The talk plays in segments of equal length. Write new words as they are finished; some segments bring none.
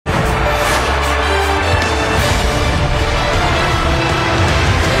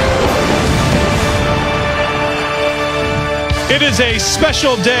It is a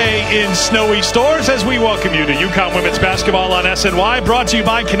special day in snowy stores as we welcome you to UConn Women's Basketball on SNY, brought to you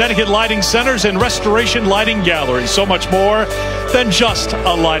by Connecticut Lighting Centers and Restoration Lighting Gallery. So much more than just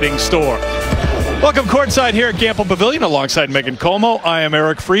a lighting store. Welcome courtside here at Gamble Pavilion alongside Megan Como. I am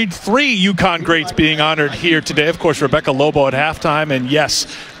Eric Freed. 3 UConn greats being honored here today. Of course, Rebecca Lobo at halftime. And yes,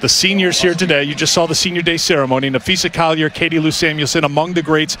 the seniors here today. You just saw the senior day ceremony. Napheesa Collier, Katie Lou Samuelson, among the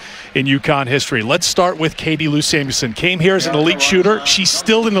greats in UConn history. Let's start with Katie Lou Samuelson. Came here as an elite shooter. She's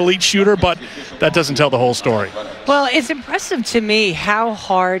still an elite shooter, but that doesn't tell the whole story. Well, it's impressive to me how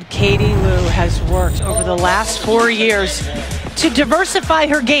hard Katie Lou has worked over the last 4 years to diversify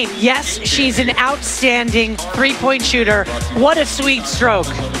her game. Yes, she's an outstanding three-point shooter. What a sweet stroke,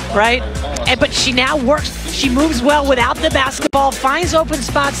 right? But she now works, she moves well without the basketball, finds open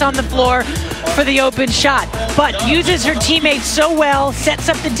spots on the floor for the open shot, but uses her teammates so well, sets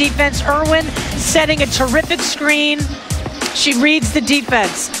up the defense. Irwin setting a terrific screen. She reads the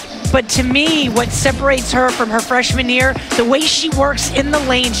defense. But to me, what separates her from her freshman year, the way she works in the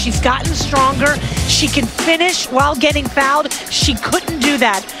lane, she's gotten stronger. She can finish while getting fouled. She couldn't do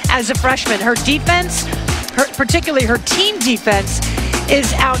that as a freshman. Her defense, particularly her team defense,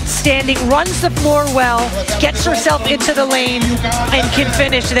 is outstanding, runs the floor well, gets herself into the lane, and can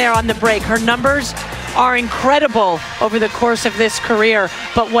finish there on the break. Her numbers are incredible over the course of this career,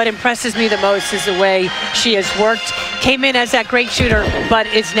 but what impresses me the most is the way she has worked. Came in as that great shooter, but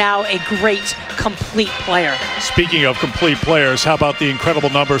is now a great, complete player. Speaking of complete players, how about the incredible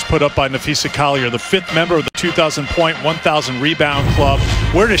numbers put up by Napheesa Collier, the 5th member of the 2,000-point, 1,000-rebound club.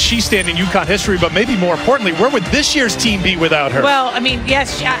 Where does she stand in UConn history, but maybe more importantly, where would this year's team be without her? Well, I mean,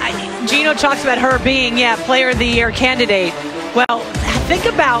 yes, Gino talks about her being, Player of the Year candidate. Well, think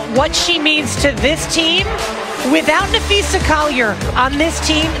about what she means to this team. Without Napheesa Collier on this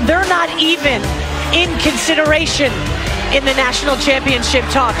team, they're not even in consideration in the national championship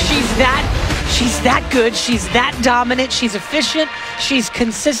talk. She's that good. She's that dominant. She's efficient. She's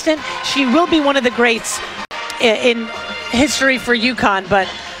consistent. She will be one of the greats in history for UConn. But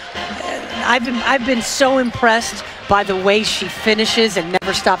I've been so impressed by the way she finishes and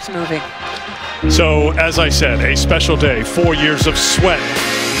never stops moving. So, as I said, a special day, 4 years of sweat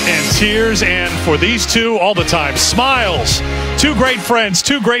and tears, and for these two, all the time, smiles. 2 great friends,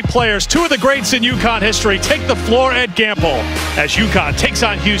 2 great players, 2 of the greats in UConn history take the floor at Gamble as UConn takes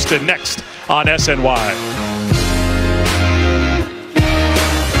on Houston next on SNY.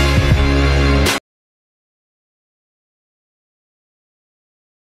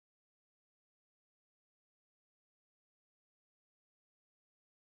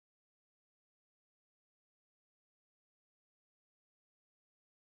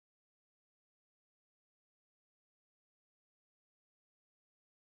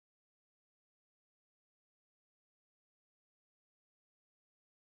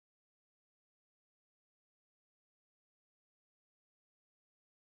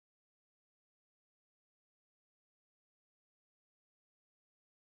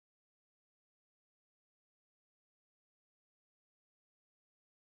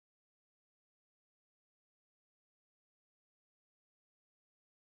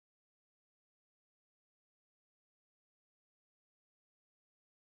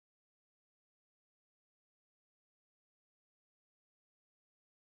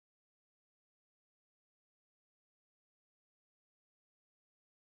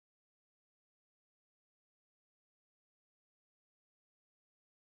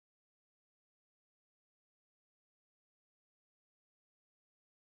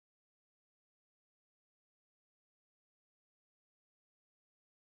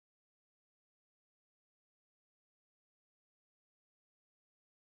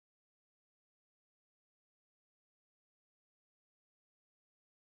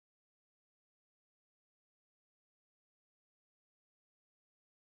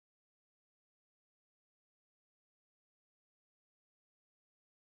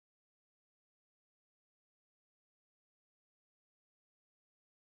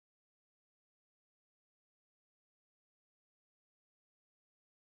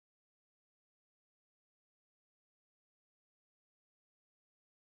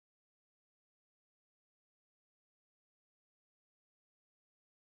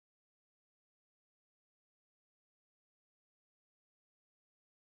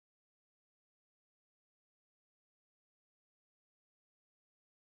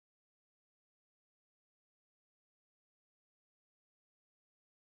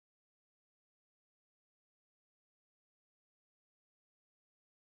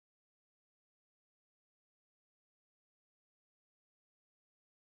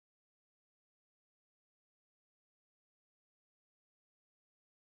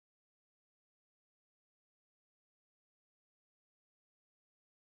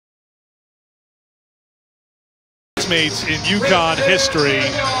 classmates in UConn history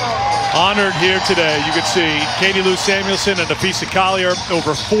honored here today. You can see Katie Lou Samuelson and Nafisa Collier,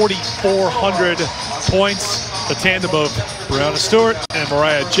 over 4,400 points. The tandem of Brianna Stewart and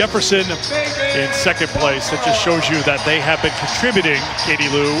Mariah Jefferson in second place. That just shows you that they have been contributing, Katie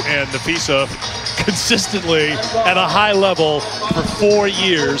Lou and Nafisa, consistently at a high level for 4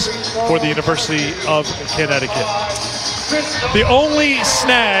 years for the University of Connecticut. The only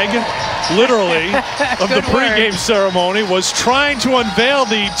snag, literally, of the pregame ceremony was trying to unveil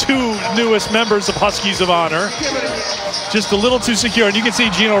the two newest members of Huskies of Honor. Just a little too secure, and you can see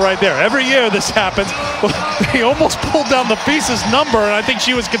Gino right there. Every year this happens. They almost pulled down Nafisa's number, and I think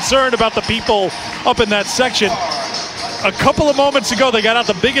she was concerned about the people up in that section. A couple of moments ago, they got out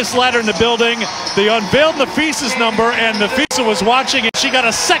the biggest ladder in the building. They unveiled Nafisa's number, and Nafisa was watching, and she got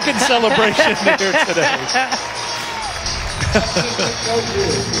a second celebration here today.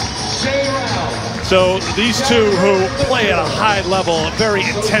 So these two who play at a high level, very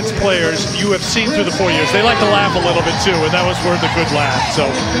intense players you have seen through the 4 years. They like to laugh a little bit too, and that was worth a good laugh.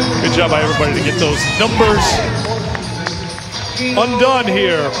 So good job by everybody to get those numbers undone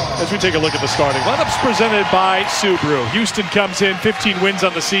here as we take a look at the starting lineups presented by Subaru. Houston comes in 15 wins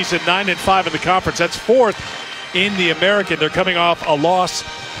on the season, 9-5 in the conference. That's fourth in the American. They're coming off a loss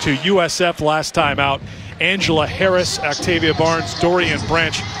to USF last time out. Angela Harris, Octavia Barnes, Dorian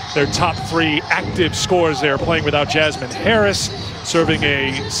Branch, their top three active scorers. They are playing without Jasmine Harris, serving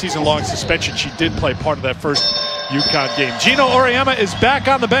a season-long suspension. She did play part of that first UConn game. Gino Auriemma is back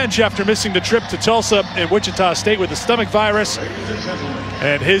on the bench after missing the trip to Tulsa and Wichita State with the stomach virus.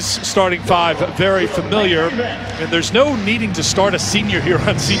 And his starting five, very familiar. And there's no needing to start a senior here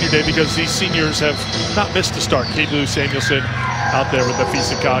on senior day because these seniors have not missed a start. Katie Lou Samuelson out there with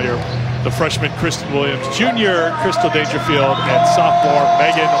Nafisa Collier. The freshman Kristen Williams, junior Crystal Dangerfield, and sophomore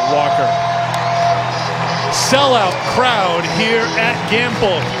Megan Walker. Sellout crowd here at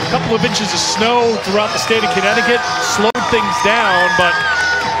Gamble. A couple of inches of snow throughout the state of Connecticut slowed things down, but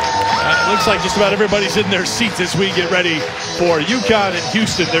it looks like just about everybody's in their seats as we get ready for UConn and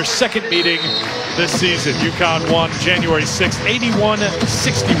Houston, their second meeting this season. UConn won January 6th,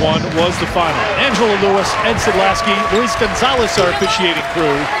 81-61 was the final. Angela Lewis, Ed Sidlasky, Luis Gonzalez, our officiating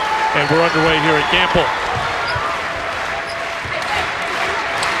crew. And we're underway here at Gamble.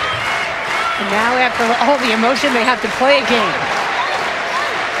 And now after all the emotion, they have to play a game.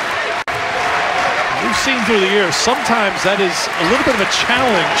 We've seen through the years, sometimes that is a little bit of a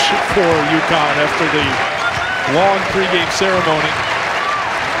challenge for UConn after the long pregame ceremony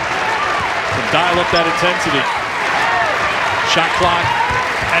to dial up that intensity. Shot clock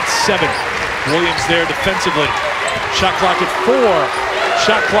at 7. Williams there defensively. Shot clock at 4.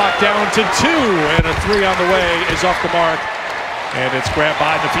 Shot clock down to 2, and a 3 on the way is off the mark, and it's grabbed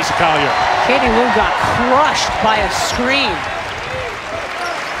by Nafisa Collier. Katie Lou got crushed by a screen.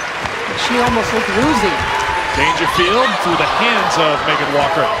 She almost looked woozy. Dangerfield through the hands of Megan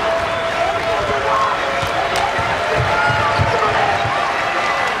Walker.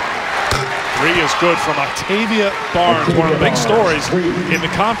 Three is good from Octavia Barnes, one of the big stories in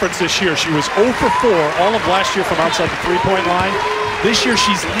the conference this year. She was 0 for 4 all of last year from outside the three-point line. This year,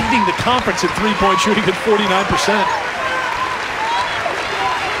 she's leading the conference in three-point shooting at 49%.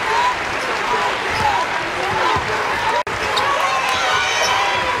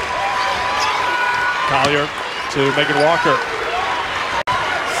 Collier to Megan Walker.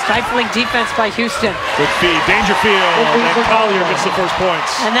 Stifling defense by Houston. Good feed, Dangerfield, and Collier gets the first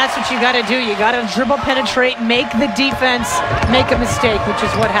points. And that's what you got to do. You got to dribble, penetrate, make the defense make a mistake, which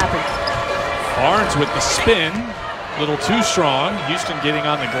is what happened. Barnes with the spin. A little too strong. Houston getting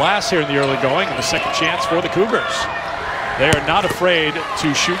on the glass here in the early going, and the second chance for the Cougars. They are not afraid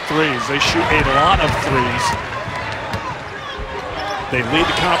to shoot threes. They shoot a lot of threes. They lead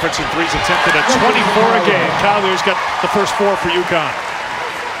the conference in threes attempted at 24 a game. Collier's got the first 4 for UConn.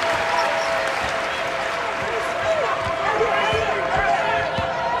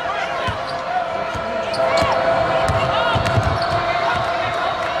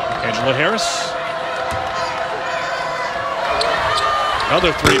 Angela Harris.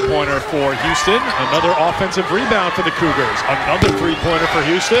 Another three-pointer for Houston. Another offensive rebound for the Cougars. Another three-pointer for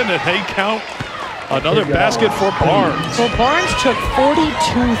Houston, and they count another basket for Barnes. Well, Barnes took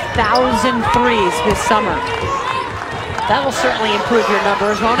 42,000 threes this summer. That will certainly improve your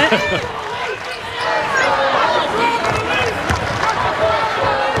numbers, won't it?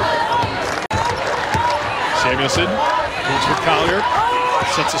 Samuelson moves with Collier.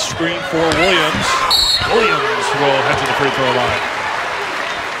 Sets a screen for Williams. Williams will head to the free throw line.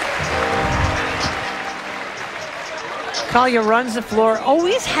 Collier runs the floor,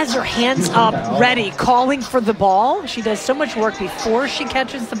 always has her hands up, ready, calling for the ball. She does so much work before she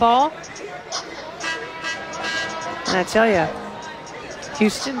catches the ball. And I tell you,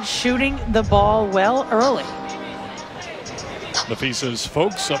 Houston shooting the ball well early. Nafisa's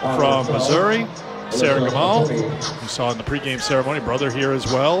folks up from Missouri. Sarah Gamal, you saw in the pregame ceremony, brother here as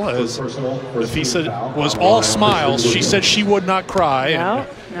well. As Nafisa was all smiles, she said she would not cry.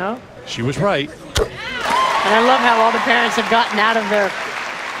 No. She was right. And I love how all the parents have gotten out of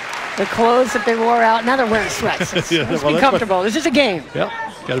the clothes that they wore out. Now they're wearing sweats. Let's be comfortable. This is a game. Yep,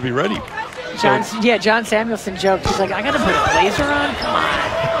 got to be ready. John Samuelson joked. He's like, I got to put a blazer on? Come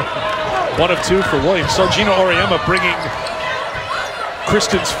on. 1 of 2 for Williams. Sargina Oriema bringing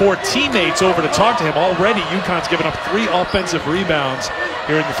Kristen's 4 teammates over to talk to him. Already, UConn's given up 3 offensive rebounds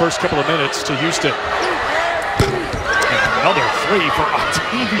here in the first couple of minutes to Houston. And another 3 for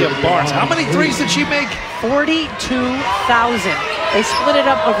Octavia Barnes. How many threes did she make? 42,000. They split it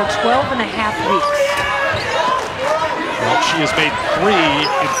up over 12 and a half weeks. Well, she has made 3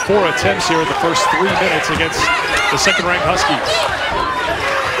 in 4 attempts here in the first 3 minutes against the second-ranked Huskies.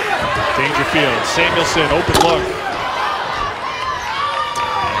 Dangerfield, Samuelson, open look.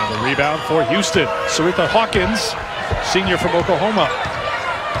 Rebound for Houston. Saritha Hawkins, senior from Oklahoma.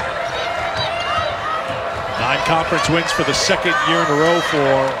 9 conference wins for the second year in a row for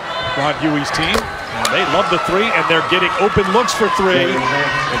Ron Huey's team. And they love the 3, and they're getting open looks for 3.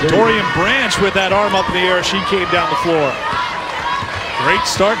 And Dorian Branch with that arm up in the air, she came down the floor. Great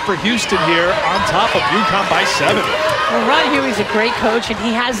start for Houston here, on top of UConn by 7. Well, Ron Huey's a great coach, and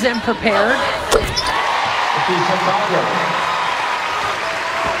he has them prepared.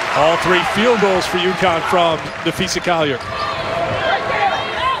 All 3 field goals for UConn from Nafisa Collier.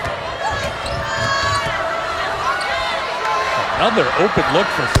 Another open look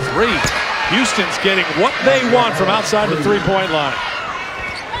for 3. Houston's getting what they want from outside the 3-point line.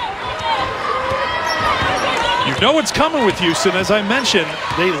 You know it's coming with Houston. As I mentioned,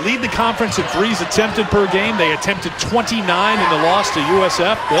 they lead the conference in threes attempted per game. They attempted 29 in the loss to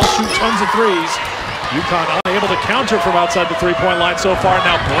USF. They'll shoot tons of threes. UConn unable to counter from outside the 3-point line so far.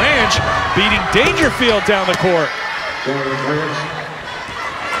 Now Branch beating Dangerfield down the court.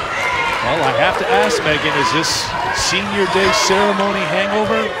 Well, I have to ask, Megan, is this senior day ceremony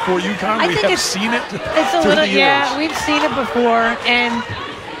hangover for UConn? We have seen it. It's a little, yeah, we've seen it before. And,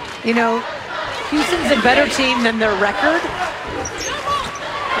 you know, Houston's a better team than their record.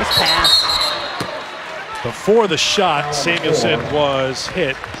 Nice pass. Before the shot, Samuelson was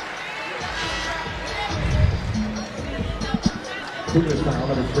hit.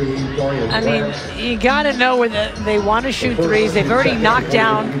 I mean, you got to know where they want to shoot threes. They've already knocked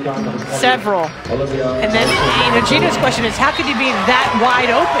down several. And then, you know, Gina's question is, how could you be that wide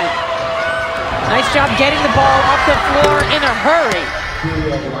open? Nice job getting the ball up the floor in a hurry.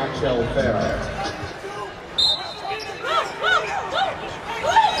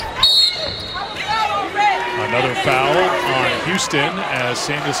 Another foul on Houston as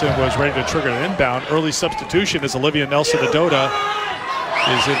Samuelson was ready to trigger an inbound. Early substitution as Olivia Nelson-Adota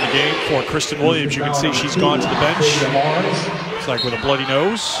is in the game for Kristen Williams. You can see she's gone to the bench. It's like with a bloody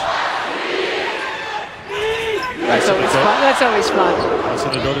nose. That's always fun.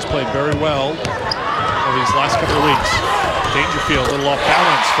 Nelson-Adota's played very well over these last couple of weeks. Dangerfield, a little off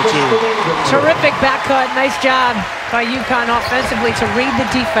balance for 2. Terrific back cut. Nice job by UConn offensively to read the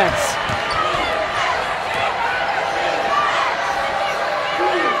defense.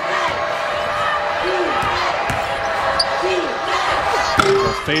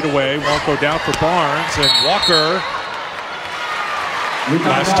 Fade away, won't go down for Barnes, and Walker.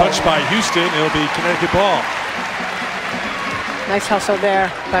 Last touch by Houston, it'll be Connecticut ball. Nice hustle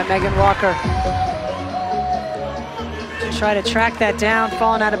there by Megan Walker. To try to track that down,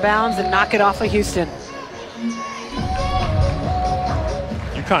 falling out of bounds, and knock it off of Houston.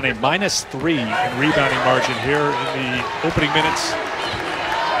 UConn a -3 in rebounding margin here in the opening minutes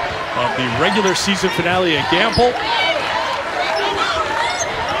of the regular season finale at Gamble.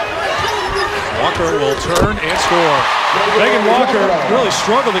 Walker will turn and score. Megan Walker really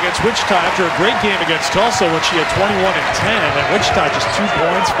struggled against Wichita after a great game against Tulsa when she had 21 and 10. And Wichita just 2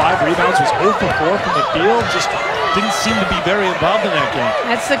 points, 5 rebounds, was 0 for 4 from the field. Just didn't seem to be very involved in that game.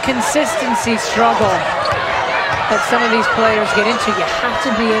 That's the consistency struggle that some of these players get into. You have to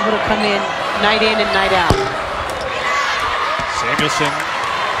be able to come in and night out. Samuelson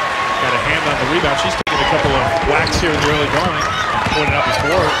got a hand on the rebound. She's taking a couple of whacks here in the early going. Pointed out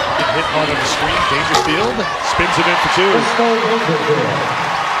before, getting hit hard on the screen. Dangerfield spins it in for 2.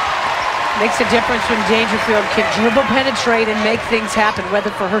 Makes a difference when Dangerfield can dribble, penetrate, and make things happen, whether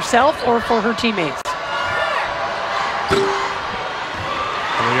for herself or for her teammates.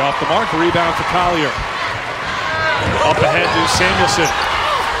 Three off the mark, rebound for Collier. Up ahead to Samuelson.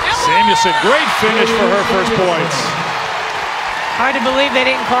 Samuelson, great finish for her first points. Hard to believe they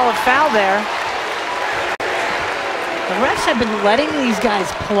didn't call a foul there. The refs have been letting these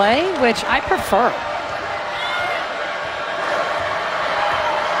guys play, which I prefer.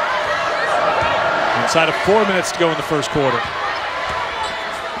 Inside of 4 minutes to go in the first quarter.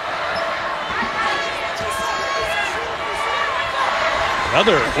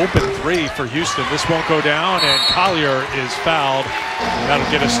 Another open three for Houston. This won't go down, and Collier is fouled. And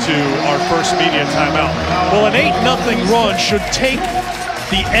that'll get us to our first media timeout. Well, an 8-0 run should take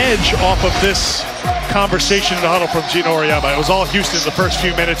the edge off of this conversation in the huddle from Gino Auriemma. It was all Houston in the first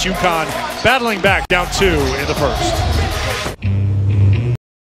few minutes. UConn battling back, down 2 in the first.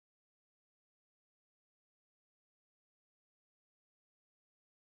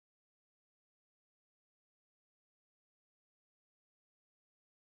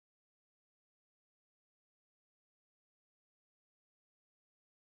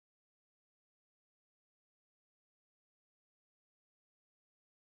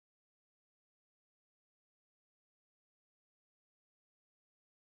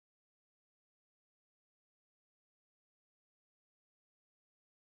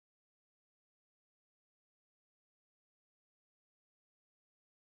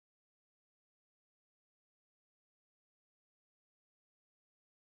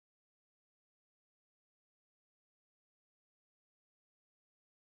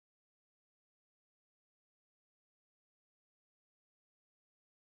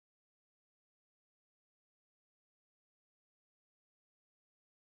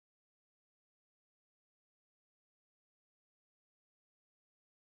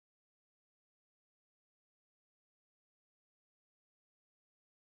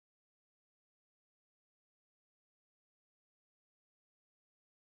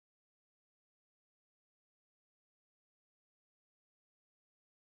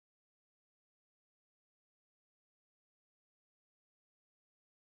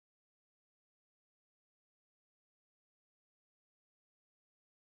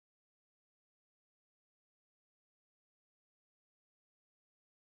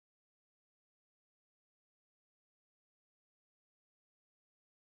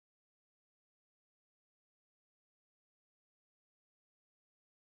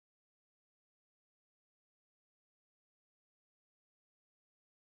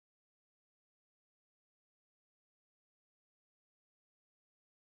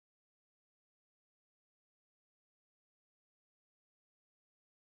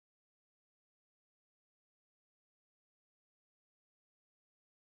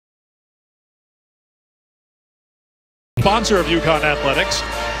 Sponsor of UConn Athletics.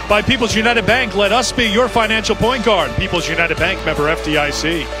 By People's United Bank, let us be your financial point guard. People's United Bank, member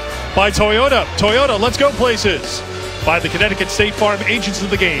FDIC. By Toyota. Toyota, let's go places. By the Connecticut State Farm agents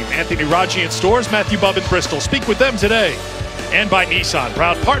of the game, Anthony Raji in stores, Matthew Bubb in Bristol. Speak with them today. And by Nissan,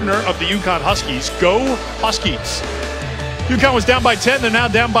 proud partner of the UConn Huskies. Go Huskies. UConn was down by 10. They're now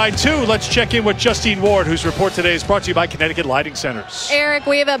down by 2. Let's check in with Justine Ward, whose report today is brought to you by Connecticut Lighting Centers. Eric,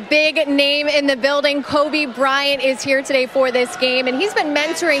 we have a big name in the building. Kobe Bryant is here today for this game, and he's been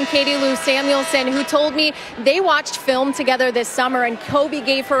mentoring Katie Lou Samuelson, who told me they watched film together this summer, and Kobe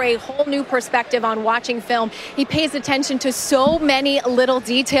gave her a whole new perspective on watching film. He pays attention to so many little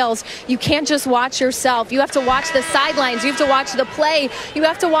details. You can't just watch yourself. You have to watch the sidelines. You have to watch the play. You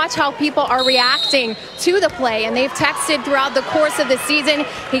have to watch how people are reacting to the play, and they've texted throughout the course of the season.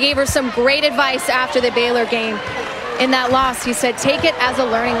 He gave her some great advice after the Baylor game. In that loss, he said, take it as a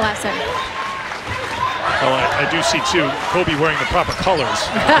learning lesson. Well, I do see, too, Kobe wearing the proper colors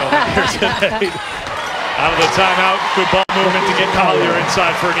here today. Out of the timeout, good ball movement to get Collier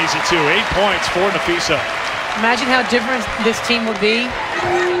inside for an easy 2. 8 points for Nafisa. Imagine how different this team would be.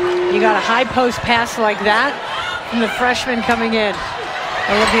 You got a high post pass like that from the freshman coming in.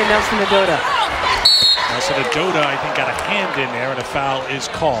 Olivia Nelson-Ododa. Nelson-Ododa, I think, got a hand in there, and a foul is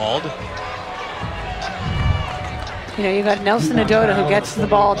called. You know, you got Nelson-Ododa who gets the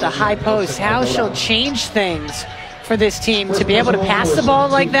ball at the high post. How she'll change things for this team to be able to pass the ball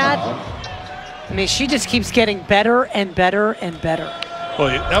like that. I mean, she just keeps getting better and better and better. Well,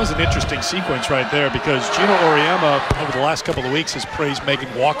 that was an interesting sequence right there, because Gino Auriemma over the last couple of weeks has praised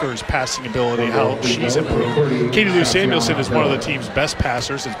Megan Walker's passing ability, how she's improved. Katie Lou Samuelson is one of the team's best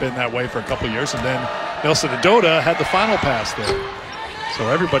passers. It's been that way for a couple of years. And then Nelson-Ododa had the final pass there. So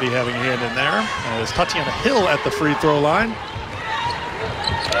everybody having a hand in there. There's Tatiana Hill at the free throw line.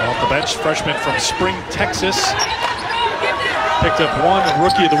 Off the bench, freshman from Spring, Texas. Picked up one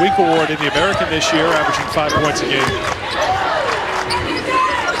Rookie of the Week award in the American this year, averaging 5 points a game.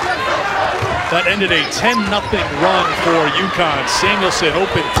 That ended a 10-0 run for UConn. Samuelson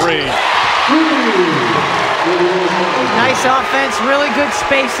open three. Nice offense, really good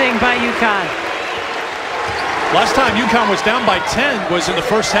spacing by UConn. Last time UConn was down by 10 was in the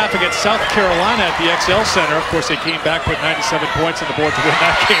first half against South Carolina at the XL Center. Of course, they came back, put 97 points on the board to win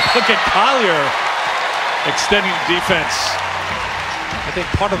that game. Look at Collier extending the defense. I think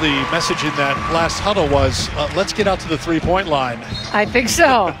part of the message in that last huddle was, let's get out to the three-point line. I think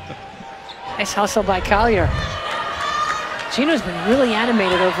so. Nice hustle by Collier. Gino's been really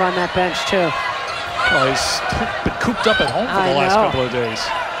animated over on that bench, too. Well, he's been cooped up at home for the last couple of days.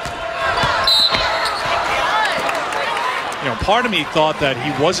 You know, part of me thought that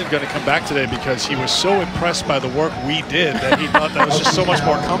he wasn't going to come back today because he was so impressed by the work we did that he thought that was just so much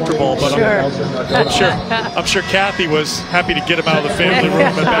more comfortable. But I'm sure Kathy was happy to get him out of the family room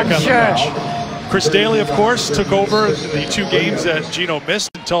and back on the bench. Chris Daly, of course, took over the 2 games that Gino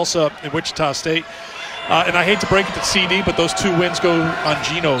missed in Tulsa and Wichita State. And I hate to break it to CD, but those 2 wins go on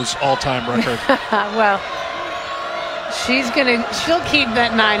Gino's all-time record. Well, she'll keep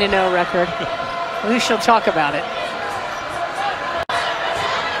that 9-0 record. At least she'll talk about it.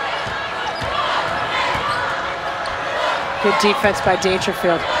 Good defense by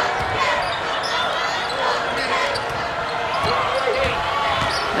Dangerfield.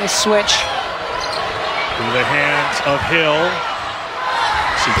 Nice switch. Through the hands of Hill.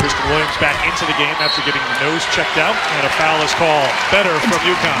 See Kristen Williams back into the game after getting the nose checked out, and a foul is called. Better from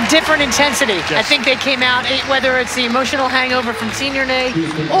UConn. Different intensity. Yes. I think they came out, whether it's the emotional hangover from senior day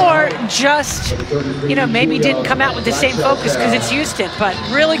or just, you know, maybe didn't come out with the same focus because it's Houston, but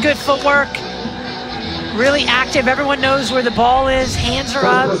really good footwork. Really active. Everyone knows where the ball is. Hands are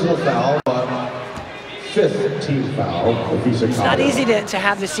up. Fifth team foul. It's not easy to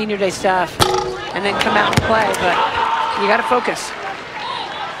have the senior day stuff and then come out and play, but you got to focus.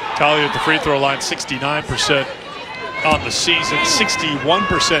 Collier at the free throw line, 69% on the season,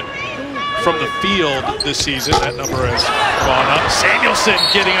 61% from the field this season. That number has gone up. Samuelson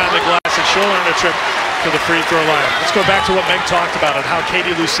getting on the glass and she'll earn a trip to the free throw line. Let's go back to what Meg talked about and how Katie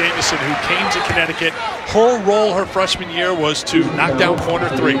Lou Samuelson, who came to Connecticut, her role her freshman year was to knock down corner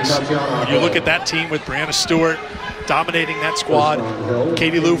threes. When you look at that team with Brianna Stewart dominating that squad,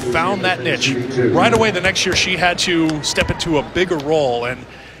 Katie Lou found that niche. Right away the next year she had to step into a bigger role, and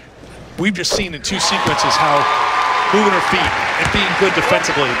we've just seen in 2 sequences how moving her feet and being good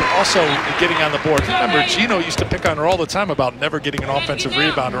defensively, but also getting on the board. Remember, Gino used to pick on her all the time about never getting an offensive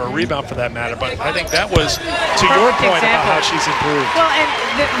rebound or a rebound for that matter, but I think that was to your point about how she's improved. Well, and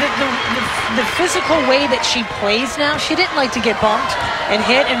the physical way that she plays now, she didn't like to get bumped and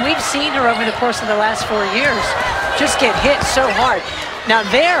hit, and we've seen her over the course of the last 4 years just get hit so hard. Now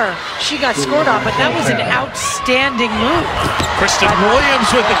there, she got scored on, but that was an outstanding move. Kristen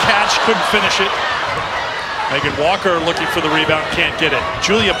Williams with the catch, couldn't finish it. Megan Walker looking for the rebound, can't get it.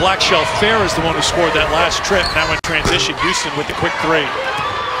 Julia Blackshell-Fair is the one who scored that last trip. Now in transition, Houston with the quick 3.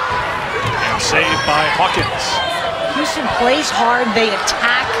 And saved by Hawkins. Houston plays hard, they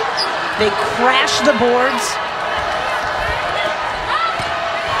attack, they crash the boards.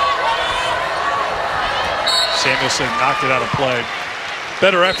 Samuelson knocked it out of play.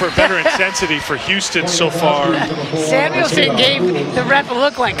 Better effort, better intensity for Houston so far. Samuelson gave the ref a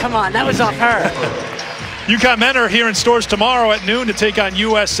look like, come on, that was off her. UConn men are here in stores tomorrow at noon to take on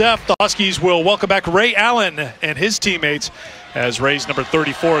USF. The Huskies will welcome back Ray Allen and his teammates as Ray's number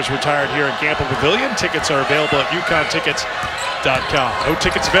 34 is retired here at Gamble Pavilion. Tickets are available at UConnTickets.com. No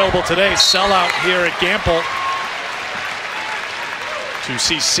tickets available today. Sellout here at Gamble to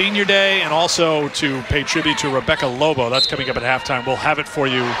see Senior Day and also to pay tribute to Rebecca Lobo. That's coming up at halftime. We'll have it for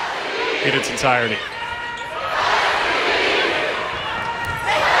you in its entirety.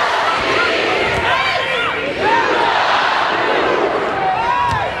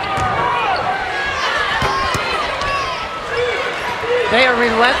 They are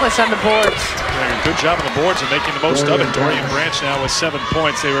relentless on the boards. Doing a good job on the boards and making the most of it. Dorian Branch now with 7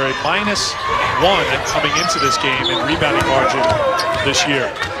 points. They were a -1 coming into this game in rebounding margin this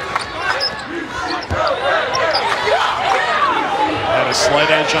year. Had a slight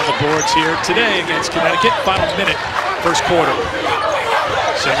edge on the boards here today against Connecticut. Final minute, first quarter.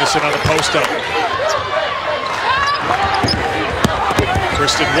 Samuelson on the post-up.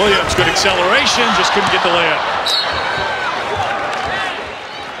 Kristen Williams, good acceleration, just couldn't get the layup.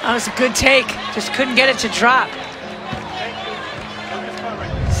 That was a good take, just couldn't get it to drop.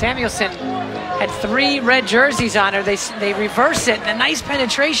 Samuelson had 3 red jerseys on her. They reverse it, a nice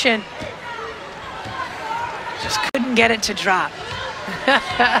penetration. Just couldn't get it to drop.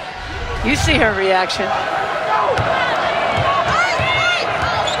 You see her reaction.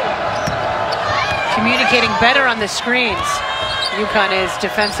 communicating better on the screens. UConn is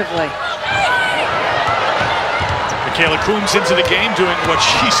defensively. Michaela Coombs into the game, doing what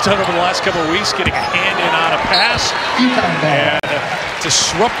she's done over the last couple of weeks, getting a hand in on a pass and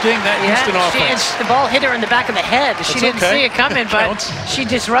disrupting that Houston offense. The ball hit her in the back of the head. She didn't see it coming, but she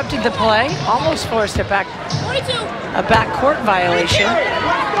disrupted the play, almost forced a backcourt violation.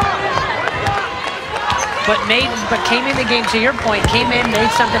 But came in the game, to your point, came in, made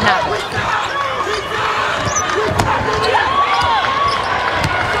something happen.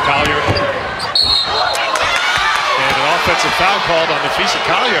 Collier. And an offensive foul called on Nafisa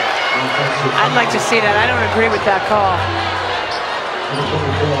Collier. I'd like to see that. I don't agree with that call.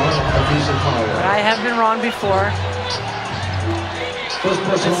 But I have been wrong before.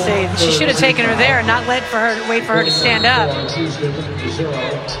 Let's see. She should have taken her there and not wait for her to stand up.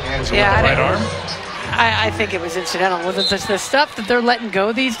 Yeah, right arm. I think it was incidental. Was it the stuff that they're letting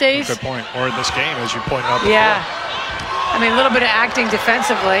go these days? Good point. Or in this game, as you pointed out before. Yeah. I mean, a little bit of acting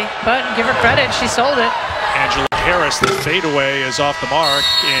defensively, but give her credit. She sold it. Angela Harris, the fadeaway is off the mark,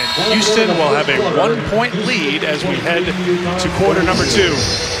 and Houston will have a 1-point lead as we head to quarter number 2.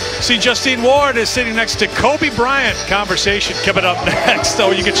 See, Justine Ward is sitting next to Kobe Bryant. Conversation coming up next.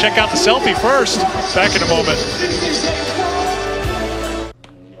 So you can check out the selfie first. Back in a moment.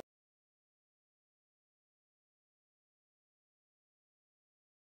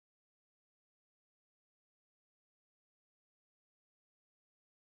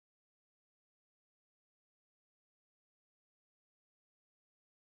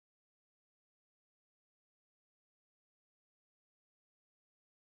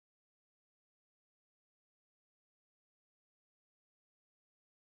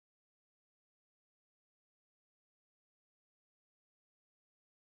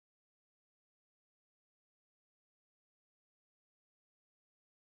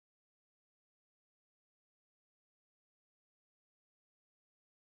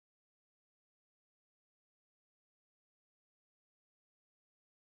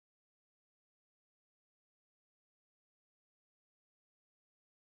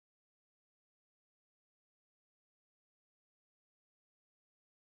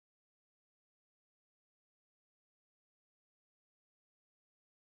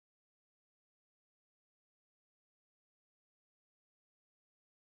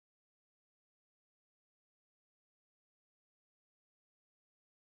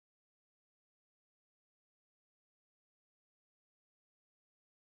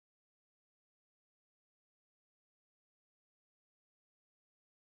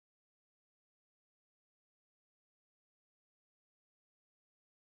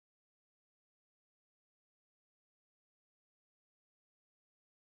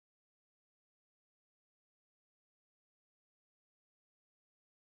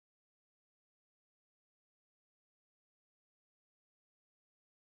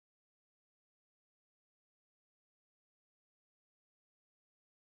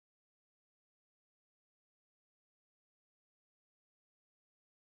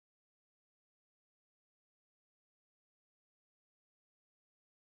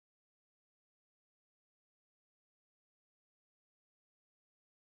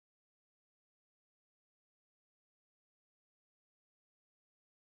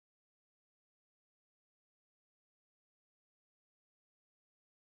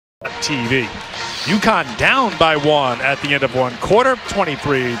 TV. UConn down by 1 at the end of 1 quarter,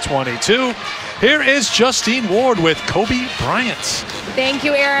 23-22. Here is Justine Ward with Kobe Bryant. Thank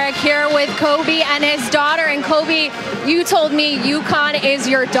you, Eric. Here with Kobe and his daughter. And Kobe, you told me UConn is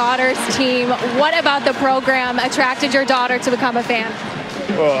your daughter's team. What about the program attracted your daughter to become a fan?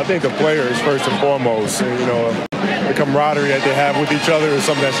 Well, I think the players first and foremost. And, you know, the camaraderie that they have with each other is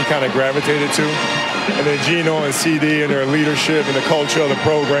something that she kind of gravitated to. And then Gino and CD and their leadership and the culture of the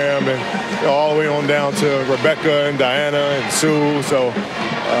program, and you know, all the way on down to Rebecca and Diana and Sue. So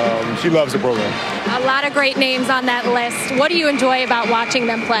she loves the program. A lot of great names on that list. What do you enjoy about watching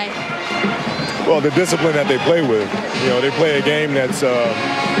them play? Well, the discipline that they play with. You know, they play a game that's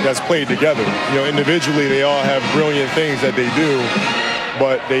played together. You know, individually they all have brilliant things that they do,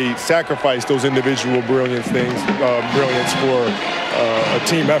 but they sacrifice those individual brilliance for a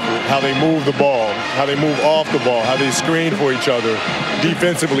team effort. How they move the ball, how they move off the ball, how they screen for each other,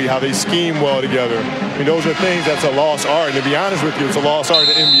 defensively, how they scheme well together. I mean, those are things that's a lost art. And to be honest with you, it's a lost art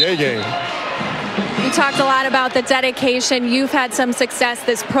in the NBA game. You talked a lot about the dedication. You've had some success.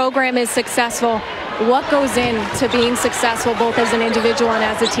 This program is successful. What goes into being successful, both as an individual and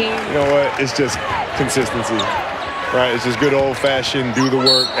as a team? You know what? It's just consistency, right? It's just good old-fashioned do the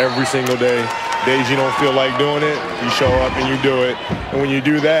work every single day. Days you don't feel like doing it, you show up and you do it. And when you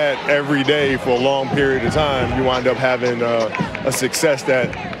do that every day for a long period of time, you wind up having a success that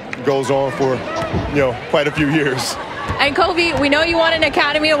goes on for, quite a few years. And Kobe, we know you won an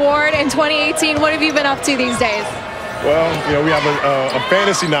Academy Award in 2018. What have you been up to these days? Well, we have a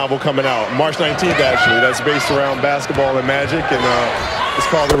fantasy novel coming out, March 19th, actually, that's based around basketball and magic, and it's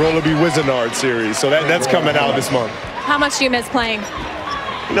called the Rollaby Wizardnard series. So that's coming out this month. How much do you miss playing?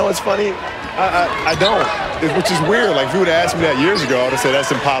 It's funny. I don't, which is weird. Like, if you would have asked me that years ago, I would have said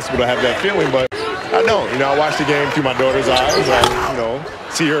that's impossible to have that feeling, but I don't. I watch the game through my daughter's eyes. I,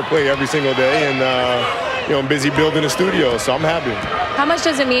 see her play every single day, and, I'm busy building a studio, so I'm happy. How much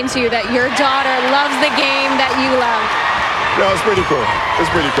does it mean to you that your daughter loves the game that you love? It's pretty cool.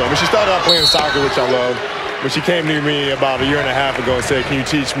 It's pretty cool. She started out playing soccer, which I love. When she came to me about a year and a half ago and said, "Can you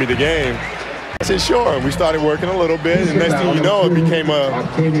teach me the game?" I said, "Sure." And we started working a little bit, and next thing you know, it became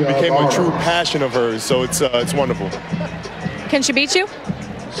a true passion of hers. So it's wonderful. Can she beat you?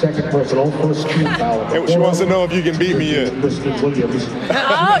 Second personal, first team foul. She wants to know if you can beat me yet.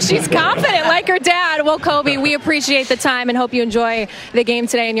 Oh, she's confident like her dad. Well, Kobe, we appreciate the time and hope you enjoy the game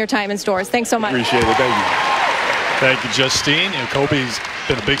today and your time in stores. Thanks so much. Appreciate it. Thank you. Thank you, Justine. Kobe's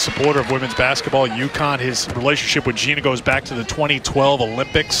been a big supporter of women's basketball. UConn, his relationship with Gina goes back to the 2012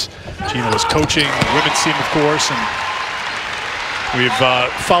 Olympics. Gina was coaching the women's team, of course, and we've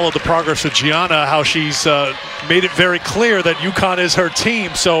followed the progress of Gianna, how she's made it very clear that UConn is her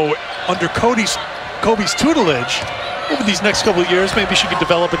team. So under Kobe's tutelage, over these next couple of years, maybe she could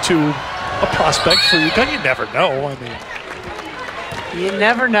develop into a prospect for UConn. You never know. You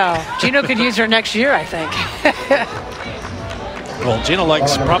never know. Gino could use her next year, I think. Well, Gino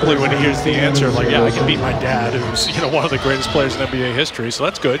likes probably when he hears the answer, like, yeah, I can beat my dad, who's one of the greatest players in NBA history. So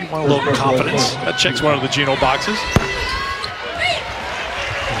that's good. You want a little confidence. That checks one of the Gino boxes.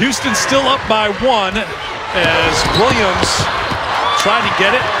 Houston still up by 1 as Williams tried to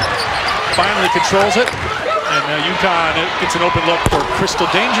get it, finally controls it, and now UConn gets an open look for Crystal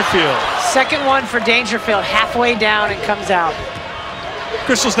Dangerfield. Second one for Dangerfield, halfway down and comes out.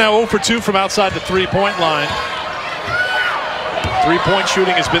 Crystal's now 0 for 2 from outside the three-point line. Three-point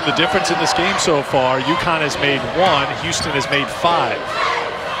shooting has been the difference in this game so far. UConn has made 1, Houston has made 5.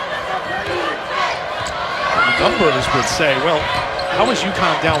 The numbers would say, well, how was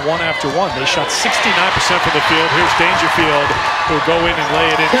UConn down 1 after 1? They shot 69% from the field. Here's Dangerfield, who'll go in and lay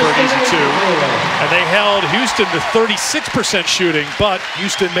it in for an easy 2. And they held Houston to 36% shooting, but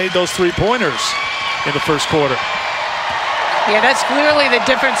Houston made those three-pointers in the first quarter. Yeah, that's clearly the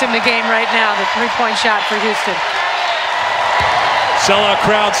difference in the game right now, the three-point shot for Houston. Sellout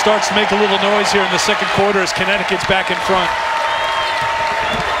crowd starts to make a little noise here in the second quarter as Connecticut's back in front.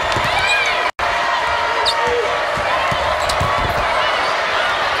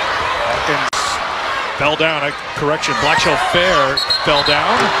 Fell down, correction, Blackshell Fair fell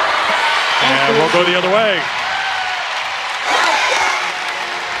down, and we'll go the other way.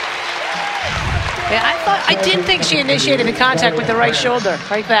 Yeah, I did think she initiated the contact with the right shoulder,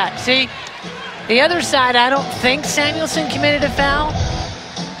 like that. See, the other side, I don't think Samuelson committed a foul.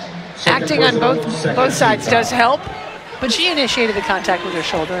 Acting on both sides does help, but she initiated the contact with her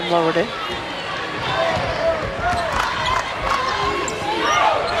shoulder and lowered it.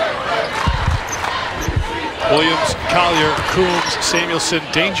 Williams, Collier, Coombs, Samuelson,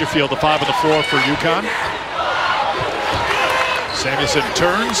 Dangerfield, the 5 on the floor for UConn. Samuelson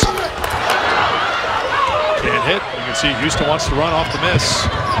turns. Can't hit. You can see Houston wants to run off the miss.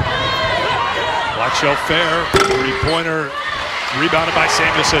 Blackshell Fair, three-pointer, rebounded by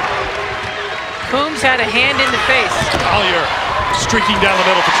Samuelson. Coombs had a hand in the face. Collier streaking down the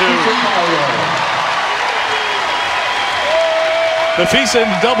middle for 2. Nafisa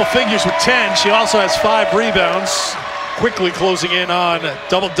in double figures with 10. She also has 5 rebounds. Quickly closing in on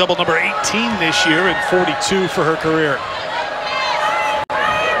double-double number 18 this year and 42 for her career.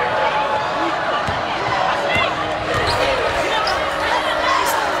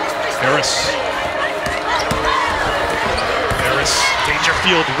 Harris.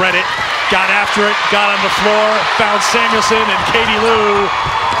 Dangerfield read it, got after it, got on the floor, found Samuelson and Katie Lou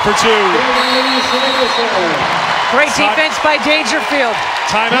for 2. Great defense by Dangerfield.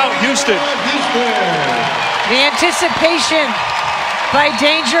 Timeout, Houston. The anticipation by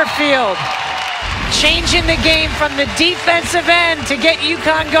Dangerfield. Changing the game from the defensive end to get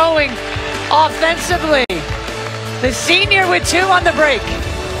UConn going offensively. The senior with 2 on the break.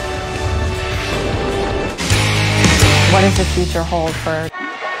 What does the future hold for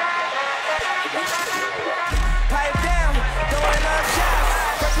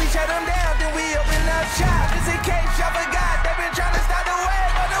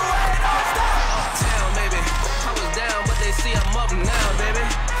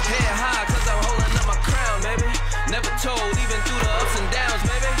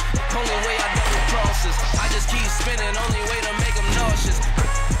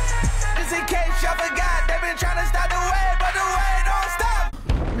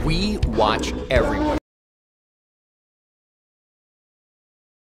we watch everyone.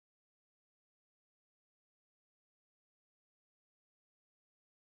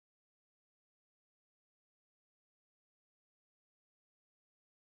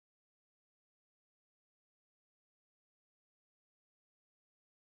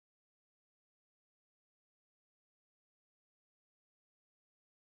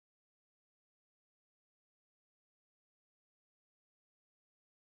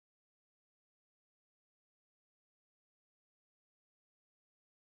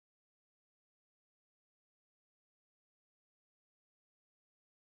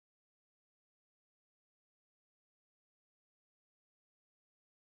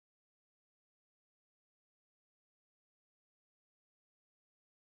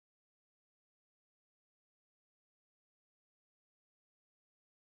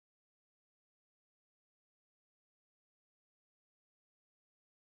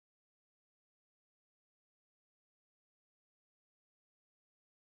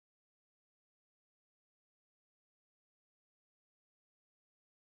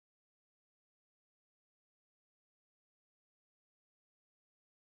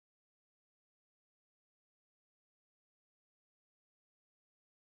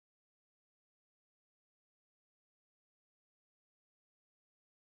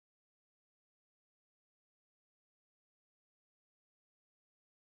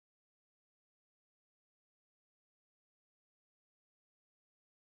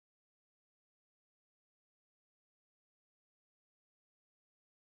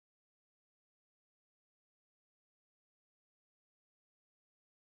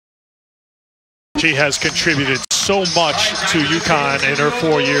 She has contributed so much to UConn in her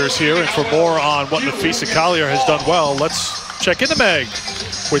 4 years here. And for more on what Napheesa Collier has done well, let's check into Meg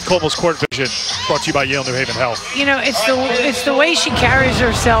with Cobal's Court Vision, brought to you by Yale New Haven Health. You know, it's the way she carries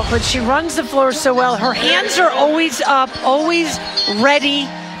herself, but she runs the floor so well. Her hands are always up, always ready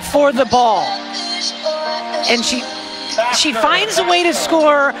for the ball. And she finds a way to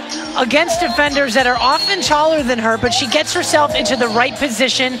score against defenders that are often taller than her, but she gets herself into the right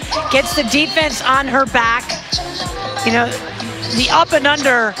position, gets the defense on her back. You know, the up and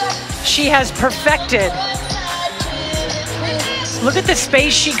under she has perfected. Look at the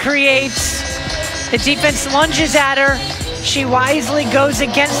space she creates. The defense lunges at her. She wisely goes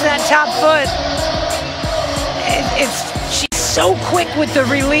against that top foot. She's so quick with the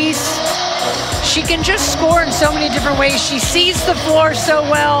release. She can just score in so many different ways. She sees the floor so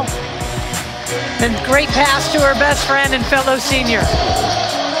well. And great pass to her best friend and fellow senior.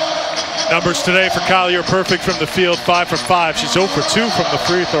 Numbers today for Collier, perfect from the field, 5 for 5. She's 0 for 2 from the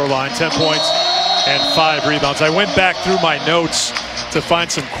free throw line, 10 points and 5 rebounds. I went back through my notes to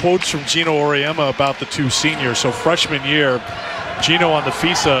find some quotes from Gino Auriemma about the two seniors. So freshman year, Gino on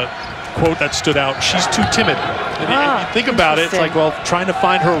Napheesa, quote that stood out, she's too timid. And you think about it, it's like, well, trying to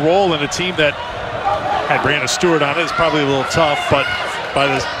find her role in a team that had Brianna Stewart on it is probably a little tough, but by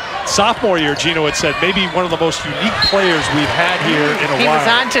the sophomore year, Gino had said maybe one of the most unique players we've had here in a while. He was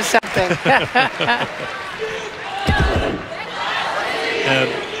on to something.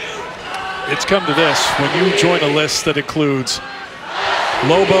 And it's come to this. When you join a list that includes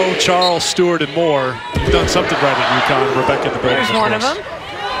Lobo, Charles, Stewart, and more, you've done something right at UConn. Rebecca in the building. There's one of them.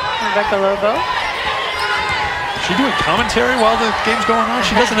 Rebecca Lobo. Is she doing commentary while the game's going on?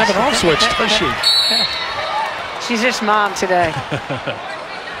 She doesn't have an off switch, does she? She's just mom today.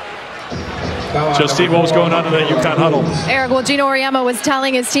 Justine, what was going on in that UConn huddle? Eric, well, Gino Auriemma was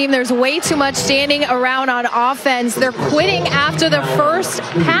telling his team there's way too much standing around on offense. They're quitting after the first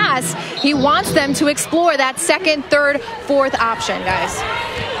pass. He wants them to explore that second, third, fourth option, guys.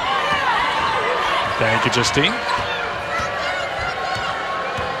 Thank you, Justine.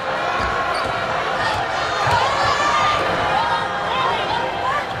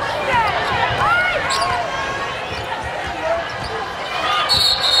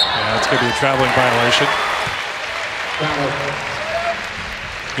 Going to be a traveling violation.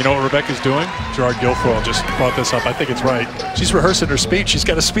 You know what Rebecca's doing? Gerard Guilfoyle just brought this up. I think it's right. She's rehearsing her speech. She's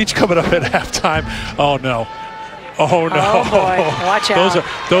got a speech coming up at halftime. Oh no! Oh no! Oh boy! Watch out.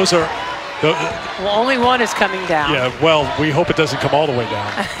 Those are. Well, only one is coming down. Yeah. Well, we hope it doesn't come all the way down.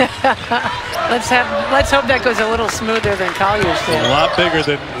 Let's hope that goes a little smoother than Collier's did. A lot bigger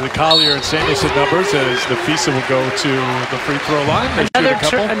than the Collier and Samuelson numbers, as Napheesa will go to the free throw line.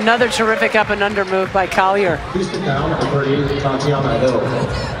 Another terrific up and under move by Collier.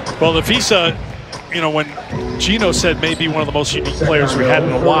 Well, Napheesa, you know, when Gino said maybe one of the most unique players we had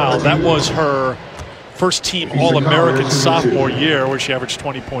in a while, that was her first team All-American sophomore year, where she averaged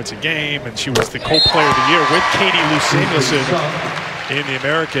 20 points a game, and she was the co-player of the year with Katie Lou Samuelson in the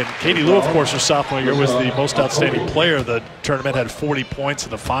American. Katie Lou, of course, her sophomore year was the most outstanding player of the tournament, had 40 points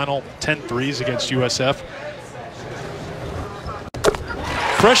in the final, 10 threes against USF.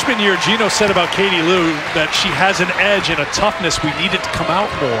 Freshman year, Gino said about Katie Lou that she has an edge and a toughness. We need it to come out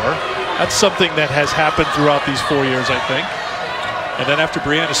more. That's something that has happened throughout these 4 years, I think. And then after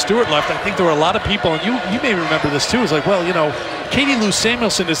Breanna Stewart left, I think there were a lot of people, and you may remember this too, it's like, well, you know, Katie Lou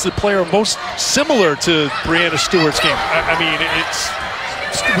Samuelson is the player most similar to Breanna Stewart's game. I mean,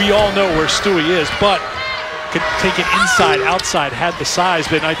 we all know where Stewie is, but could take it inside, outside, had the size.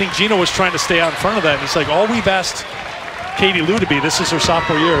 But I think Gino was trying to stay out in front of that. And he's like, all we've asked Katie Lou to be, this is her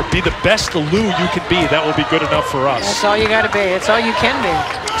sophomore year, be the best Lou you can be. That will be good enough for us. That's all you got to be. It's all you can be.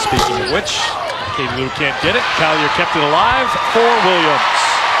 Speaking of which, Katie Lou can't get it. Collier kept it alive for Williams.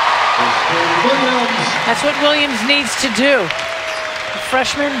 That's what Williams needs to do. The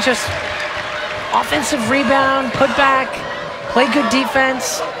freshman, just offensive rebound, put back, play good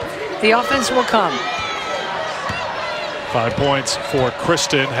defense. The offense will come. 5 points for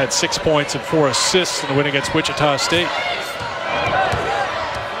Kristen, had 6 points and 4 assists in the win against Wichita State.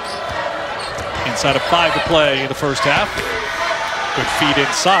 Inside of 5 to play in the first half. Good feed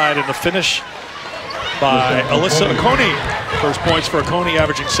inside, and the finish by Alyssa Oconee. First points for Oconee,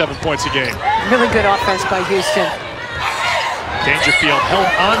 averaging 7 points a game. Really good offense by Houston. Dangerfield held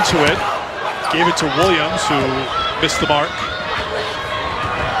onto it, gave it to Williams, who missed the mark.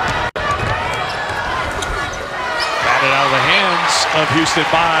 Batted out of the hands of Houston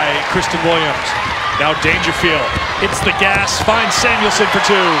by Kristen Williams. Now Dangerfield hits the gas, finds Samuelson for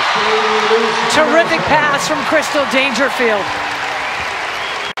 2. Terrific pass from Crystal Dangerfield.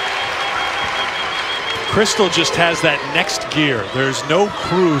 Crystal just has that next gear. There's no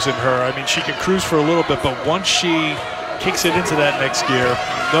cruise in her. I mean, she can cruise for a little bit, but once she kicks it into that next gear,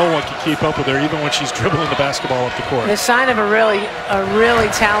 no one can keep up with her, even when she's dribbling the basketball up the court. The sign of a really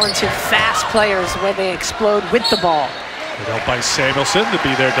talented, fast player is when they explode with the ball. Helped by Samuelson to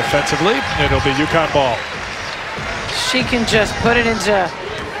be there defensively. It'll be UConn ball. She can just put it into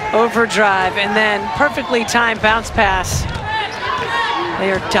overdrive and then perfectly timed bounce pass.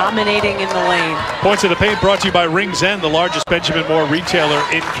 They are dominating in the lane. Points of the paint brought to you by Rings End, the largest Benjamin Moore retailer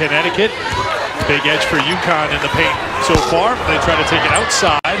in Connecticut. Big edge for UConn in the paint so far. They try to take it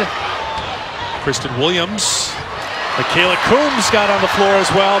outside. Kristen Williams. Michaela Coombs got on the floor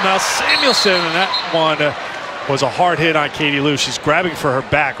as well. Now Samuelson, and that one was a hard hit on Katie Lou. She's grabbing for her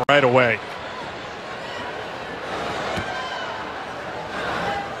back right away.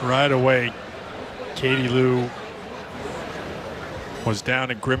 Right away, Katie Lou was down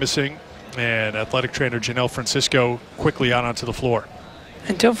and grimacing, and athletic trainer Janelle Francisco quickly out onto the floor.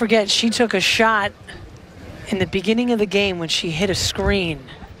 And don't forget, she took a shot in the beginning of the game when she hit a screen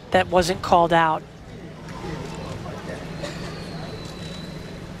that wasn't called out.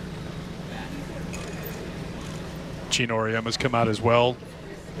 Gino Oriema's come out as well.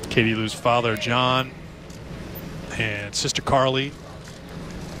 Katie Lou's father, John, and sister Carly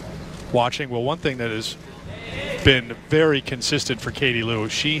watching. Well, one thing that has been very consistent for Katie Lou,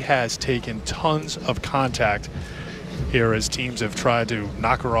 she has taken tons of contact here as teams have tried to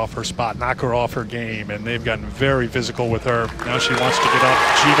knock her off her spot, knock her off her game, and they've gotten very physical with her. Now she wants to get up.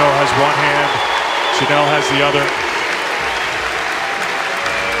 Gino has one hand, Janelle has the other.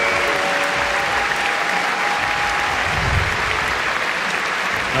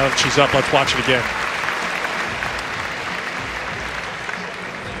 Now that she's up, let's watch it again.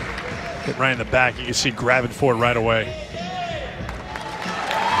 Hit right in the back. You can see grabbing for it right away.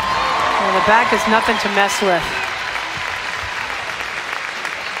 Well, the back is nothing to mess with.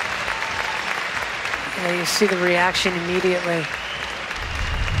 Yeah, you see the reaction immediately.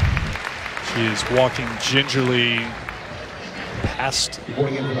 She is walking gingerly past the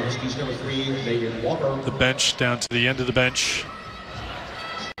bench down to the end of the bench.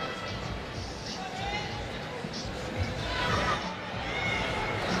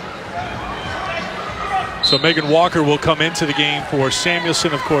 So Megan Walker will come into the game for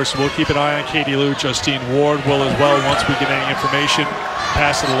Samuelson. Of course, we'll keep an eye on Katie Lou. Justine Ward will as well once we get any information.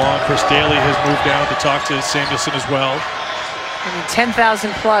 Pass it along. Chris Daly has moved down to talk to Samuelson as well. I mean,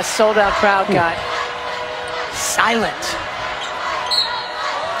 10,000 plus sold out crowd got silent.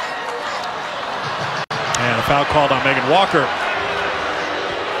 And a foul called on Megan Walker.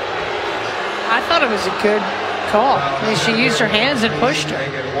 I thought it was a good call. I mean, she used her hands and pushed her.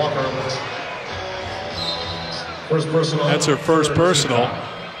 That's her first personal.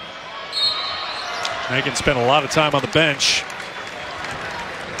 Megan spent a lot of time on the bench.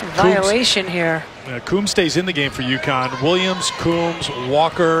 Violation here. Coombs stays in the game for UConn. Williams, Coombs,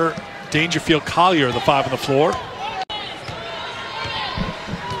 Walker, Dangerfield, Collier, the 5 on the floor.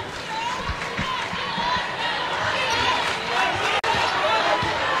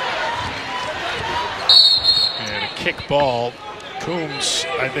 kick ball. Coombs,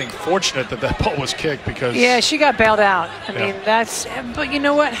 I think, fortunate that that ball was kicked because... Yeah, she got bailed out. I mean, that's... But you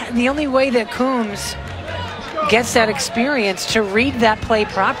know what? The only way that Coombs gets that experience to read that play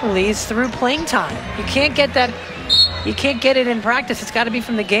properly is through playing time. You can't get that... You can't get it in practice. It's got to be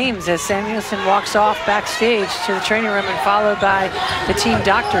from the games as Samuelson walks off backstage to the training room and followed by the team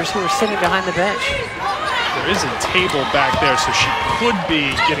doctors who are sitting behind the bench. There is a table back there, so she could be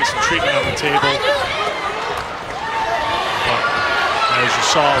getting some treatment on the table. As you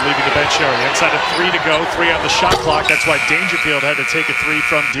saw, leaving the bench area. Inside of 3 to go, 3 on the shot clock. That's why Dangerfield had to take a 3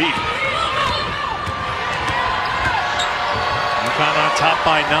 from deep. UConn on top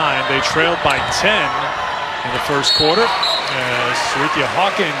by 9. They trailed by 10 in the first quarter as Sarithia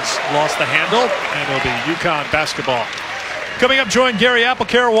Hawkins lost the handle, and it'll be UConn basketball. Coming up, join Gary Apple,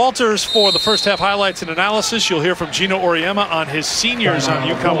 Kara Walters for the first half highlights and analysis. You'll hear from Gino Auriemma on his seniors on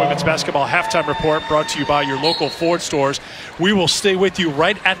UConn women's basketball halftime report, brought to you by your local Ford stores. We will stay with you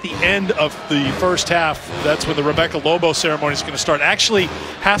right at the end of the first half. That's when the Rebecca Lobo ceremony is going to start. Actually,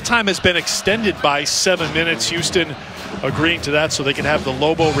 halftime has been extended by 7 minutes. Houston agreeing to that so they can have the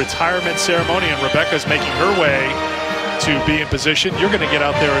Lobo retirement ceremony, and Rebecca's making her way to be in position. You're going to get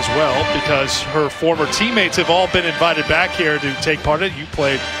out there as well because her former teammates have all been invited back here to take part in it. You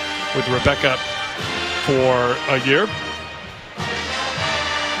played with Rebecca for a year.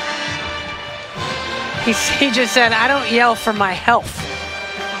 He just said, I don't yell for my health.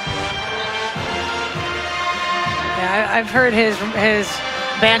 Yeah, I've heard his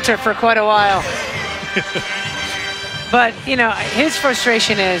banter for quite a while. But, you know, his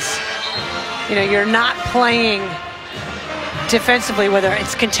frustration is, you know, you're not playing defensively, whether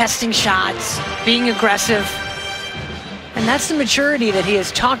it's contesting shots, being aggressive. And that's the maturity that he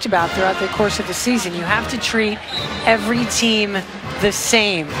has talked about throughout the course of the season. You have to treat every team the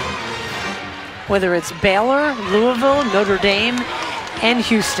same, whether it's Baylor, Louisville, Notre Dame, and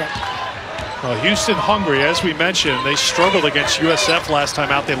Houston. Well, Houston hungry, as we mentioned. They struggled against USF last time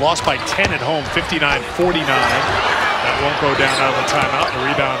out. They lost by 10 at home, 59-49. That won't go down out of the timeout. The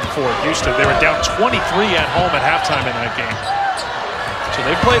rebound for Houston. They were down 23 at home at halftime in that game. So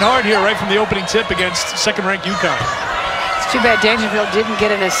they played hard here right from the opening tip against second-ranked UConn. It's too bad Dangerfield didn't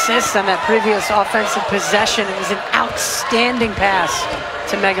get an assist on that previous offensive possession. It was an outstanding pass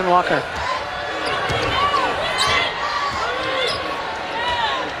to Megan Walker.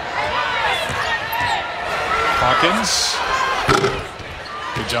 Hawkins.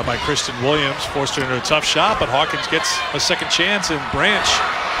 Good job by Kristen Williams. Forced her into a tough shot, but Hawkins gets a second chance, and Branch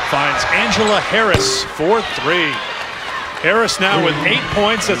finds Angela Harris for 3. Harris now with 8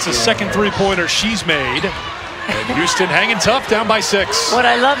 points. That's the second three-pointer she's made. And Houston hanging tough, down by 6. What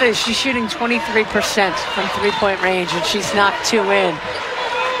I love is she's shooting 23% from three-point range, and she's knocked 2 in.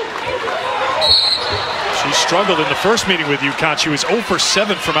 She struggled in the first meeting with UConn. She was 0 for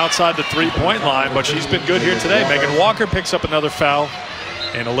 7 from outside the three-point line, but she's been good here today. Megan Walker picks up another foul,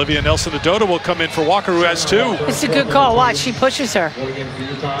 and Olivia Nelson-Adota will come in for Walker, who has 2. It's a good call. Watch, she pushes her.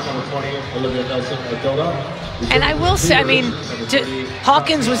 And I will say, I mean,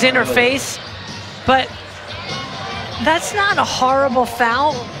 Hawkins was in her face, but that's not a horrible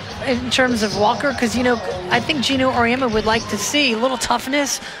foul in terms of Walker, because, you know, I think Gino Auriemma would like to see a little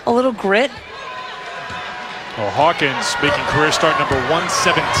toughness, a little grit. Well, Hawkins, making career start number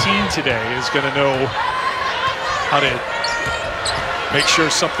 117 today, is going to know how to make sure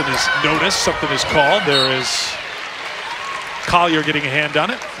something is noticed, something is called. There is Collier getting a hand on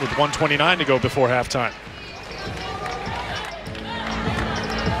it with 1:29 to go before halftime.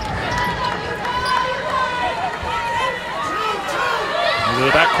 Into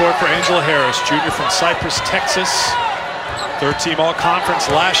the backcourt for Angela Harris, junior from Cypress, Texas. Third-team All-Conference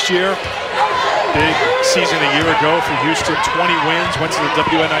last year. Big season a year ago for Houston, 20 wins, went to the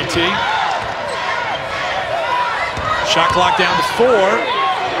WNIT. Shot clock down to 4.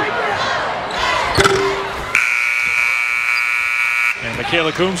 And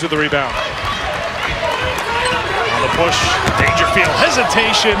Michaela Coombs with the rebound. On the push, Dangerfield,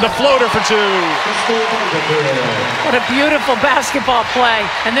 hesitation, the floater for 2. What a beautiful basketball play.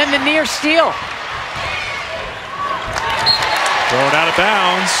 And then the near steal. Thrown out of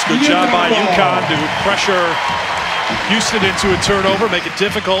bounds. Good job by UConn to pressure Houston into a turnover, make it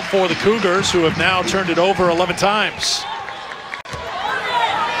difficult for the Cougars, who have now turned it over 11 times.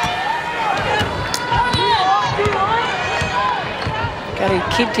 Got to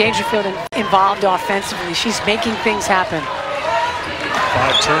keep Dangerfield involved offensively. She's making things happen.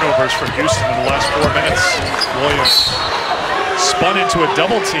 5 turnovers for Houston in the last 4 minutes. Williams spun into a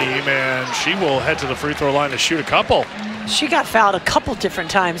double team, and she will head to the free throw line to shoot a couple. She got fouled a couple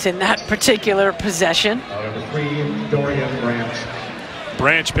different times in that particular possession. Number 3, Dorian Branch.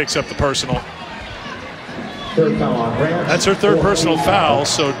 Branch picks up the personal. Third foul on Branch. That's her third personal foul,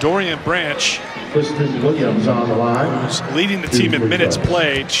 so Dorian Branch, Kristen Williams on the line. who's leading the team in minutes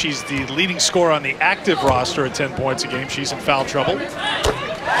played. She's the leading scorer on the active roster at 10 points a game. She's in foul trouble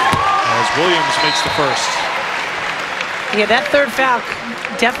as Williams makes the first. Yeah, that third foul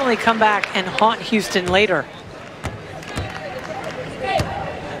definitely come back and haunt Houston later.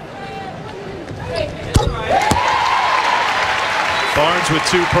 Barnes with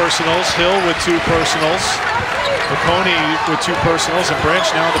 2 personals, Hill with 2 personals, McConey with 2 personals, and Branch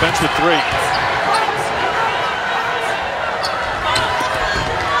now on the bench with 3.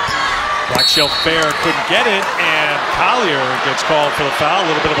 Blackshell Fair couldn't get it, and Collier gets called for the foul. A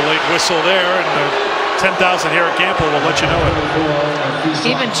little bit of a late whistle there, and the 10,000 here at Gamble will let you know it.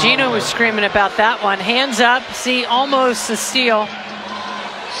 Even Gino was screaming about that one. Hands up, see, almost a steal.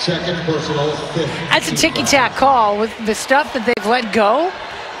 Second personal, 5th. That's a ticky-tack call with the stuff that they've let go.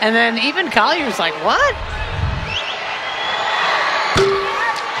 And then even Collier's like, what?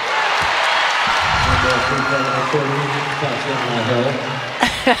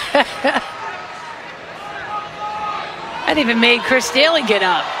 That even made Chris Daly get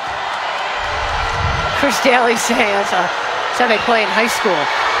up. Chris Daly saying that's how they play in high school.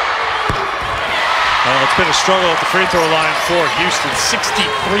 It's been a struggle at the free throw line for Houston.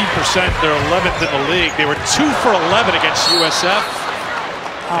 63%, they're 11th in the league. They were 2 for 11 against USF.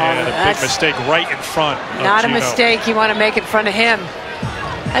 And a big mistake right in front of Not Gino. a mistake you want to make in front of him.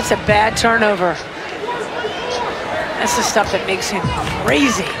 That's a bad turnover. That's the stuff that makes him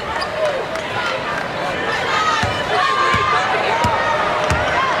crazy.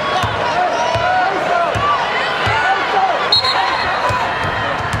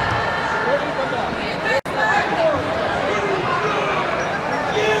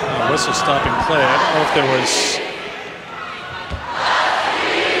 Whistle stopping play. I don't know if there was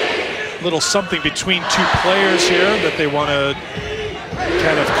a little something between 2 players here that they want to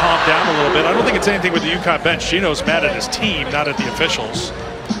kind of calm down a little bit. I don't think it's anything with the UConn bench. Gino's mad at his team, not at the officials.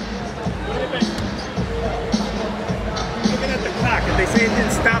 Looking at the clock, and they say it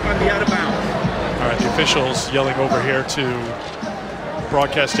didn't stop on the out of bounds. All right, the officials yelling over here to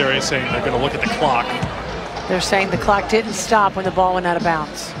broadcast area saying they're going to look at the clock. They're saying the clock didn't stop when the ball went out of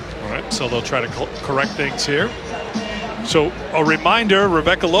bounds. All right, so they'll try to correct things here. So a reminder,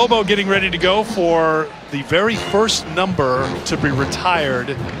 Rebecca Lobo getting ready to go for the very first number to be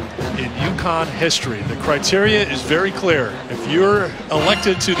retired in UConn history. The criteria is very clear. If you're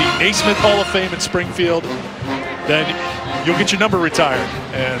elected to the Naismith Hall of Fame in Springfield, then you'll get your number retired.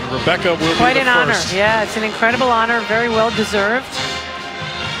 And Rebecca will be the first. Quite an honor. Yeah, it's an incredible honor, very well deserved.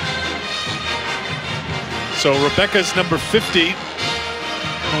 So Rebecca's number 50.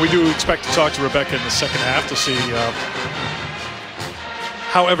 And we do expect to talk to Rebecca in the second half to see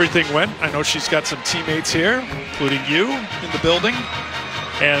how everything went. I know she's got some teammates here, including you in the building.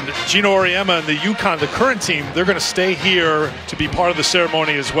 And Gino Auriemma and the UConn, the current team, they're going to stay here to be part of the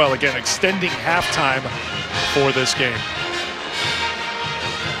ceremony as well. Again, extending halftime for this game.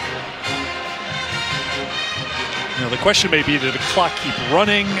 You know, the question may be, did the clock keep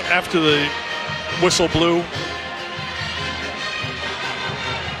running after the whistle blew?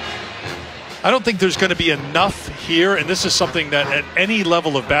 I don't think there's going to be enough here, and this is something that at any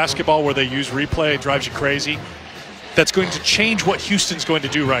level of basketball where they use replay, it drives you crazy, that's going to change what Houston's going to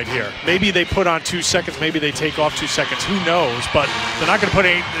do right here. Maybe they put on 2 seconds, maybe they take off 2 seconds, who knows, but they're not going to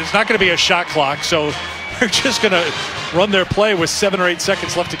there's not going to be a shot clock, so they're just going to run their play with 7 or 8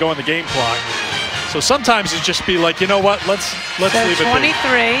 seconds left to go on the game clock. So sometimes it's just be like, you know what, let's leave it be.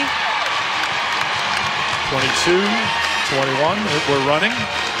 23. 22, 21, we're running.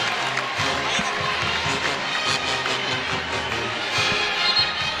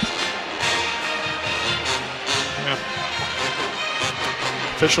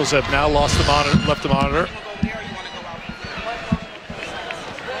 Officials have now lost the monitor, left the monitor.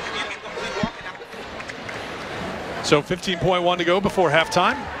 So 15.1 to go before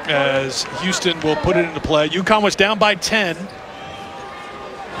halftime as Houston will put it into play. UConn was down by 10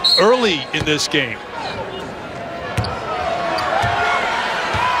 early in this game.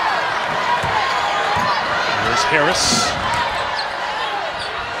 Here's Harris.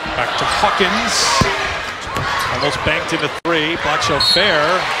 Back to Hawkins. Almost banked into 3. Blackshell Fair.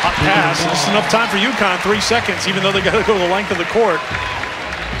 Hot pass. Just enough time for UConn. 3 seconds, even though they got to go the length of the court.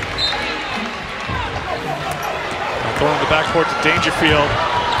 Throwing the backcourt to Dangerfield.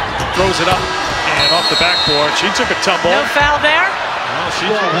 Throws it up. And off the backboard, she took a tumble. No foul there? Well, she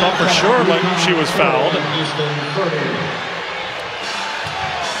thought for sure like she was fouled.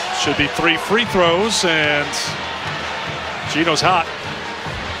 Should be 3 free throws, and Gino's hot.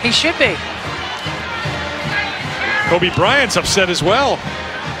 He should be. Kobe Bryant's upset as well.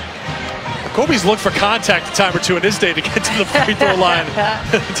 Kobe's looked for contact a time or two in his day to get to the free throw line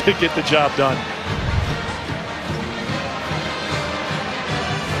to get the job done.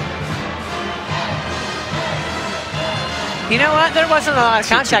 You know what? There wasn't a lot of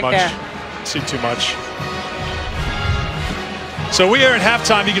contact there. See too much. So we are at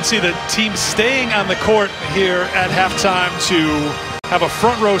halftime. You can see the team staying on the court here at halftime to have a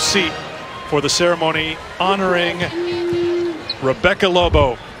front row seat for the ceremony honoring Rebecca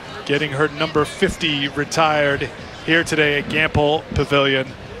Lobo, getting her number 50 retired here today at Gamble Pavilion.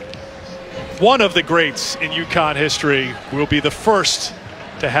 One of the greats in UConn history will be the first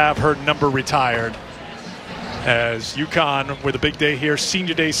to have her number retired. As UConn with a big day here,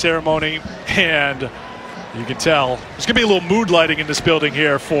 senior day ceremony, and you can tell there's going to be a little mood lighting in this building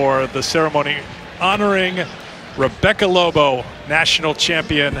here for the ceremony honoring Rebecca Lobo, national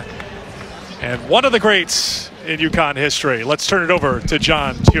champion and one of the greats in UConn history. Let's turn it over to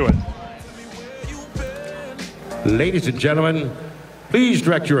John Hewitt. Ladies and gentlemen, please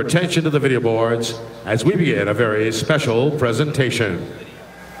direct your attention to the video boards as we begin a very special presentation.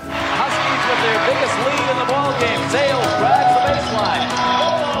 Huskies with their biggest lead in the ball game. Zales drags the baseline.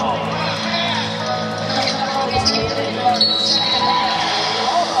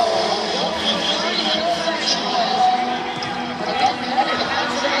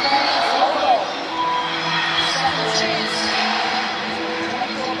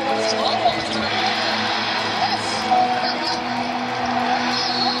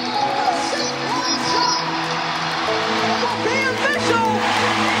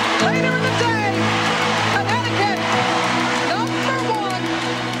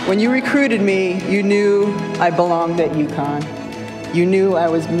 When you recruited me, you knew I belonged at UConn. You knew I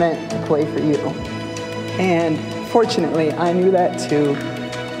was meant to play for you. And fortunately, I knew that too,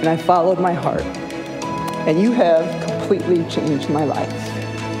 and I followed my heart. And you have completely changed my life.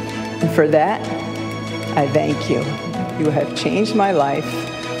 And for that, I thank you. You have changed my life,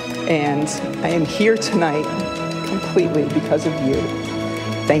 and I am here tonight completely because of you.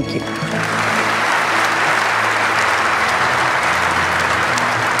 Thank you.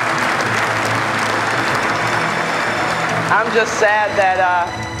 I'm just sad that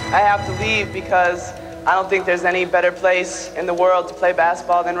I have to leave because I don't think there's any better place in the world to play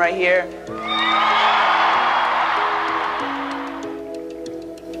basketball than right here.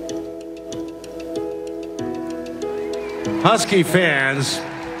 Husky fans,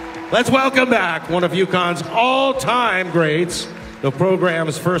 let's welcome back one of UConn's all-time greats, the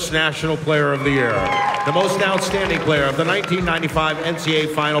program's first National Player of the Year, the most outstanding player of the 1995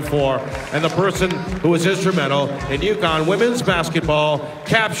 NCAA Final Four, and the person who was instrumental in UConn women's basketball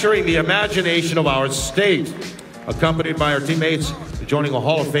capturing the imagination of our state. Accompanied by our teammates, joining a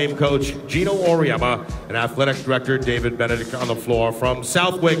Hall of Fame coach, Gino Auriemma, and athletic director David Benedict on the floor from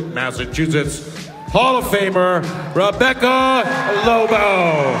Southwick, Massachusetts, Hall of Famer Rebecca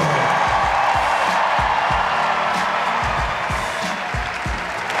Lobo.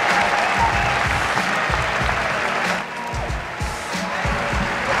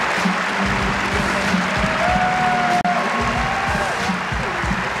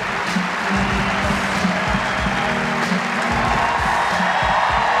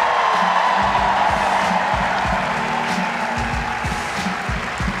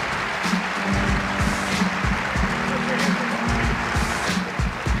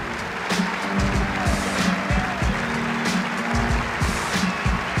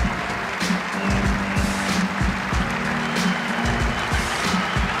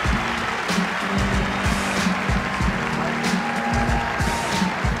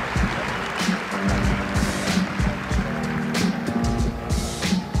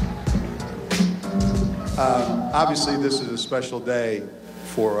 Obviously, this is a special day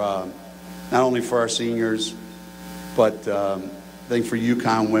for not only for our seniors, but I think for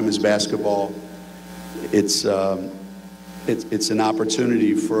UConn women's basketball. It's an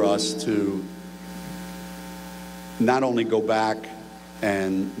opportunity for us to not only go back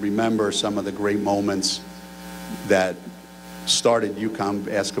and remember some of the great moments that started UConn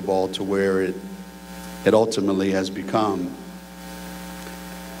basketball to where it ultimately has become.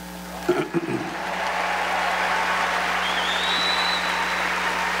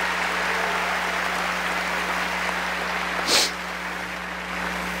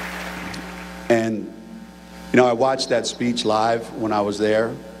 And, you know, I watched that speech live when I was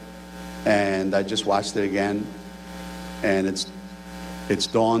there, And I just watched it again, and it's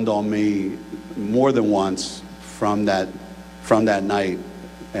dawned on me more than once from that night,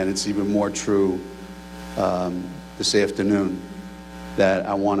 and it's even more true this afternoon, that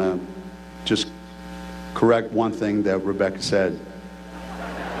I want to just correct one thing that Rebecca said.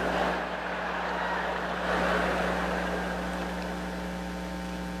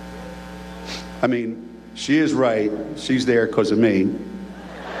 I mean, she is right. She's there because of me.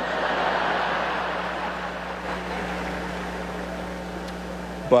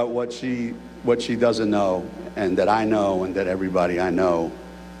 But what she doesn't know, and that I know, and that everybody I know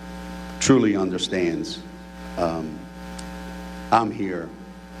truly understands, I'm here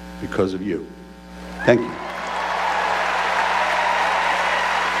because of you. Thank you.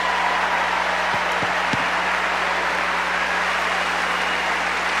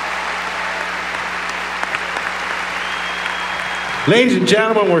 Ladies and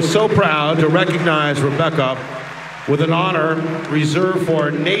gentlemen, we're so proud to recognize Rebecca with an honor reserved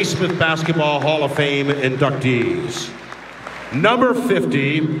for Naismith Basketball Hall of Fame inductees. Number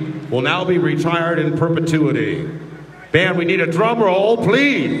 50 will now be retired in perpetuity. Band, we need a drum roll,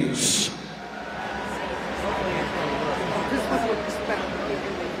 please.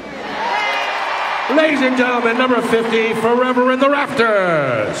 Ladies and gentlemen, number 50, forever in the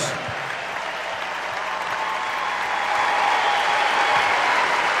rafters.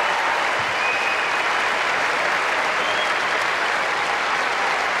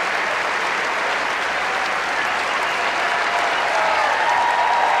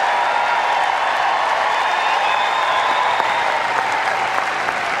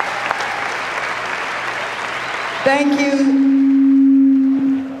 Thank you.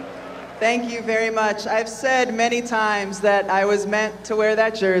 Thank you very much. I've said many times that I was meant to wear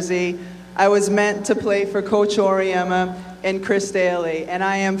that jersey. I was meant to play for Coach Auriemma and Chris Daly, and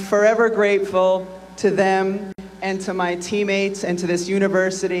I am forever grateful to them and to my teammates and to this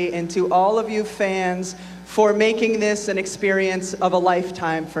university and to all of you fans for making this an experience of a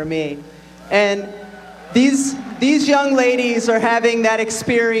lifetime for me. And these young ladies are having that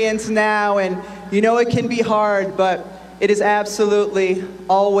experience now, and you know it can be hard, but it is absolutely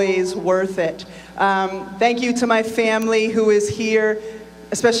always worth it. Thank you to my family who is here,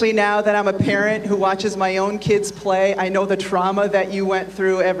 especially now that I'm a parent who watches my own kids play. I know the trauma that you went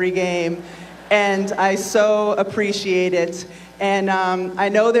through every game, and I so appreciate it. And I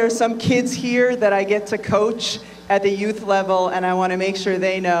know there are some kids here that I get to coach at the youth level, and I want to make sure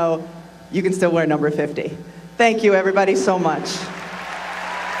they know you can still wear number 50. Thank you, everybody, so much.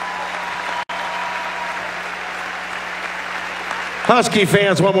 Husky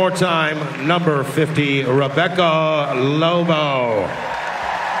fans, one more time, number 50, Rebecca Lobo.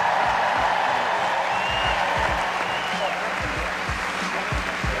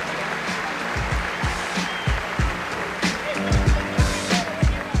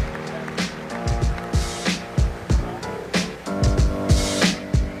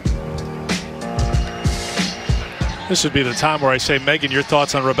 This would be the time where I say, Megan, your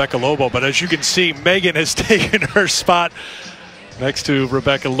thoughts on Rebecca Lobo. But as you can see, Megan has taken her spot next to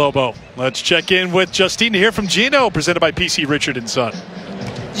Rebecca Lobo. Let's check in with Justine to hear from Gino, presented by PC Richard & Son.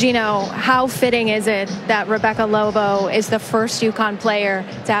 Gino, how fitting is it that Rebecca Lobo is the first UConn player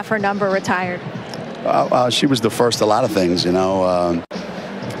to have her number retired? She was the first a lot of things, you know.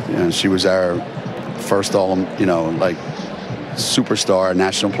 She was our first like superstar,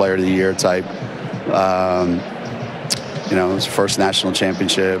 national player of the year type. It was her first national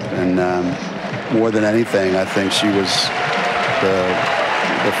championship, and more than anything, I think she was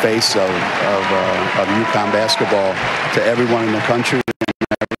the face of UConn basketball to everyone in the country.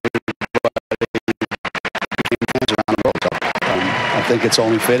 I think it's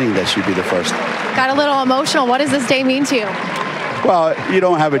only fitting that she'd be the first. Got a little emotional. What does this day mean to you? Well, you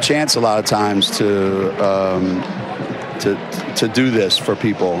don't have a chance a lot of times to do this for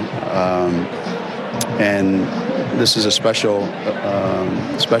people, and this is a special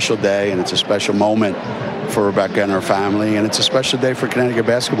day, and it's a special moment for Rebecca and her family, and it's a special day for Connecticut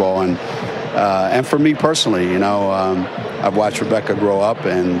basketball, and for me personally. I've watched Rebecca grow up,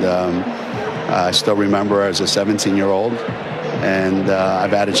 and I still remember her as a 17-year-old, and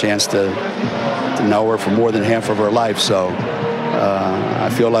I've had a chance to know her for more than half of her life, so I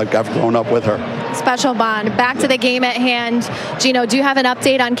feel like I've grown up with her. Special bond. Back to the game at hand. Gino, do you have an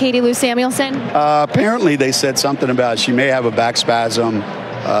update on Katie Lou Samuelson? Apparently they said something about she may have a back spasm.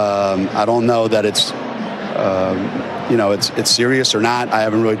 I don't know that it's serious or not. I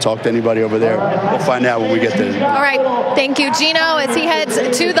haven't really talked to anybody over there. We'll find out when we get there. All right. Thank you, Gino, as he heads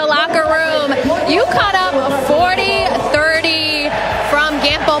to the locker room. UConn up 40-30 from from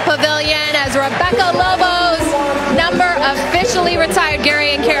Gamble Pavilion as Rebecca Lobo's number officially retired. Gary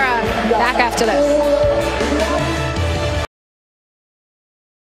and Kara, back after this.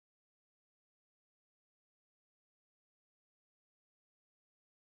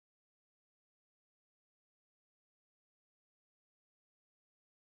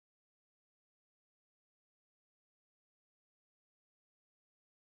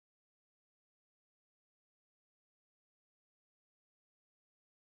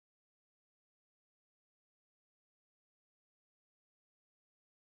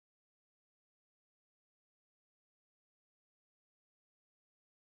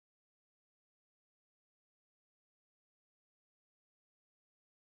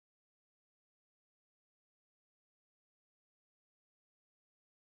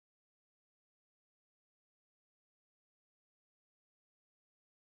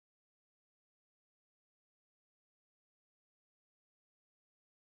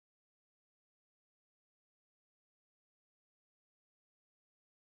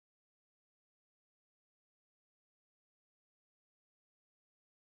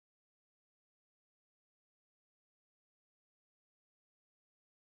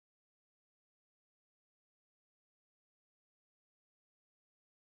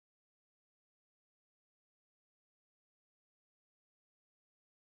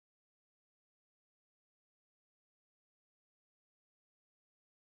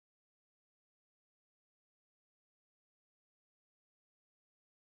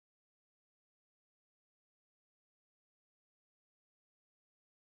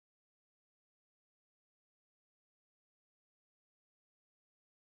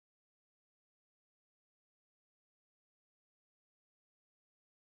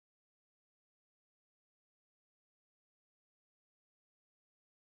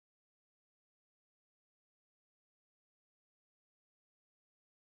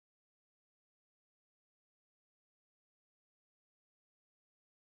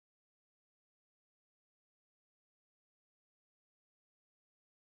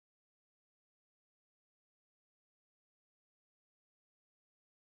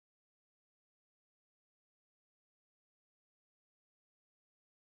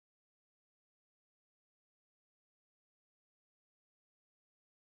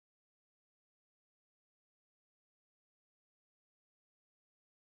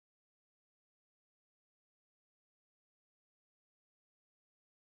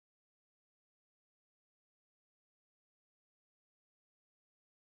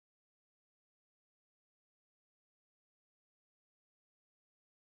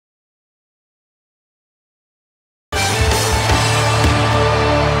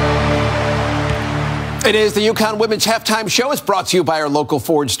 It is the UConn Women's Halftime Show. It's brought to you by our local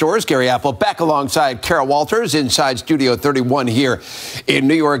Ford stores. Gary Apple back alongside Kara Walters inside Studio 31 here in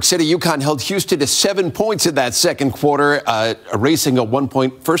New York City. UConn held Houston to 7 points in that second quarter, erasing a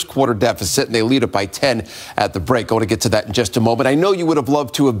 1-point first quarter deficit, and they lead it by 10 at the break. I want to get to that in just a moment. I know you would have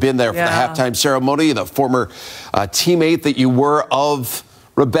loved to have been there for the halftime ceremony, the former teammate that you were of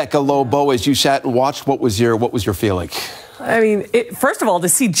Rebecca Lobo. As you sat and watched, what was your feeling? I mean, first of all, to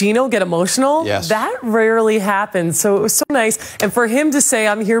see Gino get emotional, that rarely happens. So it was so nice. And for him to say,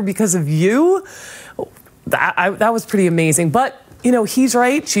 I'm here because of you, that was pretty amazing. But, you know, he's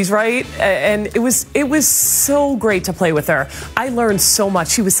right, she's right. And it was so great to play with her. I learned so much.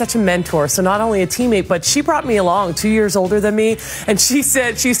 She was such a mentor. So not only a teammate, but she brought me along, 2 years older than me. And she used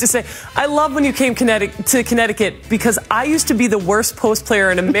to say, I love when you came to Connecticut because I used to be the worst post player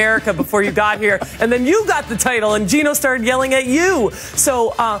in America before you got here. And then you got the title and Gino started yelling at you.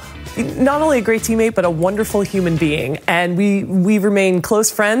 So, not only a great teammate, but a wonderful human being. And we remain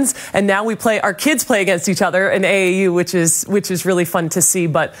close friends. And now our kids play against each other in AAU, which is really fun to see.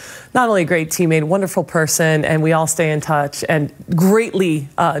 But not only a great teammate, wonderful person, and we all stay in touch and greatly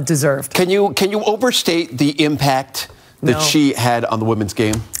deserved. Can you overstate the impact that she had on the women's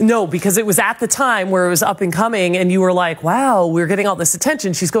game? No, because it was at the time where it was up and coming and you were like, wow, we're getting all this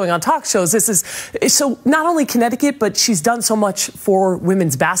attention. She's going on talk shows. So not only Connecticut, but she's done so much for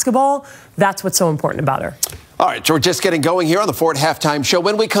women's basketball. That's what's so important about her. All right, so we're just getting going here on the Ford Halftime Show.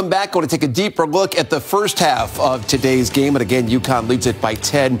 When we come back, we're going to take a deeper look at the first half of today's game. And again, UConn leads it by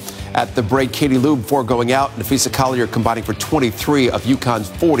 10 at the break. Katie Lou before going out, and Nafisa Collier combining for 23 of UConn's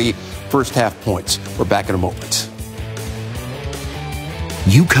 40 first half points. We're back in a moment.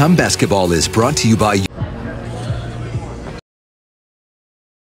 UConn basketball is brought to you by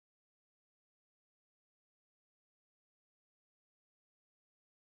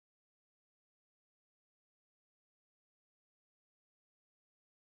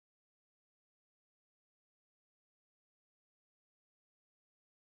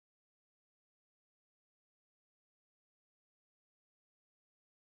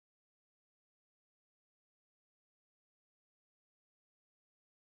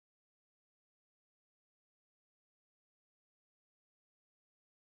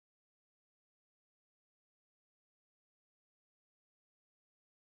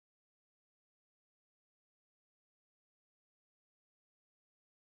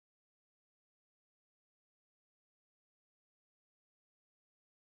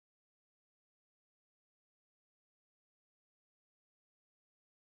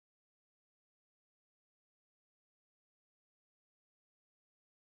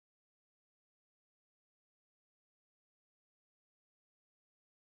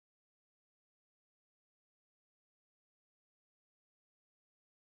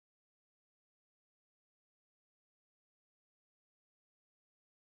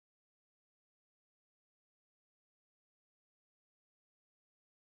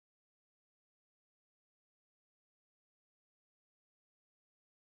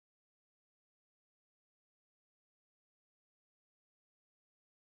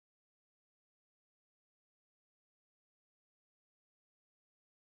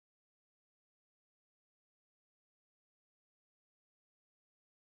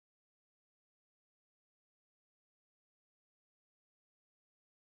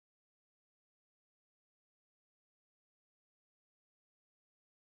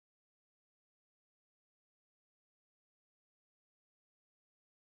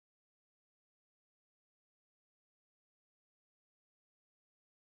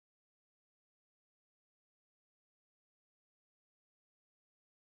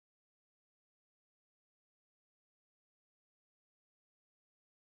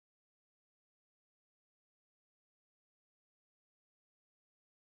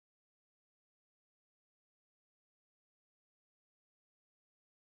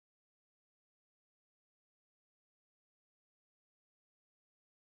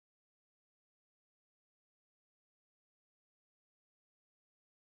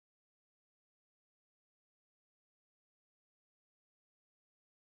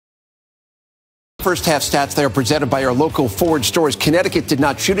First half stats, they are presented by our local Ford stores. Connecticut did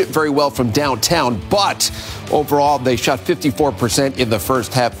not shoot it very well from downtown, but overall they shot 54% in the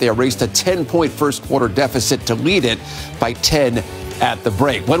first half. They erased a 10-point first quarter deficit to lead it by 10 at the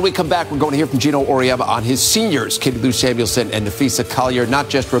break. When we come back, we're going to hear from Gino Auriemma on his seniors, Katie Lou Samuelson and Nafisa Collier. Not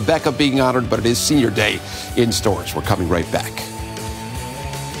just Rebecca being honored, but it is senior day in stores. We're coming right back.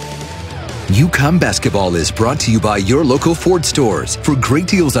 UConn basketball is brought to you by your local Ford stores. For great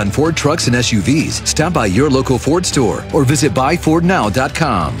deals on Ford trucks and SUVs, stop by your local Ford store or visit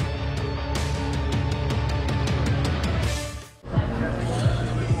buyfordnow.com.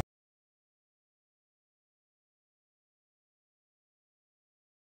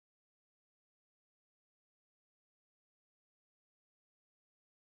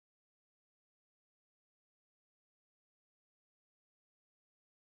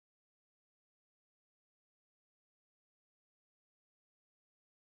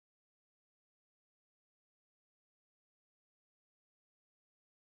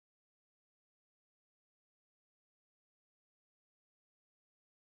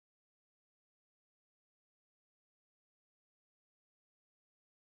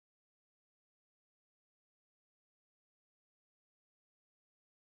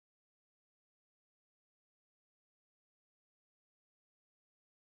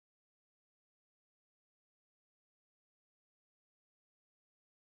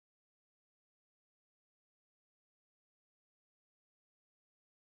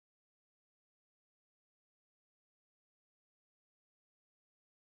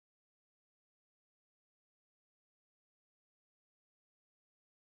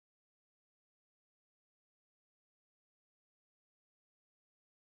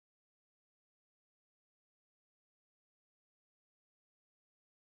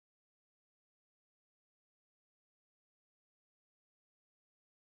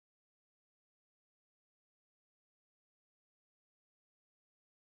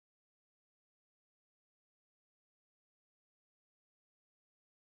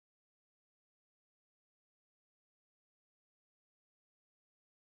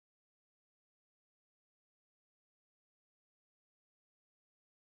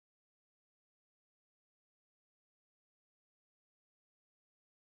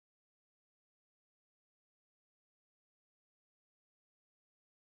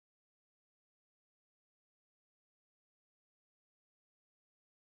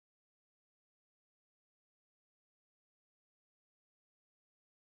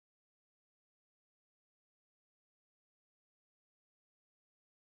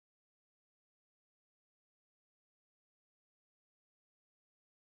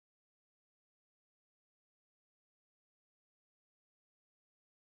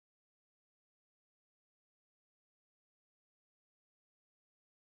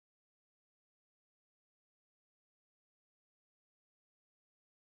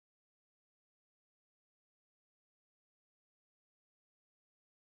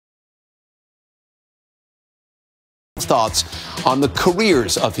 Thoughts on the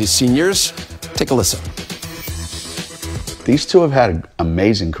careers of his seniors. Take a listen. These two have had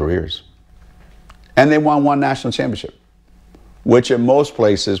amazing careers. And they won one national championship, which in most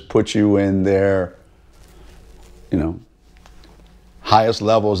places puts you in their, highest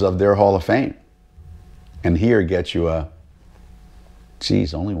levels of their Hall of Fame. And here gets you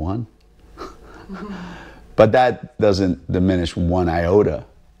only one? But that doesn't diminish one iota,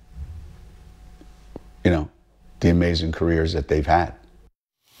 the amazing careers that they've had.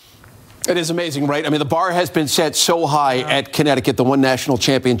 It is amazing, right? I mean, the bar has been set so high at Connecticut. The one national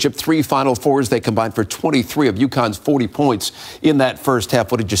championship, 3 Final Fours. They combined for 23 of UConn's 40 points in that first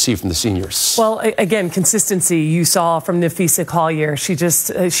half. What did you see from the seniors? Well, again, consistency you saw from Nafisa Collier.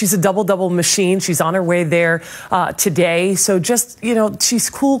 She's a double-double machine. She's on her way there today. So she's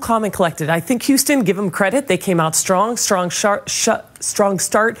cool, calm, and collected. I think Houston, give them credit. They came out strong start,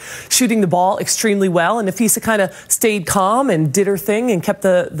 shooting the ball extremely well. And Nafisa kind of stayed calm and did her thing and kept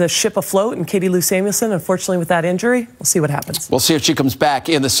the ship afloat. And Katie Lou Samuelson, unfortunately, with that injury, we'll see what happens. We'll see if she comes back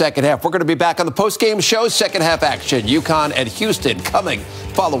in the second half. We're going to be back on the post-game show, second half action. UConn and Houston coming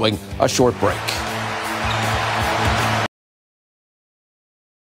following a short break.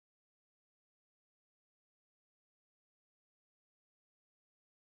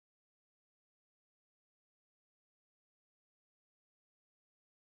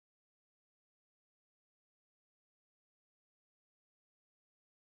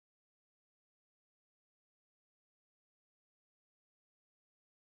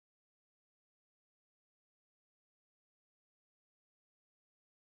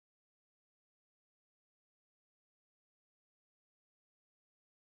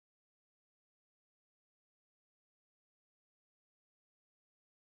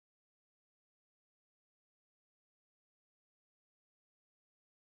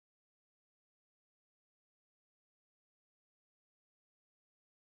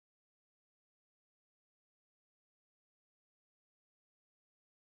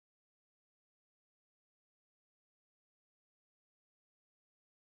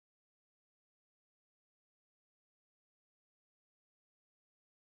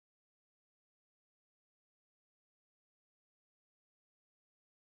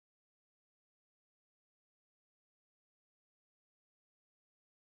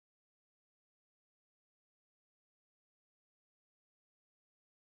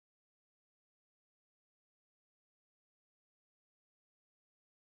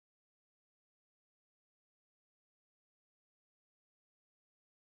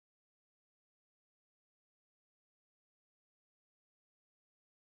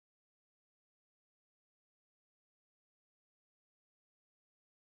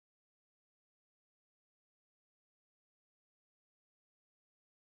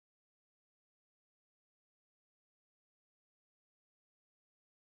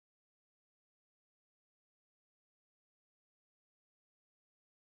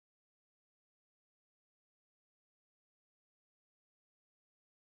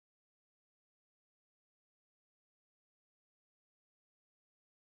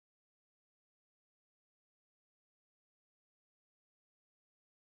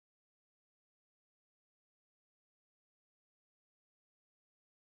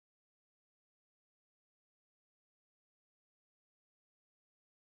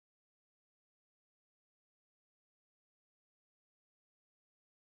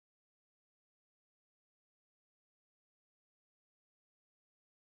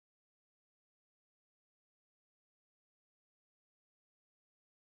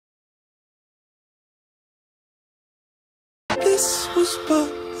 was but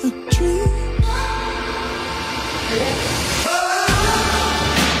a dream.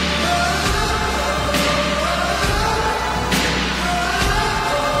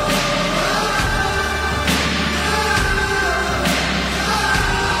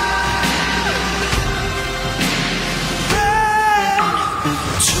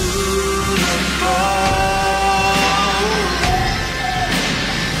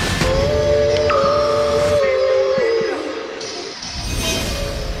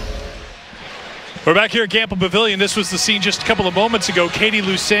 We're back here at Gamble Pavilion. This was the scene just a couple of moments ago. Katie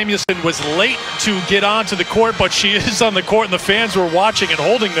Lou Samuelson was late to get onto the court, but she is on the court, and the fans were watching and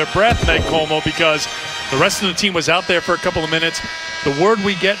holding their breath, Meg Como, because the rest of the team was out there for a couple of minutes. The word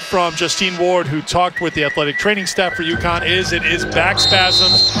we get from Justine Ward, who talked with the athletic training staff for UConn, is it is back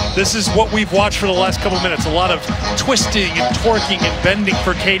spasms. This is what we've watched for the last couple of minutes. A lot of twisting and twerking and bending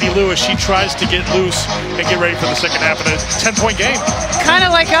for Katie Lou as she tries to get loose and get ready for the second half of a 10-point game. Kind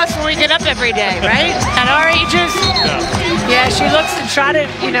of like us when we get up every day, right? At our ages. Yeah, she looks to try to,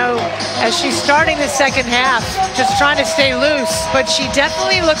 you know, as she's starting the second half, just trying to stay loose. But she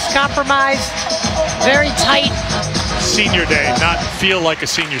definitely looks compromised, very tight. Senior day, not feel like a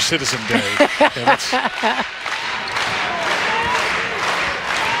senior citizen day. Yeah,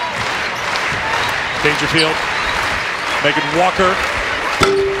 Dangerfield, Megan Walker.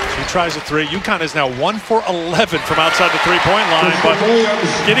 She tries a three. UConn is now 1 for 11 from outside the three-point line, but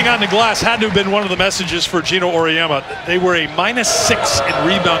getting on the glass had to have been one of the messages for Gino Auriemma. They were a -6 in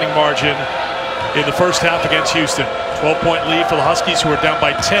rebounding margin in the first half against Houston. 12-point lead for the Huskies, who were down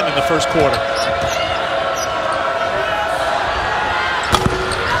by 10 in the first quarter.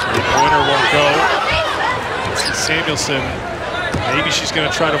 Three-pointer won't go. Samuelson, maybe she's going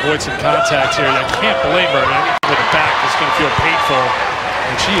to try to avoid some contact here. I can't blame her. Anything with the back is going to feel painful.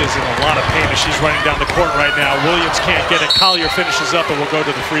 And she is in a lot of pain as she's running down the court right now. Williams can't get it. Collier finishes up and will go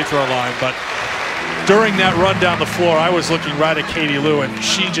to the free throw line. But during that run down the floor, I was looking right at Katie Lou, and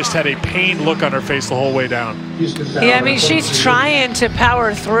she just had a pained look on her face the whole way down. Yeah, I mean, she's trying to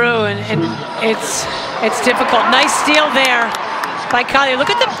power through, and it's difficult. Nice steal there by Collier. Look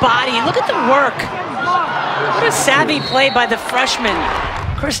at the body. Look at the work. What a savvy play by the freshman,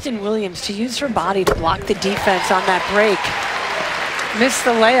 Kristen Williams, to use her body to block the defense on that break. Missed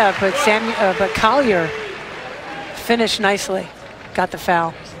the layup, but Collier finished nicely. Got the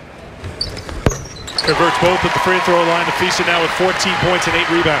foul. Converts both at the free throw line. Afisa now with 14 points and 8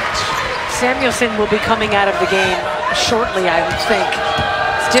 rebounds. Samuelson will be coming out of the game shortly, I would think.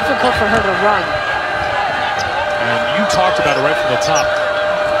 It's difficult for her to run. And you talked about it right from the top.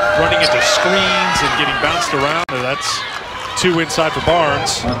 Running into screens and getting bounced around. That's 2 inside for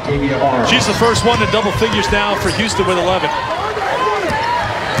Barnes. She's the first one in double figures now for Houston with 11.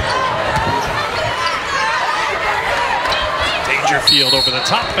 Dangerfield over the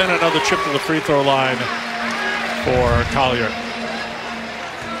top, and another trip to the free throw line for Collier.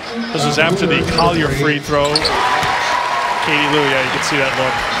 This was after the Collier free throw. Katie Lou, yeah, you can see that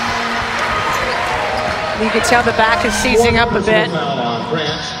look. You can tell the back is seizing up a bit.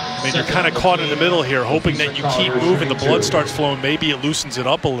 I mean, you're kind of caught in the middle here, hoping that you keep moving, the blood starts flowing, maybe it loosens it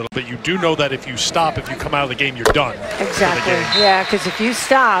up a little bit. You do know that if you stop, if you come out of the game, you're done. Exactly, yeah, because if you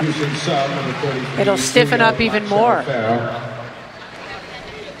stop, it'll stiffen up even more.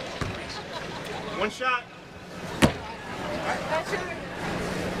 One shot.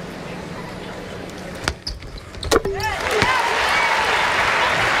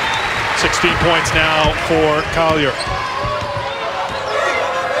 16 points now for Collier.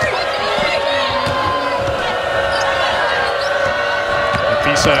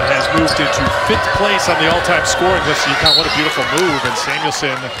 Afisa has moved into 5th place on the all-time scoring list. UConn, what a beautiful move, and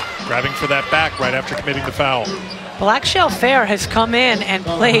Samuelson grabbing for that back right after committing the foul. Black Shell Fair has come in and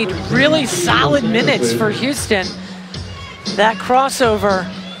played really solid minutes for Houston. That crossover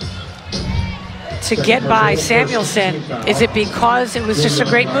to get by Samuelson, is it because it was just a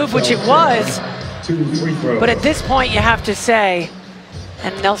great move, which it was, but at this point you have to say,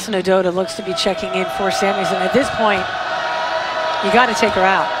 and Nelson Ododa looks to be checking in for Samuelson, at this point you got to take her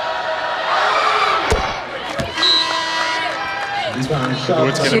out.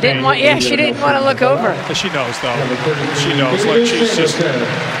 She didn't want, yeah, she didn't want to look over. She knows, though. She knows. Like, she's just,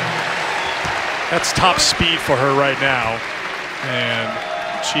 that's top speed for her right now. And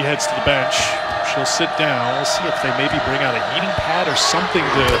she heads to the bench. She'll sit down. We'll see if they maybe bring out a heating pad or something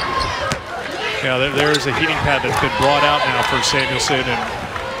to, yeah, there is a heating pad that's been brought out now for Samuelson, and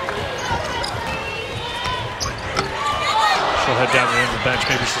she'll head down to the end of the bench.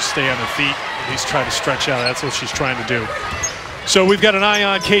 Maybe she'll stay on her feet, at least try to stretch out. That's what she's trying to do. So we've got an eye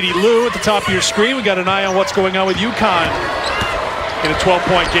on Katie Lou at the top of your screen. We've got an eye on what's going on with UConn. in a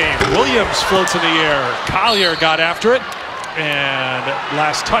 12-point game. Williams floats in the air. Collier got after it. And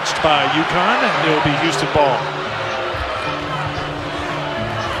last touched by UConn, and it'll be Houston ball.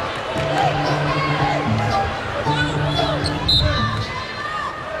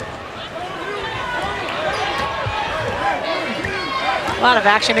 A lot of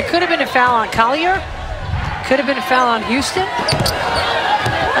action. It could have been a foul on Collier. Could have been a foul on Houston.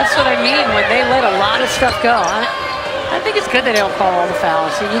 That's what I mean when they let a lot of stuff go. I think it's good that they don't call all the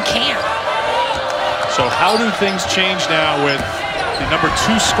fouls. You can't. So how do things change now with the number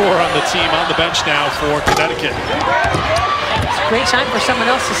 2 scorer on the team on the bench now for Connecticut? It's a great time for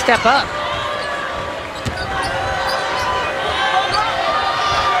someone else to step up.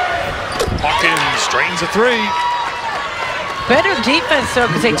 Hawkins drains a 3. Better defense, though,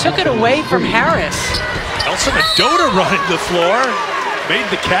 because they took it away from Harris. Nelson Adota running the floor, made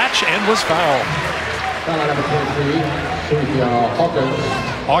the catch and was fouled.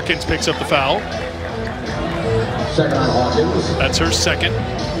 Hawkins picks up the foul. Second on Hawkins. That's her second.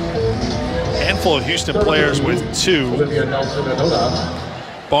 Handful of Houston players with 2.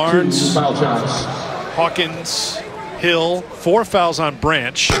 Barnes, Hawkins, Hill, 4 fouls on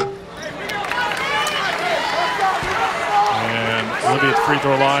Branch. And Olivia at the free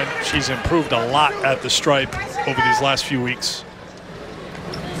throw line. She's improved a lot at the stripe over these last few weeks.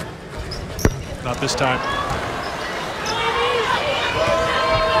 Not this time.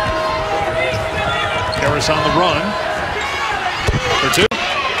 Harris on the run for 2.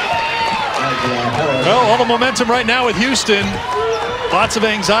 Well, all the momentum right now with Houston. Lots of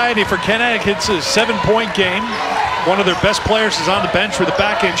anxiety for Connecticut's 7-point game. One of their best players is on the bench with a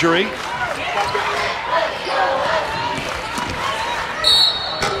back injury.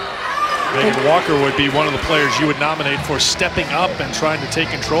 Megan Walker would be one of the players you would nominate for stepping up and trying to take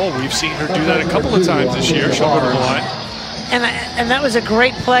control. We've seen her do that a couple of times this year. She'll go to the line. And that was a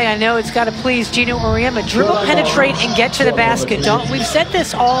great play. I know it's got to please Gino Uriema. Dribble, penetrate, and get to the basket. We've said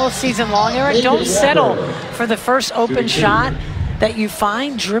this all season long, Eric. Don't settle for the first open shot that you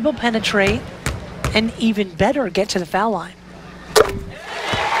find. Dribble, penetrate, and even better, get to the foul line.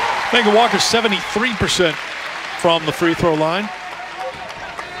 Megan Walker, 73% from the free throw line.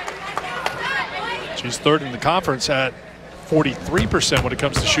 She's 3rd in the conference at 43% when it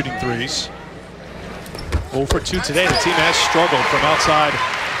comes to shooting threes. 0 for 2 today. The team has struggled from outside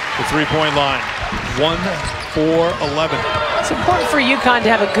the three-point line. 1 for 11. It's important for UConn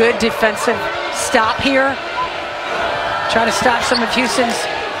to have a good defensive stop here. Try to stop some of Houston's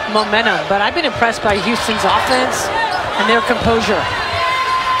momentum. But I've been impressed by Houston's offense and their composure.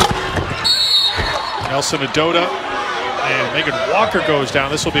 Nelson Adota and Megan Walker goes down.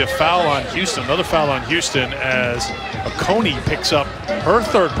 This will be a foul on Houston. Another foul on Houston as Oconee picks up her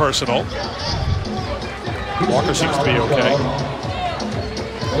 3rd personal. Walker seems to be okay.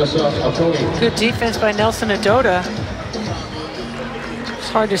 Good defense by Nelson Adota. It's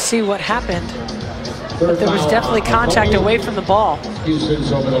hard to see what happened, but there was definitely contact away from the ball.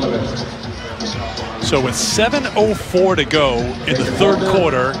 So with 7:04 to go in the 3rd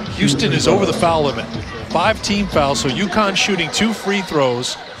quarter, Houston is over the foul limit. 5 team fouls, so UConn shooting 2 free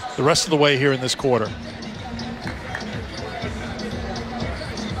throws the rest of the way here in this quarter.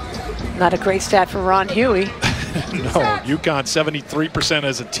 Not a great stat for Ron Huey. No, UConn 73%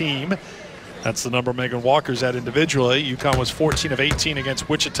 as a team. That's the number Megan Walker's at individually. UConn was 14 of 18 against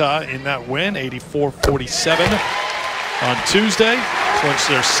Wichita in that win, 84-47 on Tuesday. Clinched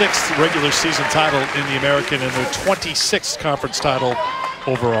their 6th regular season title in the American and their 26th conference title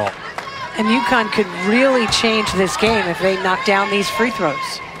overall. And UConn could really change this game if they knock down these free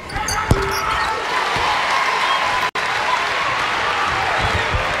throws.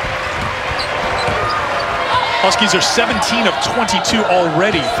 Huskies are 17 of 22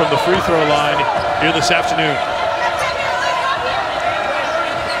 already from the free throw line here this afternoon.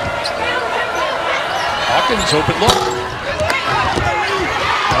 Hawkins, open look.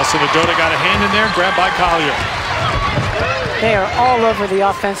 Nelson Adota got a hand in there, grabbed by Collier. They are all over the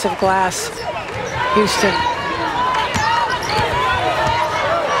offensive glass, Houston.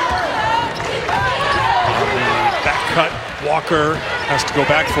 Back cut, Walker has to go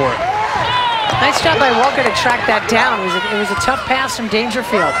back for it. Nice job by Walker to track that down. It was a tough pass from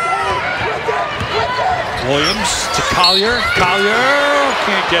Dangerfield. Williams to Collier. Collier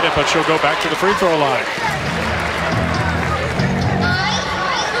can't get it, but she'll go back to the free throw line.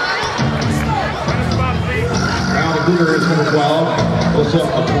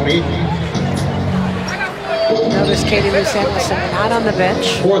 Notice Katie Lou Samuelson not on the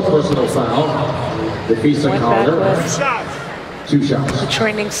bench. 4th personal foul. Defeats Collier. 2 shots. The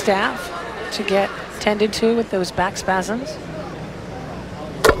training staff to get tended to with those back spasms.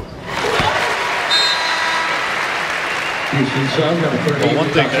 Well, one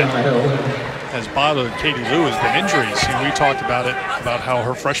thing that has bothered Katie Lou has been injuries. We talked about it, about how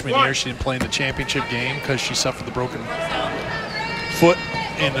her freshman year she didn't play in the championship game because she suffered the broken foot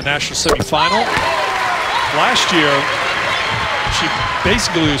in the national semifinal. Last year, she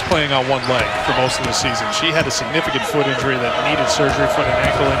basically was playing on one leg for most of the season. She had a significant foot injury that needed surgery, foot and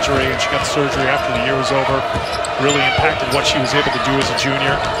ankle injury, and she got the surgery after the year was over. Really impacted what she was able to do as a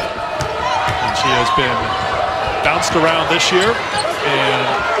junior. And she has been bounced around this year and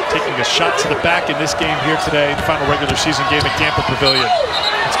taking a shot to the back in this game here today, the final regular season game at Gamper Pavilion.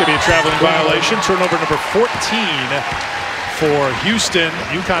 It's going to be a traveling violation. Turnover number 14 for Houston.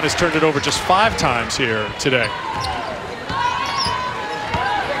 UConn has turned it over just 5 times here today.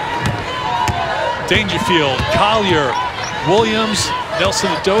 Dangerfield, Collier, Williams, Nelson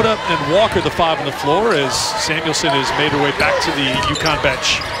Adota, and Walker, the 5 on the floor, as Samuelson has made her way back to the UConn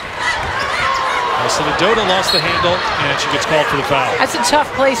bench. Nelson Adota lost the handle, and she gets called for the foul. That's a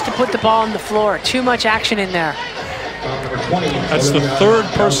tough place to put the ball on the floor. Too much action in there. That's the 3rd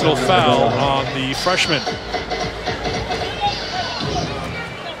personal foul on the freshman.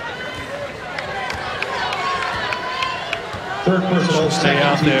 She'll stay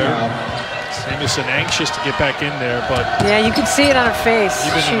out there. Samuelson anxious to get back in there, but yeah, you can see it on her face.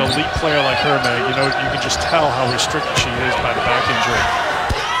 Even an elite player like her, Meg, you know, you can just tell how restricted she is by the back injury.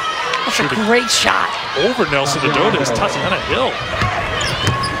 That's a great shot. Over Nelson Adota is Tatiana Hill.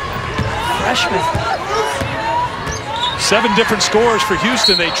 Freshman. 7 different scores for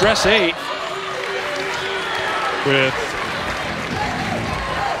Houston. They dress 8 with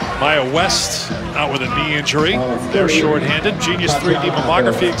Maya West out with a knee injury. They're shorthanded. Genius 3D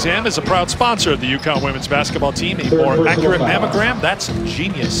mammography exam is a proud sponsor of the UConn women's basketball team. A more accurate mammogram, that's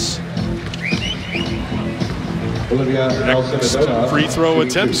Genius. Next free throw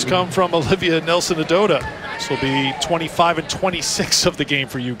attempts come from Olivia Nelson Adota. This will be 25 and 26 of the game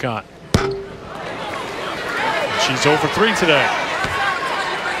for UConn. She's 0 for 3 today.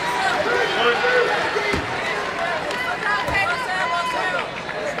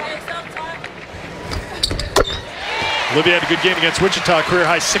 Olivia had a good game against Wichita. Career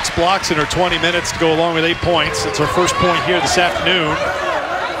high 6 blocks in her 20 minutes to go along with 8 points. It's her first point here this afternoon.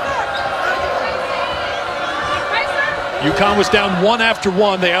 UConn was down 1 after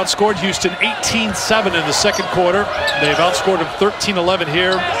 1. They outscored Houston 18-7 in the second quarter. They've outscored them 13-11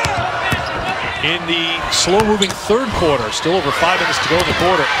 here in the slow-moving third quarter. Still over 5 minutes to go in the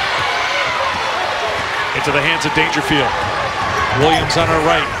quarter. Into the hands of Dangerfield. Williams on her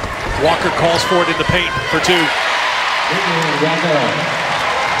right. Walker calls for it in the paint for 2.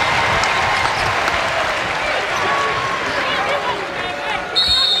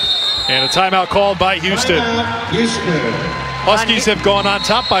 And a timeout called by Houston. Huskies have gone on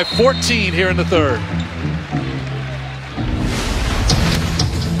top by 14 here in the third.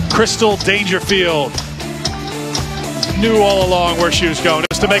 Crystal Dangerfield knew all along where she was going. It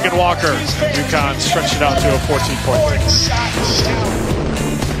was to Megan Walker. UConn stretched it out to a 14-point lead.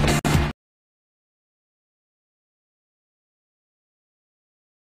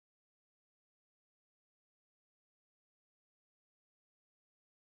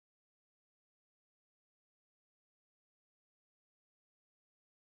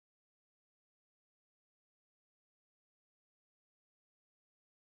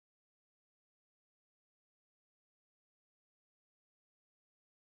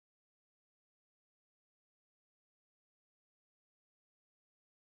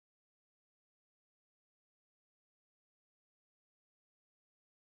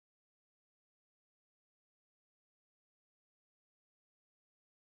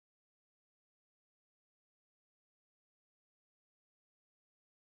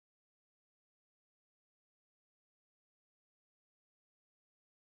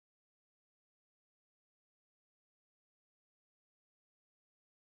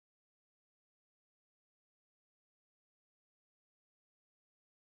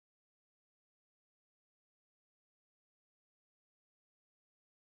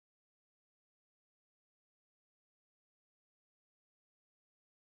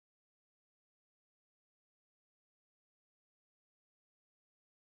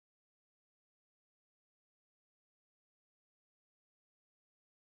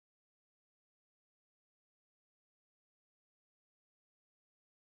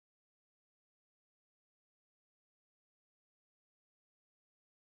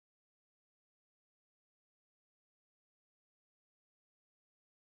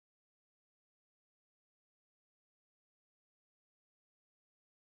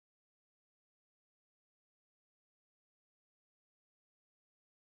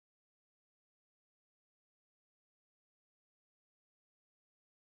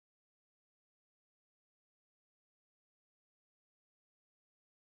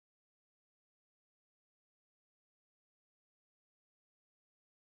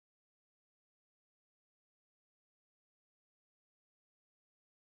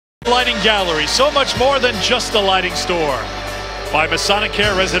 Lighting Gallery, so much more than just a lighting store. By Masonic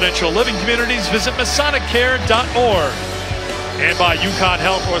Care Residential Living Communities, visit MasonicCare.org. And by UConn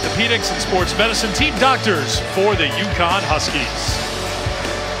Health Orthopedics and Sports Medicine Team Doctors for the UConn Huskies.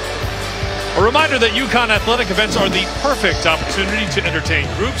 A reminder that UConn athletic events are the perfect opportunity to entertain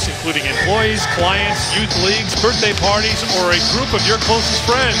groups, including employees, clients, youth leagues, birthday parties, or a group of your closest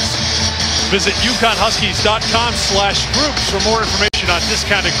friends. Visit UConnHuskies.com/groups for more information on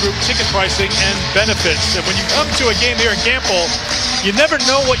discounted group ticket pricing and benefits. And when you come to a game here in Gamble, you never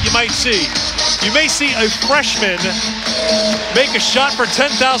know what you might see. You may see a freshman make a shot for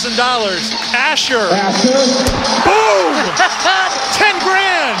 $10,000. Asher. Boom! 10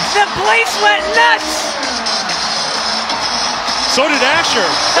 grand! The place went nuts! So did Asher.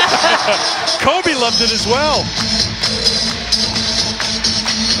 Kobe loved it as well.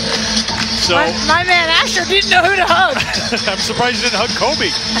 So, my man Asher didn't know who to hug. I'm surprised he didn't hug Kobe.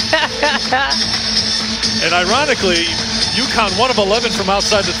 And ironically, UConn 1 of 11 from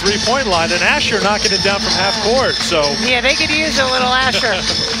outside the three-point line, and Asher knocking it down from half court. So yeah, they could use a little Asher.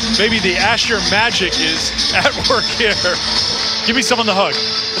 Maybe the Asher magic is at work here. Give me someone to hug.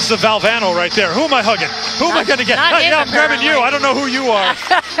 This is a Valvano right there. Who am I hugging? Who am I going to get? Yeah, I'm grabbing you. I don't know who you are.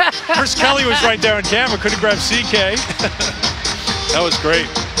 Chris Kelly was right there on camera. Couldn't grab CK. That was great.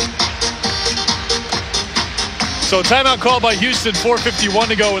 So timeout called by Houston, 4:51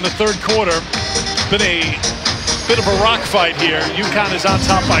 to go in the third quarter. Been a bit of a rock fight here. UConn is on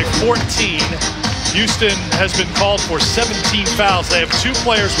top by 14. Houston has been called for 17 fouls. They have 2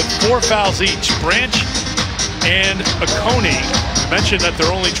 players with 4 fouls each. Branch and Oconee. Mentioned that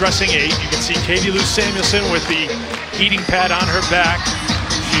they're only dressing 8. You can see Katie Lou Samuelson with the heating pad on her back.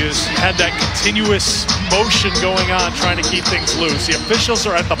 She has had that continuous motion going on, trying to keep things loose. The officials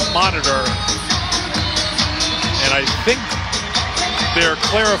are at the monitor. And I think they're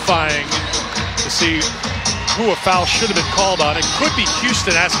clarifying to see who a foul should have been called on. It could be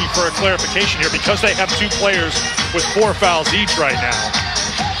Houston asking for a clarification here because they have 2 players with 4 fouls each right now.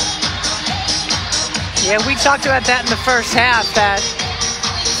 Yeah, we talked about that in the first half, that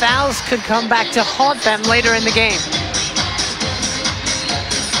fouls could come back to haunt them later in the game.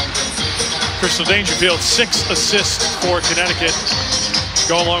 Crystal Dangerfield, 6 assists for Connecticut,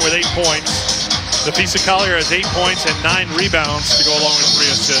 go along with 8 points. Nafisa Collier has 8 points and 9 rebounds to go along with 3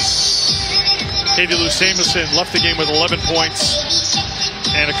 assists. Katie Lou Samuelson left the game with 11 points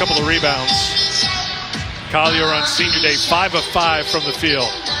and a couple of rebounds. Collier on senior day, 5 of 5 from the field.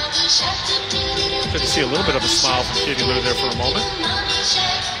 Good to see a little bit of a smile from Katie Lou there for a moment.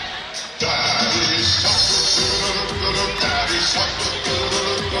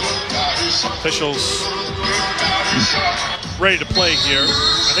 Officials ready to play here.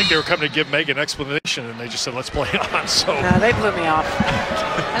 I think they were coming to give Meg an explanation, and they just said, let's play on. So no, they blew me off.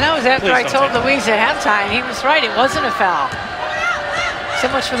 And that was after I told Louise at halftime. He was right. It wasn't a foul. So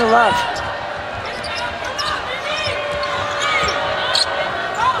much for the love.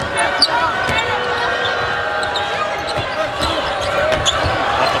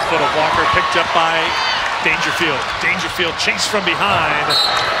 Off the foot of Walker, picked up by Dangerfield. Dangerfield chased from behind.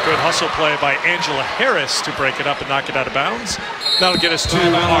 Good hustle play by Angela Harris to break it up and knock it out of bounds. That'll get us to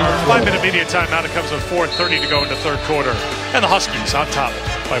our 5-minute media timeout. It comes with 4:30 to go in the third quarter. And the Huskies on top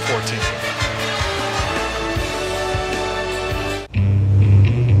by 14.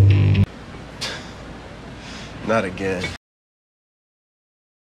 Not again.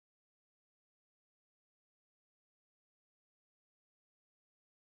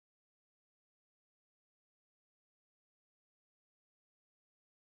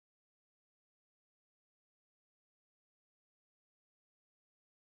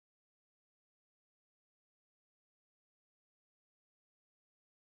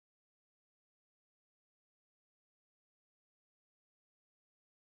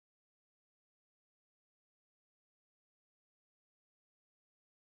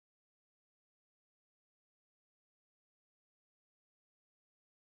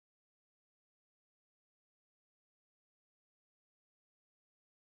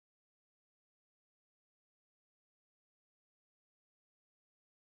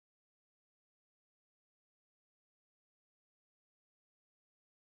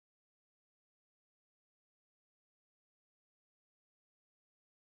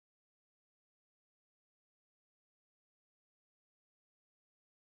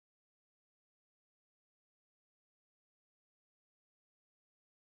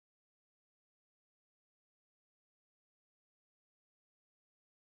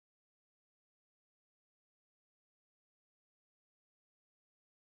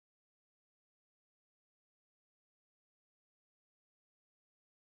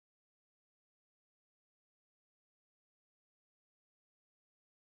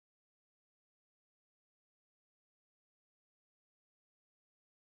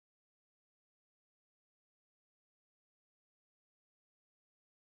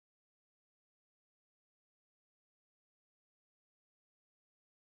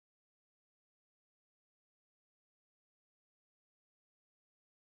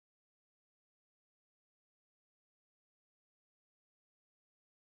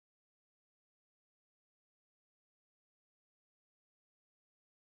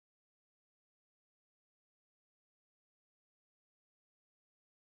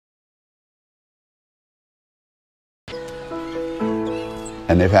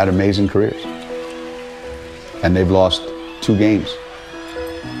 and they've had amazing careers. And they've lost 2 games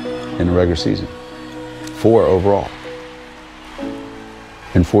in the regular season, 4 overall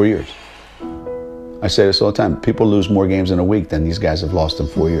in 4 years. I say this all the time. People lose more games in a week than these guys have lost in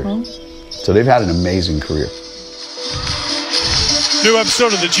 4 years. So they've had an amazing career. New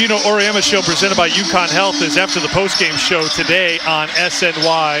episode of the Gino Auriemma Show presented by UConn Health is after the postgame show today on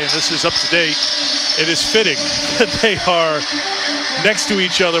SNY, and this is up to date. It is fitting that they are next to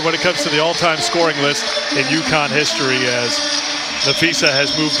each other when it comes to the all-time scoring list in UConn history, as Nafisa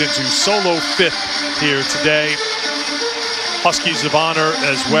has moved into solo 5th here today. Huskies of Honor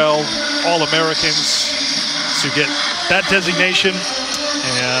as well, All-Americans to get that designation.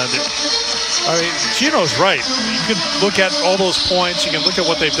 And I mean, Gino's right. You can look at all those points, you can look at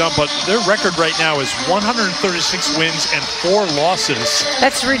what they've done, but their record right now is 136 wins and 4 losses.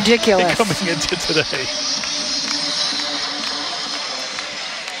 That's ridiculous. Coming into today.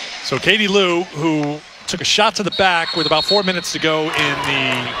 So Katie Lou, who took a shot to the back with about 4 minutes to go in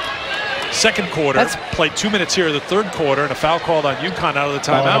the second quarter, played 2 minutes here in the third quarter, and a foul called on UConn out of the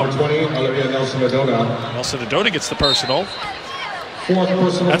timeout. Number 20, Olivia Nelson-Adona. Nelson-Adona gets the personal.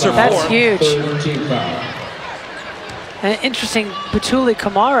 That's her 4th. That's huge. Team foul. And interesting, Batuli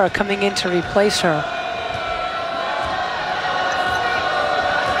Kamara coming in to replace her.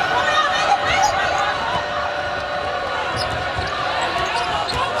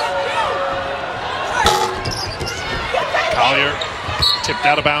 Collier tipped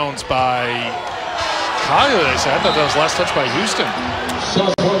out of bounds by Collier, they said. I thought that was last touch by Houston.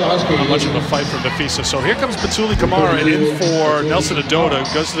 Not much of a fight from Nafisa. So here comes Batuli Kamara in for Nelson-Adona,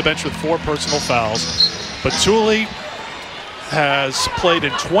 who goes to the bench with 4 personal fouls. Batuli has played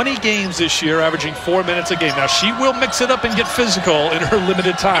in 20 games this year, averaging 4 minutes a game. Now, she will mix it up and get physical in her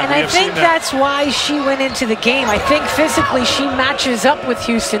limited time. And I think that's why she went into the game. I think physically she matches up with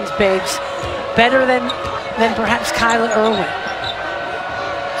Houston's bigs better than perhaps Kyla Irwin.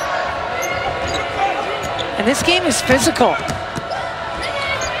 And this game is physical.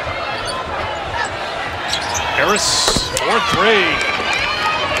 Harris, 4-3.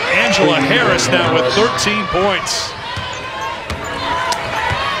 Angela Harris now with 13 points.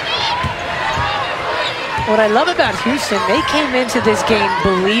 What I love about Houston, they came into this game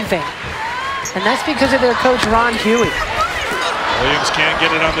believing. And that's because of their coach, Ron Huey. Williams can't get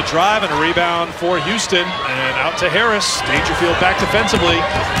it on the drive, and a rebound for Houston. And out to Harris. Dangerfield back defensively.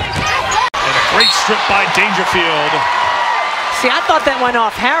 And a great strip by Dangerfield. See, I thought that went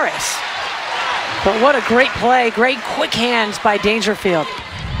off Harris. But what a great play. Great quick hands by Dangerfield.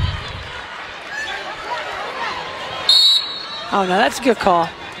 Oh, no, that's a good call.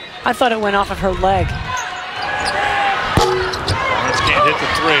 I thought it went off of her leg. Lawrence can't hit the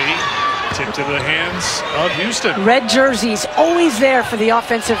 3. Tipped into the hands of Houston. Red jerseys always there for the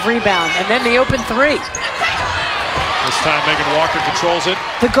offensive rebound. And then the open 3. This time Megan Walker controls it.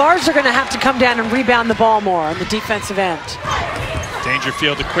 The guards are going to have to come down and rebound the ball more on the defensive end.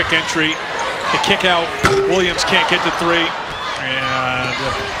 Dangerfield, a quick entry. The kick out. Williams can't get the 3. And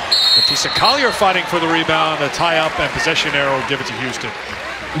Nafisa Collier fighting for the rebound. A tie up and possession arrow. Give it to Houston.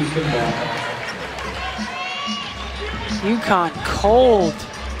 UConn cold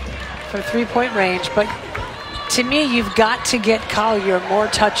for 3-point range, but to me, you've got to get Collier more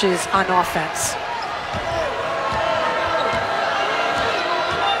touches on offense.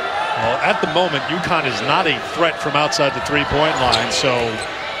 Well, at the moment, UConn is not a threat from outside the 3-point line, so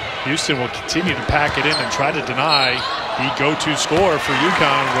Houston will continue to pack it in and try to deny the go-to scorer for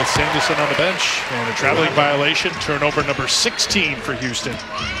UConn with Sanderson on the bench. And a traveling violation, turnover number 16 for Houston.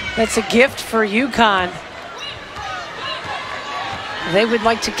 That's a gift for UConn. They would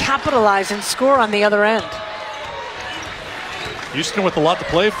like to capitalize and score on the other end. Houston with a lot to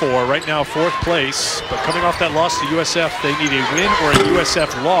play for. Right now, 4th place. But coming off that loss to USF, they need a win or a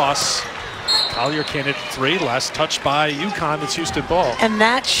USF loss. Collier can't hit the 3. Last touch by UConn. It's Houston ball. And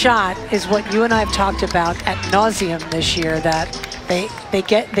that shot is what you and I have talked about ad nauseum this year, that they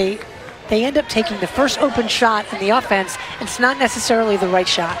end up taking the first open shot in the offense. It's not necessarily the right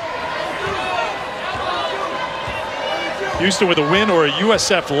shot. Houston with a win or a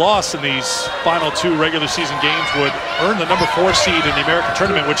USF loss in these final 2 regular season games would earn the number 4 seed in the American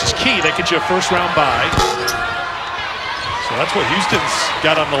tournament, which is key. That gets you a first-round bye. So that's what Houston's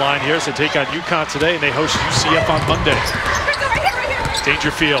got on the line here as they take on UConn today, and they host UCF on Monday.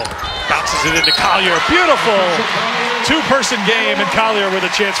 Dangerfield bounces it into Collier. Beautiful 2-person game, and Collier with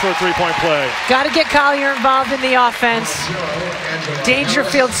a chance for a 3-point play. Got to get Collier involved in the offense.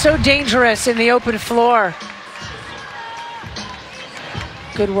 Dangerfield so dangerous in the open floor.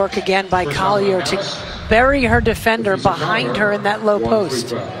 Good work again by Collier to bury her defender behind her in that low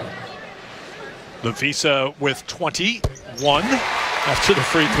post. Lavisa with 21 after the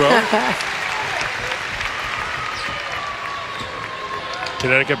free throw.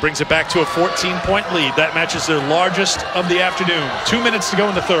 Connecticut brings it back to a 14-point lead. That matches their largest of the afternoon. 2 minutes to go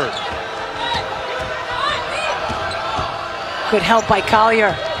in the third. Good help by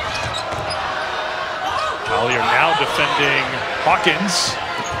Collier. Collier now defending Hawkins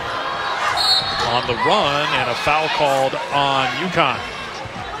on the run, and a foul called on UConn.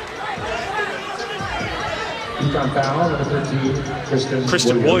 UConn foul, number 13,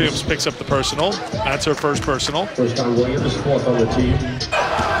 Kristen Williams picks up the personal. That's her first personal. First on Williams, fourth on the team.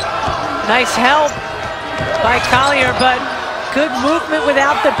 Nice help by Collier, but good movement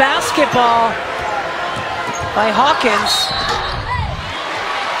without the basketball by Hawkins.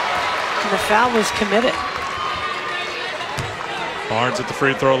 And the foul was committed. Barnes at the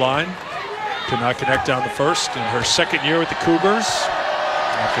free throw line. Could not connect down the first in her second year with the Cougars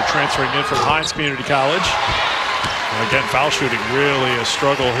after transferring in from Hines Community College. And again, foul shooting really a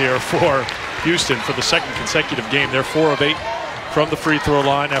struggle here for Houston for the second consecutive game. They're 4 of 8 from the free throw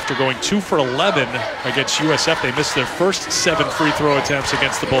line after going 2 for 11 against USF. They missed their first 7 free throw attempts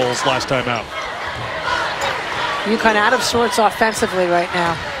against the Bulls last time out. UConn out of sorts offensively right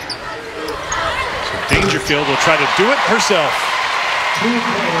now. So Dangerfield will try to do it herself.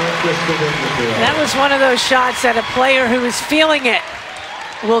 That was one of those shots that a player who is feeling it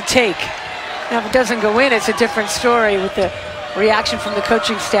will take. Now, if it doesn't go in, it's a different story with the reaction from the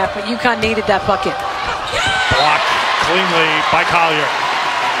coaching staff, but UConn needed that bucket. Blocked cleanly by Collier.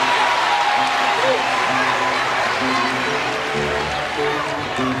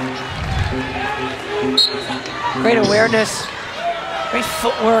 Great awareness, great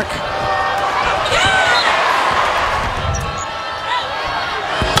footwork.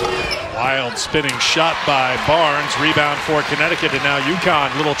 Wild spinning shot by Barnes. Rebound for Connecticut, and now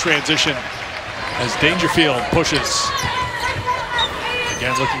UConn. Little transition as Dangerfield pushes.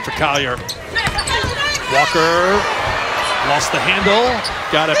 Again, looking for Collier. Walker lost the handle,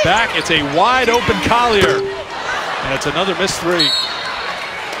 got it back. It's a wide open Collier, and it's another missed three.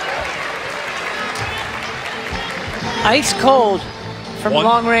 Ice cold from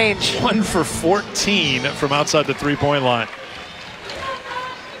long range. 1 for 14 from outside the three-point line.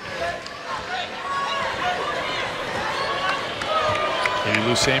 Katie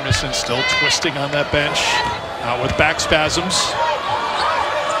Lou Samuelson still twisting on that bench, out with back spasms.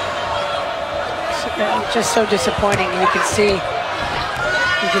 Just so disappointing. You can see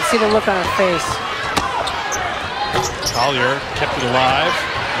the look on her face. Collier kept it alive.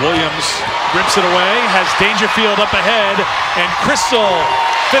 Williams rips it away, has Dangerfield up ahead, and Crystal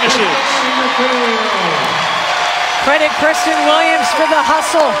finishes. Credit Kristen Williams for the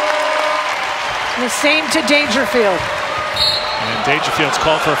hustle. And the same to Dangerfield. And Dangerfield's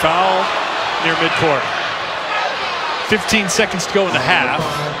called for a foul near midcourt. 15 seconds to go in the half.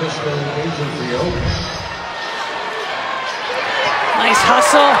 Nice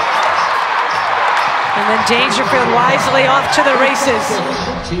hustle. And then Dangerfield wisely off to the races.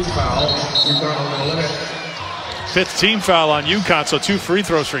 Fifth team foul on UConn, so 2 free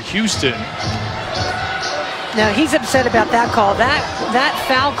throws for Houston. Now he's upset about that call. That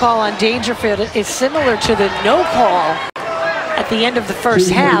foul call on Dangerfield is similar to the no call at the end of the first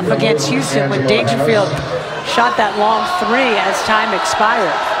half against Houston when Dangerfield shot that long 3 as time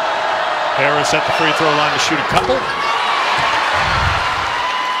expired. Harris at the free throw line to shoot a couple.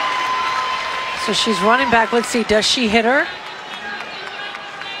 So she's running back. Let's see, does she hit her?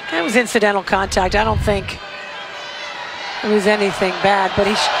 That was incidental contact. I don't think it was anything bad, but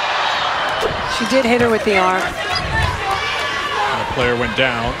she did hit her with the arm. And the player went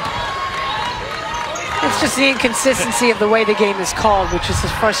down. It's just the inconsistency of the way the game is called, which is a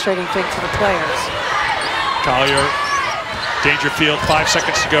frustrating thing to the players. Collier, Dangerfield, 5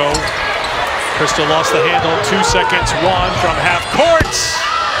 seconds to go. Crystal lost the handle, 2 seconds, 1 from half court.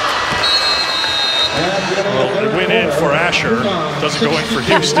 Well, the win in for Asher. Doesn't go in for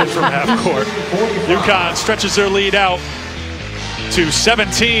Houston from half court. UConn stretches their lead out to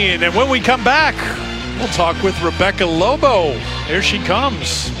 17. And when we come back, we'll talk with Rebecca Lobo. Here she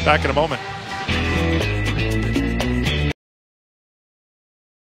comes. Back in a moment.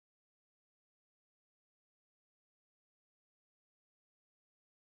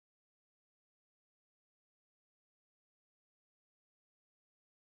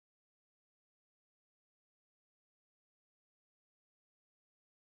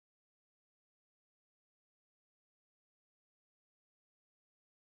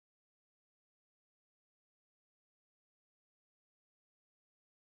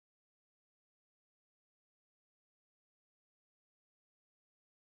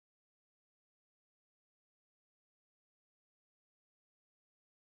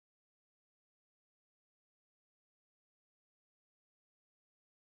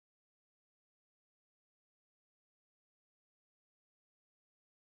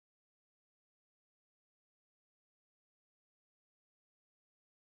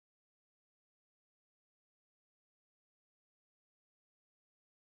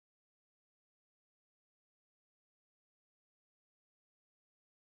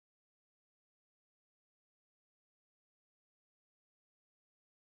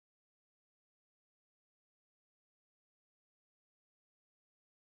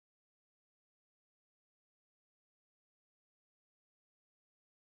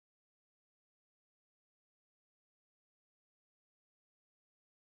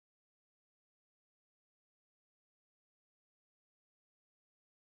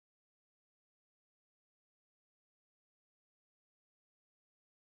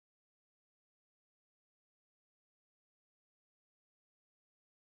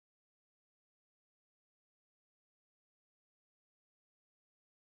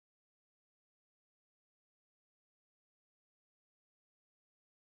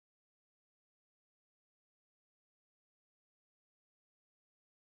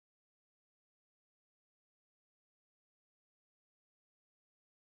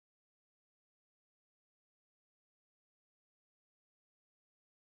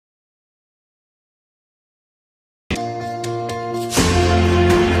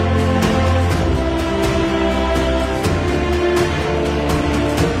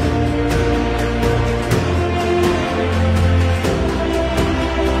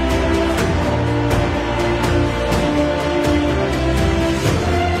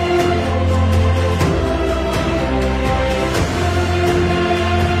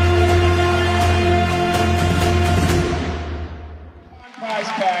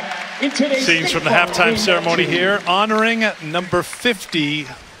 scenes from the halftime ceremony here, honoring number 50,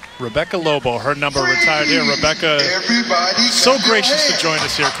 Rebecca Lobo. Her number retired here. Rebecca, so gracious to join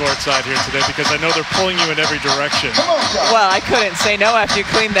us here courtside here today because I know they're pulling you in every direction. Well, I couldn't say no after you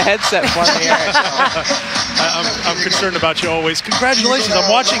cleaned the headset for me. I'm concerned about you always. Congratulations.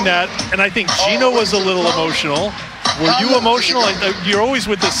 I'm watching that, and I think Gino was a little emotional. Were you emotional? You're always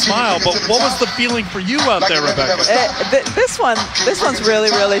with this smile, but what was the feeling for you out there, Rebecca? This one's really,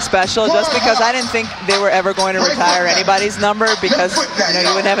 really special just because I didn't think they were ever going to retire anybody's number because you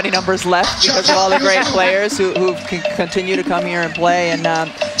wouldn't have any numbers left because of all the great players who continue to come here and play. And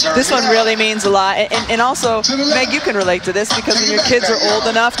this one really means a lot. And also, Meg, you can relate to this because when your kids are old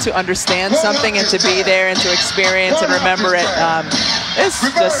enough to understand something and to be there and to experience and remember it,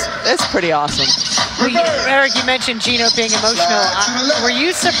 it's pretty awesome. Well, Eric, you mentioned Gino being emotional. Were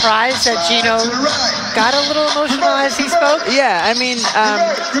you surprised that Gino got a little emotional as he spoke? Yeah, I mean,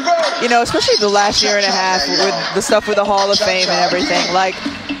 especially the last year and a half with the stuff with the Hall of Fame and everything. Like,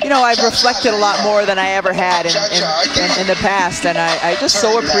 I've reflected a lot more than I ever had in the past, and I just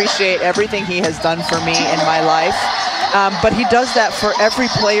so appreciate everything he has done for me in my life. But he does that for every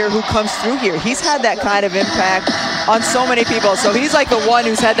player who comes through here. He's had that kind of impact on so many people. So he's like the one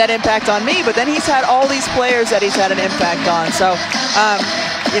who's had that impact on me, but then he's had all these players that he's had an impact on. So,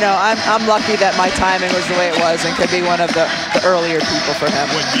 I'm lucky that my timing was the way it was and could be one of the earlier people for him.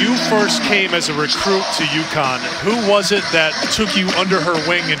 When you first came as a recruit to UConn, who was it that took you under her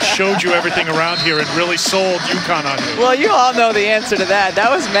wing and showed you everything around here and really sold UConn on you? Well, you all know the answer to that.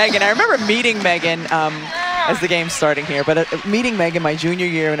 That was Megan. I remember meeting Megan as the game's starting here, but meeting Megan my junior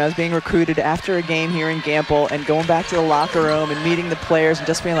year when I was being recruited after a game here in Gamble and going back to the locker room and meeting the players and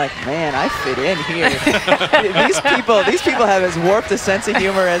just being like, man, I fit in here. these people have as warped a sense of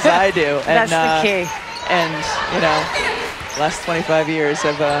humor as I do. And, that's the key. And, last 25 years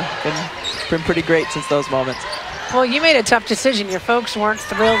have been pretty great since those moments. Well, you made a tough decision. Your folks weren't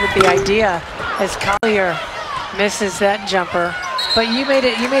thrilled with the idea as Collier misses that jumper. But you made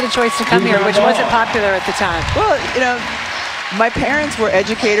a choice to come here, which wasn't popular at the time. Well, my parents were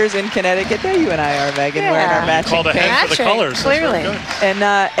educators in Connecticut. There you and I are, Megan, wearing our matching called ahead for the colors. Clearly.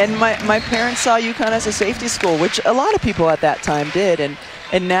 And my parents saw UConn as a safety school, which a lot of people at that time did.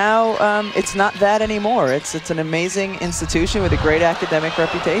 And now it's not that anymore. It's an amazing institution with a great academic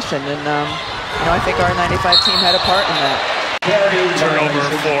reputation. And I think our 95 team had a part in that. Turnover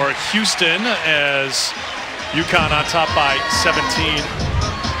for Houston as UConn on top by 17.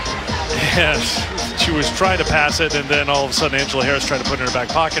 And she was trying to pass it, and then all of a sudden Angela Harris tried to put it in her back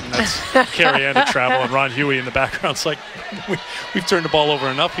pocket, and that's Carrie Ann to travel, and Ron Huey in the background. It's like, we've turned the ball over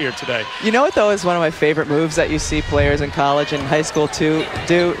enough here today. You know what, though, is one of my favorite moves that you see players in college and high school, too,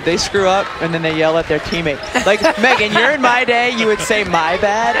 do? They screw up, and then they yell at their teammate. Like, Megan, you're in my day, you would say, my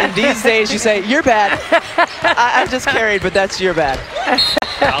bad, and these days you say, you're bad. I'm just carried, but that's your bad.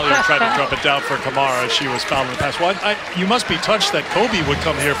 Collier tried to drop it down for Kamara as she was fouling the pass. Well, you must be touched that Kobe would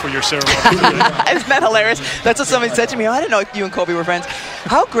come here for your ceremony. Isn't that hilarious? That's what somebody said to me. Oh, I didn't know you and Kobe were friends.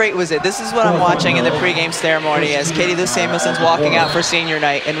 How great was it? This is what I'm watching in the pregame ceremony as Katie Lou Samuelson's walking out for senior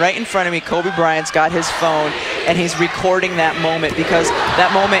night. And right in front of me, Kobe Bryant's got his phone, and he's recording that moment because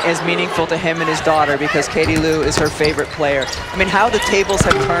that moment is meaningful to him and his daughter because Katie Lou is her favorite player. I mean, how the tables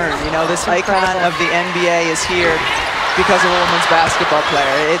have turned. This icon of the NBA is here because of a women's basketball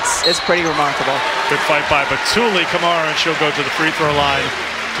player. It's pretty remarkable. Good fight by Batuli Kamara, and she'll go to the free throw line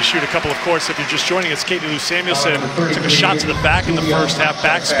to shoot a couple of courts. If you're just joining us, Katie Lou Samuelson took a shot to the back in the first half.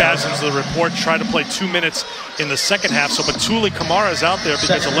 Back spasms, the report. Tried to play 2 minutes in the second half. So Batuli Kamara is out there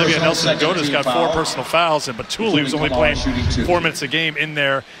because Olivia Nelson-Goda's got 4 personal fouls, and Batuli, who's only playing 4 minutes a game, in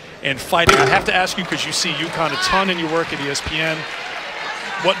there and fighting. I have to ask you, because you see UConn a ton in your work at ESPN,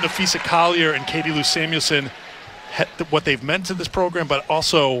 what Nafisa Collier and Katie Lou Samuelson, what they've meant to this program, but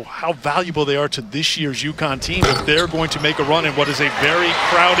also how valuable they are to this year's UConn team if they're going to make a run in what is a very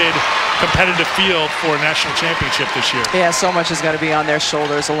crowded, competitive field for a national championship this year. Yeah, so much is going to be on their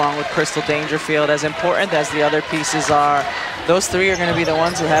shoulders along with Crystal Dangerfield. As important as the other pieces are, those three are going to be the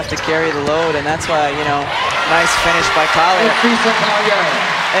ones who have to carry the load, and that's why, nice finish by Collier.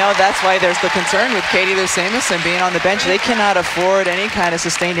 That's why there's the concern with Katie Lou Samuelson being on the bench. They cannot afford any kind of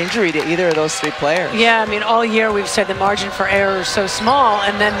sustained injury to either of those 3 players. Yeah, I mean, all year we've said the margin for error is so small,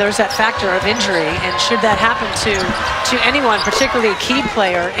 and then there's that factor of injury. And should that happen to anyone, particularly a key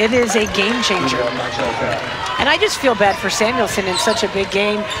player, it is a game changer. And I just feel bad for Samuelson in such a big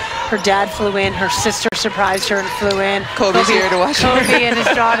game. Her dad flew in, her sister surprised her and flew in. Kobe's here to watch her. Kobe and his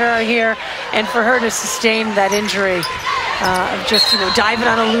daughter are here, and for her to sustain that injury, of just diving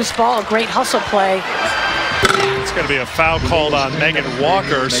on a loose ball, a great hustle play. It's going to be a foul called on Megan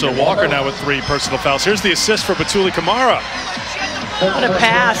Walker. So Walker now with 3 personal fouls. Here's the assist for Batuli Kamara. What a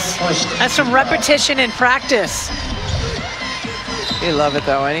pass. That's some repetition in practice. You love it,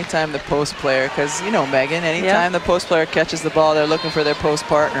 though, anytime the post player, because, you know, Megan, anytime the post player catches the ball, they're looking for their post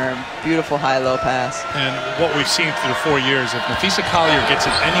partner. Beautiful high-low pass. And what we've seen through the 4 years, if Nafisa Collier gets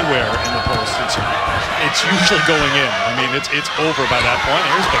it anywhere in the post, it's usually going in. I mean, it's over by that point.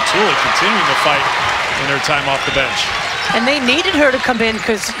 Here's Batuli continuing to fight in her time off the bench. And they needed her to come in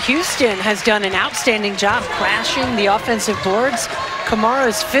because Houston has done an outstanding job crashing the offensive boards.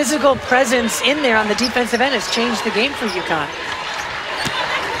 Kamara's physical presence in there on the defensive end has changed the game for UConn.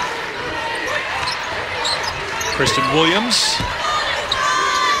 Kristen Williams.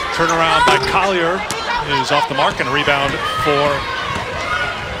 Turnaround by Collier is off the mark, and a rebound for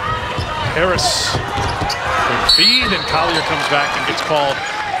Harris. Good feed, and Collier comes back and gets called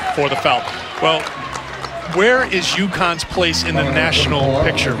for the foul. Well, where is UConn's place in the national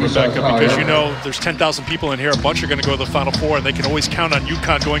picture, Rebecca? Because you know there's 10,000 people in here. A bunch are going to go to the Final Four, and they can always count on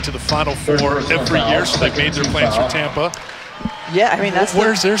UConn going to the Final Four every year, so they've made their plans for Tampa. Yeah, I mean,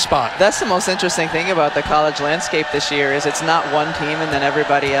 where's their spot? That's the most interesting thing about the college landscape this year is it's not one team and then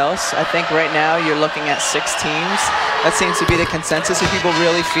everybody else. I think right now you're looking at 6 teams. That seems to be the consensus who people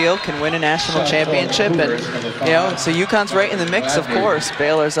really feel can win a national championship. And, you know, so UConn's right in the mix, of course.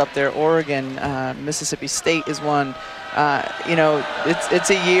 Baylor's up there, Oregon, Mississippi State is one. You know, it's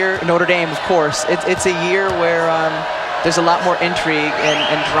a year, Notre Dame, of course. It's a year where there's a lot more intrigue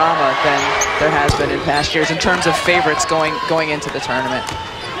and drama than there has been in past years in terms of favorites going into the tournament.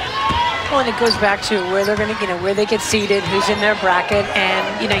 Well, and it goes back to where they're going to, you know, where they get seated, who's in their bracket, and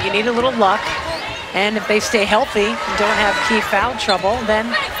you know, you need a little luck. And if they stay healthy and don't have key foul trouble, then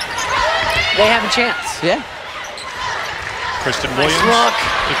they have a chance. Yeah. Kristen Williams,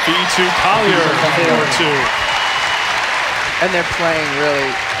 the feed to Collier for 2. And they're playing really.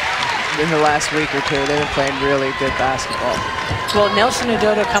 In the last week or 2, they've been playing really good basketball. Well, Nelson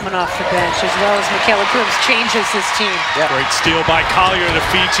Udoda coming off the bench, as well as Michaela Crooms, changes his team. Yep. Great steal by Collier, the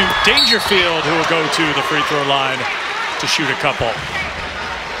feed to Dangerfield, who will go to the free throw line to shoot a couple.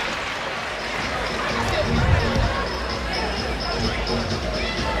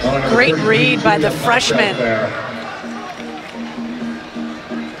 Great read by the freshman.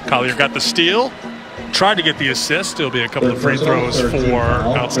 Collier got the steal. Tried to get the assist. There'll be a couple of free throws for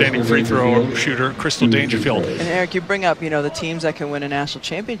outstanding free throw shooter Crystal Dangerfield. And Eric, you bring up, you know, the teams that can win a national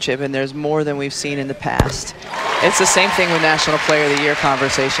championship, and there's more than we've seen in the past. It's the same thing with National Player of the Year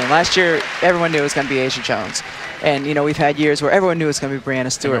conversation. Last year, everyone knew it was going to be Asia Jones. And, you know, we've had years where everyone knew it was going to be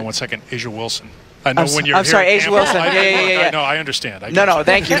Brianna Stewart. Hang on 1 second, Asia Wilson. I know when you're I'm sorry, Asia Wilson. Yeah. No, I understand. No,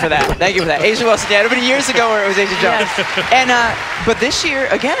 thank you for that. Thank you for that. Asia Wilson. Yeah, it would have been years ago where it was Asia Jones. And but this year,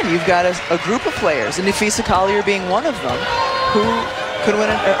 again, you've got a group of players, and Nafisa Collier being one of them, who could win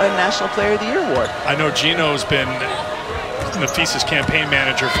a National Player of the Year award. I know Gino's been Nafisa's campaign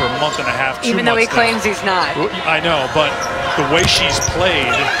manager for a month and a half, 2 months Even though he claims he's not. I know, but the way she's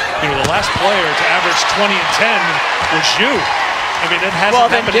played, you know, the last player to average 20 and 10 was you. I mean, it hasn't happened.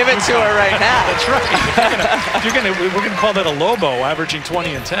 Well, then give it to her right now. That's right. We're gonna call that a Lobo, averaging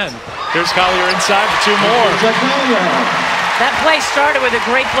 20 and 10. Here's Collier inside for 2 more. That play started with a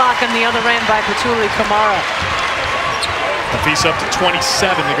great block on the other end by Batuli Kamara. Nafisa up to 27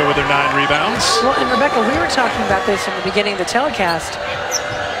 to go with their 9 rebounds. Well, and Rebecca, we were talking about this in the beginning of the telecast.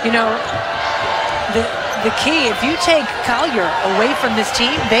 You know, the key, if you take Collier away from this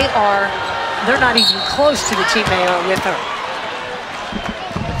team, they're not even close to the team they are with her.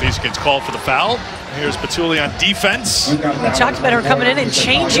 Nafisa gets called for the foul. Here's Batuli on defense. We talked about her coming in and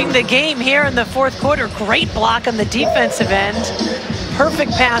changing the game here in the 4th quarter. Great block on the defensive end.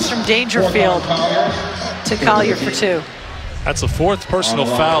 Perfect pass from Dangerfield to Collier for 2. That's the 4th personal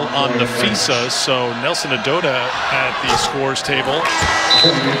foul on Nafisa, so Nelson Udoda at the scores table.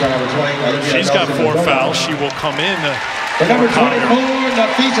 She's got 4 fouls. She will come in for Collier.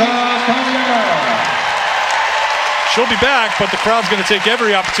 She'll be back, but the crowd's going to take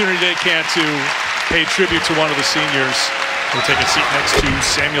every opportunity they can to pay tribute to one of the seniors. We'll take a seat next to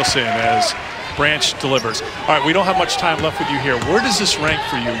Samuelson as Branch delivers. All right, we don't have much time left with you here. Where does this rank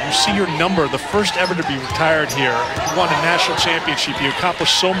for you? You see your number, the first ever to be retired here. You won a national championship. You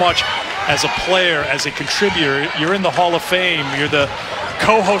accomplished so much as a player, as a contributor. You're in the Hall of Fame. You're the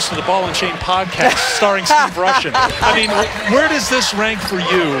co-host of the Ball and Chain podcast starring Steve Russian. I mean, where does this rank for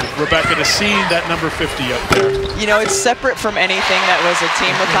you, Rebecca, to see that number 50 up there? You know, it's separate from anything that was a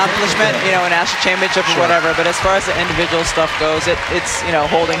team accomplishment, you know, a national championship or whatever, but as far as the individual stuff goes, it's, you know,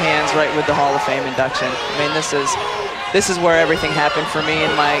 holding hands right with the Hall of Fame induction. I mean, this is where everything happened for me in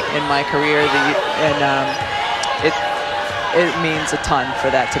my career, and it means a ton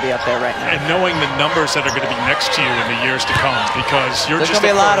for that to be up there right now. And knowing the numbers that are going to be next to you in the years to come, because you're There's just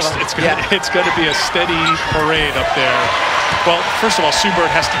gonna be a lot of them. It's going to be a steady parade up there. Well, first of all, Sue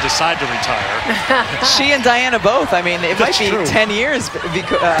Bird has to decide to retire. She and Diana both. I mean, it might be true. 10 years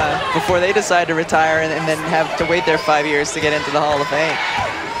before they decide to retire and then have to wait their 5 years to get into the Hall of Fame.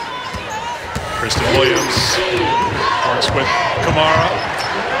 Kristen Williams works with Kamara.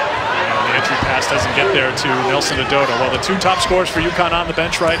 The entry pass doesn't get there to Nelson Adota. Well, the two top scorers for UConn on the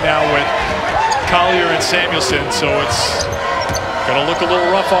bench right now with Collier and Samuelson, so it's going to look a little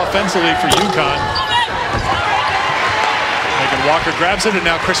rough offensively for UConn. Megan Walker grabs it, and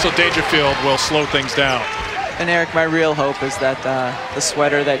now Crystal Dangerfield will slow things down. And Eric, my real hope is that the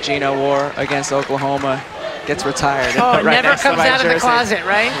sweater that Gino wore against Oklahoma gets retired. Oh, it right never comes out of the jersey. closet,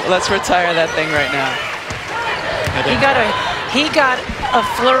 right? Let's retire that thing right now. He got a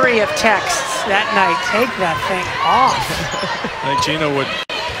flurry of texts that night. Take that thing off. I think Gino would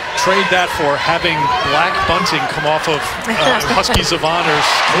trade that for having black bunting come off of Huskies of Honors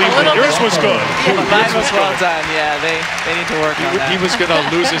Cleveland. Yours was good. Yeah, mine was well done. Yeah, they need to work on that. He was going to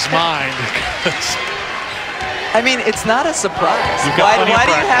lose his mind. I mean, it's not a surprise. Why do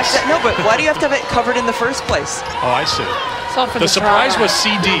you have to? No, but why do you have to have it covered in the first place? Oh, I see. The surprise was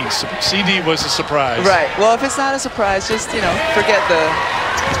CD. CD was a surprise. Right. Well, if it's not a surprise, just forget the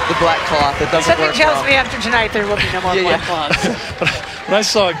black cloth. It doesn't work. Something tells me after tonight there will be no more black cloths. When I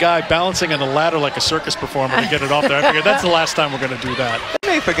saw a guy balancing on a ladder like a circus performer to get it off there, I figured that's the last time we're going to do that. It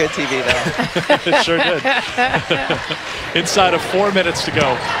made for good TV, though. It sure did. Inside of 4 minutes to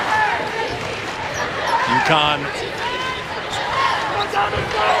go. UConn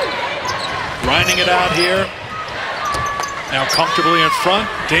grinding it out here. Now comfortably in front.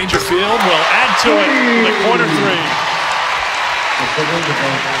 Dangerfield will add to it. The corner three.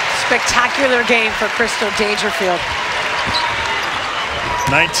 Spectacular game for Crystal Dangerfield.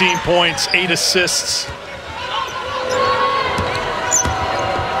 19 points, 8 assists.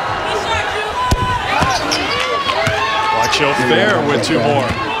 Watch out Fair with 2 more.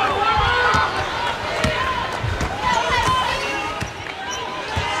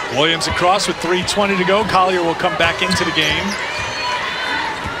 Williams across with 3:20 to go. Collier will come back into the game.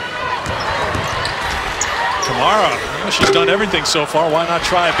 Kamara, well, she's done everything so far. Why not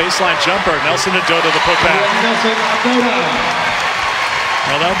try a baseline jumper? Nelson Adota the putback.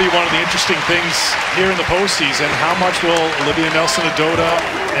 Well, that'll be one of the interesting things here in the postseason. How much will Olivia Nelson Adota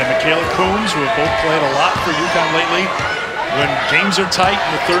and Michaela Coombs, who have both played a lot for UConn lately, when games are tight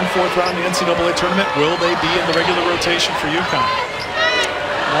in the 3rd and 4th round of the NCAA tournament, will they be in the regular rotation for UConn?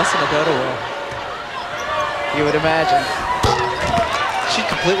 Nelson Adota will. You would imagine. She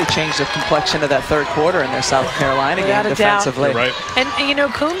completely changed the complexion of that 3rd quarter in their South Carolina game defensively. Right. And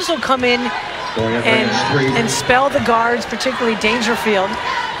Coombs will come in and spell the guards, particularly Dangerfield.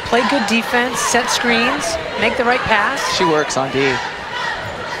 Play good defense, set screens, make the right pass. She works on D.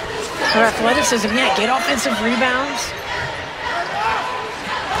 Her athleticism, get offensive rebounds.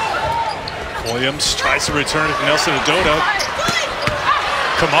 Williams tries to return it to Nelson Adota.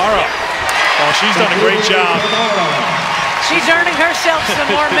 Kamara. Oh, she's done a great job. She's earning herself some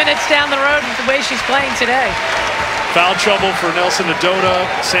more minutes down the road with the way she's playing today. Foul trouble for Nelson Adota.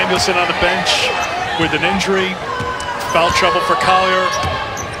 Samuelson on the bench with an injury. Foul trouble for Collier.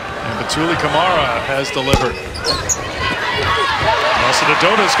 And Batuli Kamara has delivered. Nelson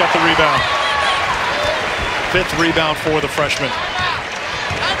Adota's got the rebound. 5th rebound for the freshman.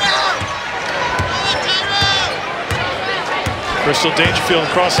 Crystal Dangerfield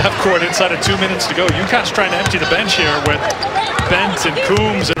across half court inside of 2 minutes to go. UConn's trying to empty the bench here with Bent and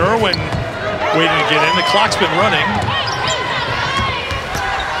Coombs and Irwin waiting to get in. The clock's been running.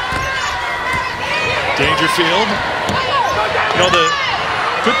 Dangerfield.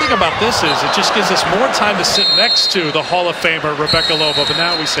 The good thing about this is it just gives us more time to sit next to the Hall of Famer, Rebecca Lobo. But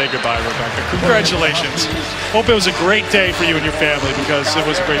now we say goodbye, Rebecca. Congratulations. Hope it was a great day for you and your family, because it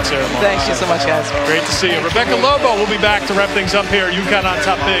was a great ceremony. Thank you so much, guys. Great to see you. Rebecca Lobo will be back to wrap things up here. UConn on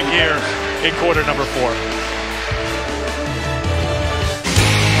top big here in quarter number 4.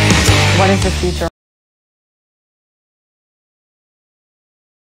 What is the future?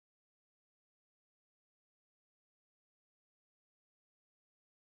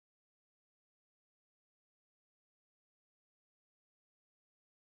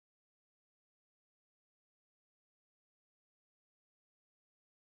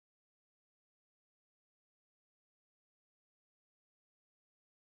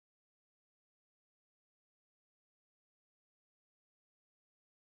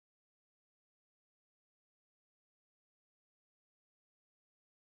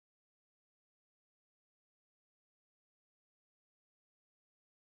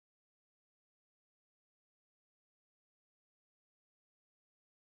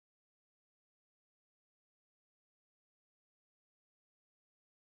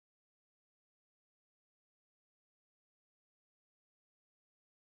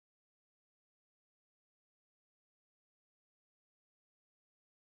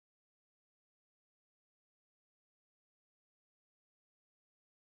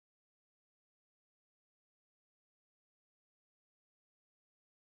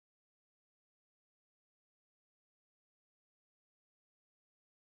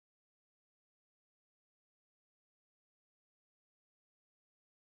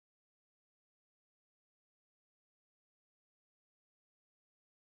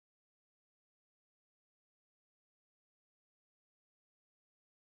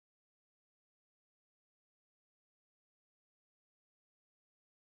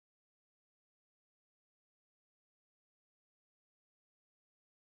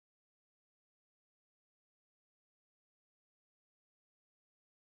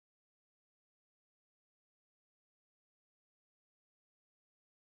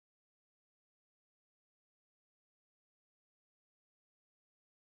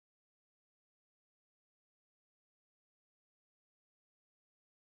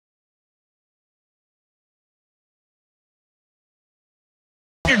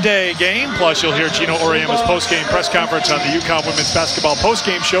 Day game. Plus, you'll hear Gino Auriemma's post-game press conference on the UConn women's basketball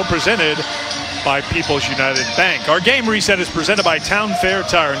post-game show presented by People's United Bank. Our game reset is presented by Town Fair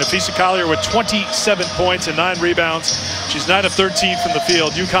Tire. Nafisa Collier with 27 points and 9 rebounds. She's 9 of 13 from the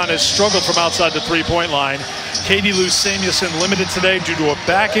field. UConn has struggled from outside the three-point line. Katie Lou Samuelson limited today due to a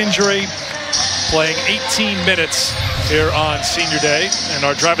back injury, playing 18 minutes here on Senior Day. And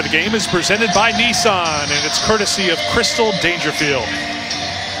our drive of the game is presented by Nissan, and it's courtesy of Crystal Dangerfield.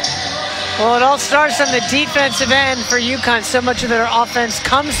 Well, it all starts on the defensive end for UConn. So much of their offense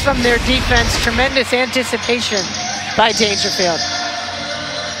comes from their defense. Tremendous anticipation by Dangerfield.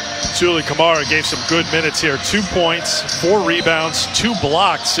 Julie Kamara gave some good minutes here. 2 points, 4 rebounds, 2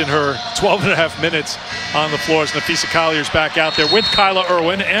 blocks in her 12.5 minutes on the floor. As Nafisa Collier's back out there with Kyla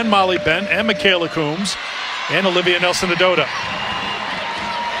Irwin and Molly Bent and Michaela Coombs and Olivia Nelson-Adota.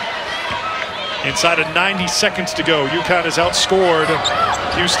 Inside of 90 seconds to go, UConn has outscored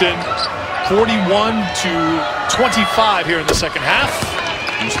Houston 41-25 here in the second half.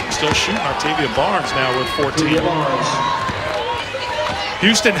 Houston still shooting. Octavia Barnes now with 14.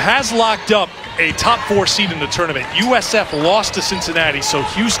 Houston has locked up a top 4 seed in the tournament. USF lost to Cincinnati, so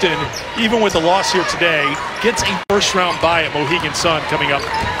Houston, even with the loss here today, gets a first-round bye at Mohegan Sun coming up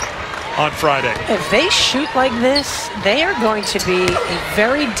on Friday. If they shoot like this, they are going to be a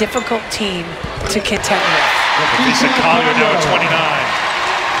very difficult team to contend with. Lisa Collier now at 29.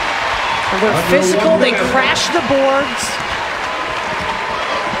 They're physical, they crash the boards.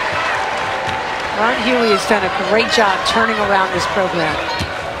 Ron Huey has done a great job turning around this program.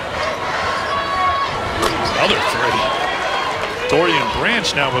 Another 3. Dorian Branch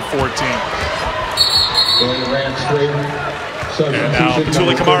now with 14. And now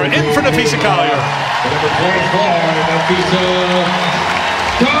Julie Kamara in for Nafisa Collier. Number 24, Nafisa Collier.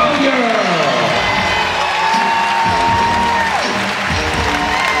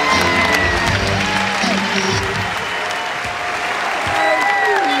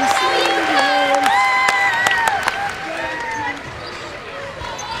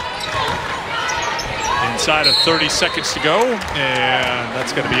 Inside of 30 seconds to go, and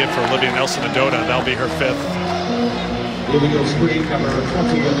that's going to be it for Olivia Nelson-Adota. That'll be her 5th. Illegal screen, number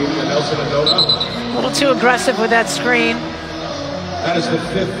 20, Olivia Nelson-Adota. A little too aggressive with that screen. That is the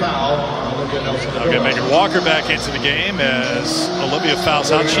 5th foul on Olivia Nelson-Adota. I'll get Megan Walker back into the game as Olivia fouls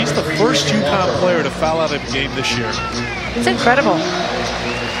out. She's the first UConn player to foul out of the game this year. It's incredible.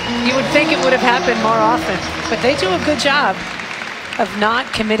 You would think it would have happened more often, but they do a good job of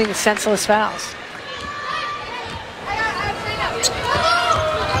not committing senseless fouls.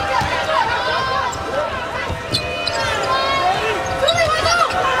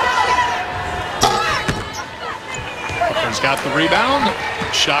 He's got the rebound.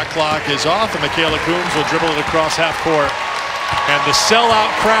 Shot clock is off, and Michaela Coombs will dribble it across half court. And the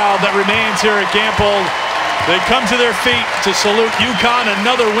sellout crowd that remains here at Gamble, they come to their feet to salute UConn.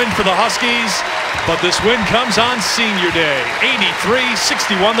 Another win for the Huskies, but this win comes on Senior Day.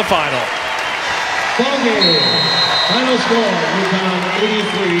 83-61 the final. Ball game. Final score,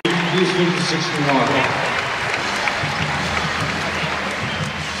 UConn 83, Houston 61.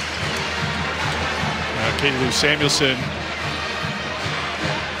 Katie Lou Samuelson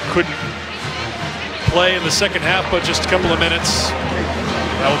couldn't play in the second half, but just a couple of minutes.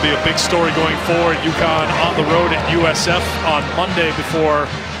 That will be a big story going forward. UConn on the road at USF on Monday before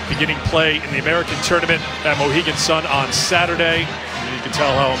beginning play in the American Tournament at Mohegan Sun on Saturday. And you can tell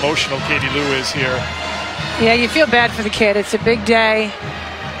how emotional Katie Lou is here. Yeah, you feel bad for the kid. It's a big day,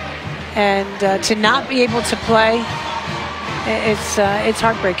 and to not be able to play, it's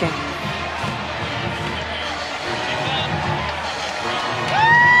heartbreaking.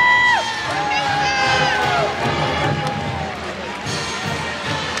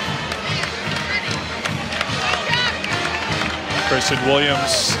 Kristen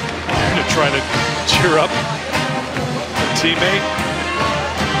Williams to try to cheer up a teammate.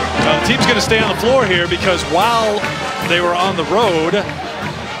 The team's going to stay on the floor here because while they were on the road,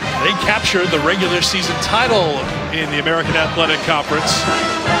 they captured the regular season title in the American Athletic Conference.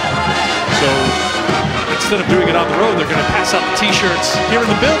 So instead of doing it on the road, they're going to pass out the t-shirts here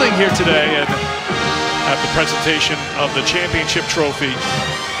in the building here today and have the presentation of the championship trophy.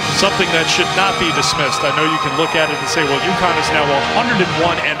 Something that should not be dismissed. I know you can look at it and say, well, UConn is now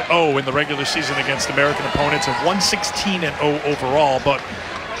 101-0 in the regular season against American opponents and 116-0 overall, but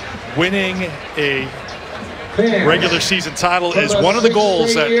winning a regular season title is one of the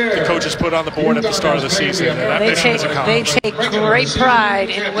goals that the coaches put on the board at the start of the season, and that mission is accomplished. They take great pride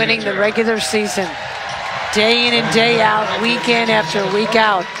in winning the regular season, day in and day out, week in after week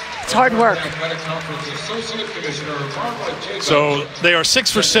out. It's hard work. So they are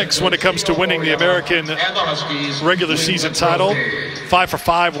 6 for 6 when it comes to winning the American regular season title. 5 for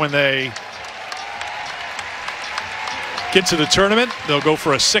 5 when they get to the tournament. They'll go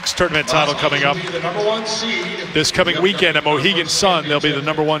for a 6th tournament title coming up this coming weekend at Mohegan Sun. They'll be the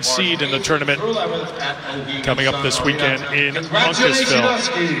 #1 seed in the tournament coming up this weekend in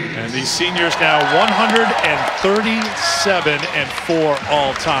Uncasville. And these seniors now 137-4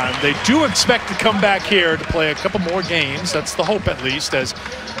 all time. They do expect to come back here to play a couple more games. That's the hope, at least, as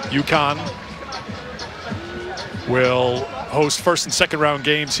UConn will host first and second round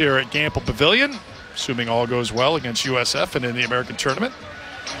games here at Gamble Pavilion, assuming all goes well against USF and in the American tournament.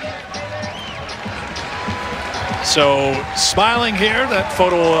 So smiling here, that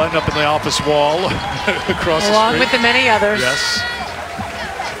photo will end up in the office wall across the street. Along with the many others. Yes.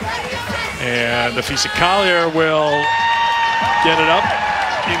 And Nafisa Collier will get it up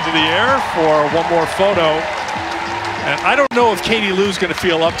into the air for one more photo. And I don't know if Katie Lou's going to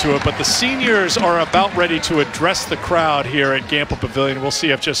feel up to it, but the seniors are about ready to address the crowd here at Gamble Pavilion. We'll see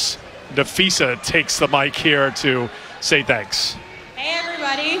if just Nafisa takes the mic here to say thanks. Hey,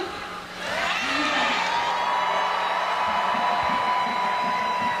 everybody.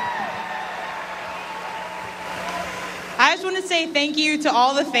 I just want to say thank you to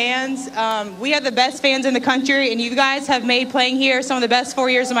all the fans. We have the best fans in the country, and you guys have made playing here some of the best 4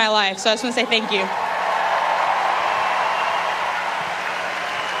 years of my life. So I just want to say thank you.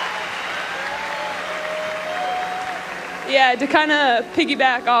 Yeah, to kind of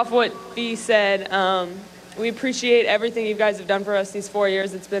piggyback off what Bea said, we appreciate everything you guys have done for us these 4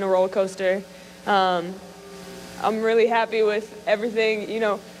 years. It's been a roller coaster. I'm really happy with everything. You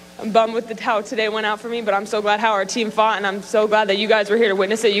know, I'm bummed with how today went out for me, but I'm so glad how our team fought, and I'm so glad that you guys were here to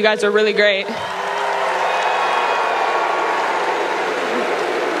witness it. You guys are really great.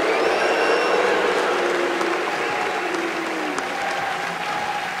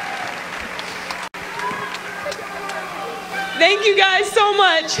 Thank you guys so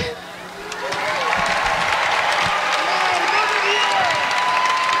much.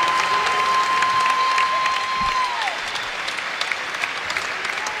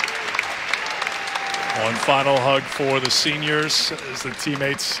 One final hug for the seniors as the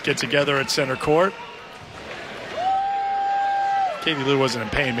teammates get together at center court. Katie Lou wasn't in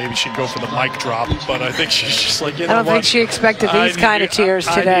pain. Maybe she'd go for the mic drop, but I think she's just like, you know I don't think she expected these kind of tears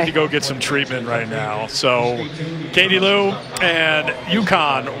today. I need to go get some treatment right now. So Katie Lou and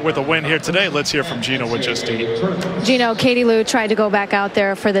UConn with a win here today. Let's hear from Gino with Justine. Gino, Katie Lou tried to go back out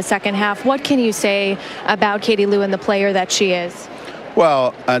there for the second half. What can you say about Katie Lou and the player that she is?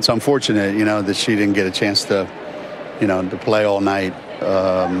 Well, it's unfortunate, you know, that she didn't get a chance to, you know, to play all night.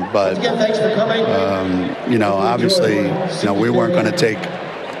 You know, obviously, you know, we weren't going to take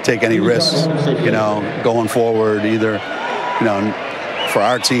any risks, you know, going forward either, you know, for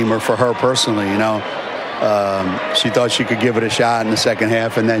our team or for her personally. You know, she thought she could give it a shot in the second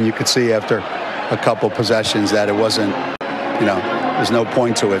half, and then you could see after a couple possessions that it wasn't, you know, there's no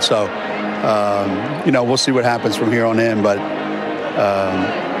point to it. So, you know, we'll see what happens from here on in. But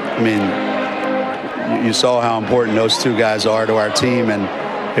I mean, you saw how important those two guys are to our team, and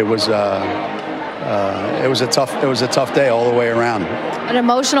it was a tough day all the way around. An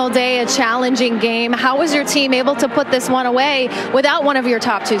emotional day, a challenging game. How was your team able to put this one away without one of your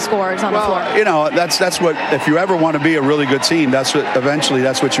top two scorers on the floor? You know, that's what, if you ever want to be a really good team, that's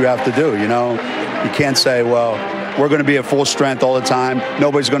what you have to do. You know, you can't say, well, we're going to be at full strength all the time.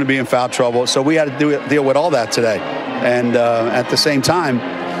 Nobody's going to be in foul trouble. So we had to deal with all that today, and at the same time,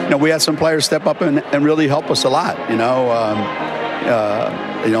 you know, we had some players step up and really help us a lot. You know,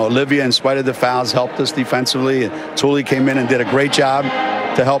 Olivia, in spite of the fouls, helped us defensively. Thule came in and did a great job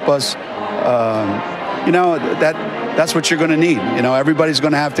to help us. You know, that's what you're going to need. You know, everybody's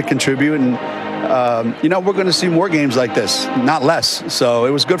going to have to contribute, and you know, we're going to see more games like this, not less. So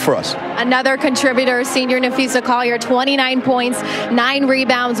it was good for us. Another contributor, senior Nafisa Collier, 29 points, 9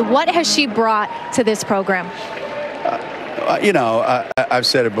 rebounds. What has she brought to this program? You know, I've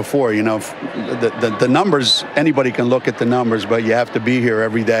said it before, you know, the numbers, anybody can look at the numbers, but you have to be here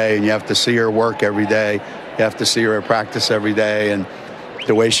every day, and you have to see her work every day. You have to see her at practice every day, and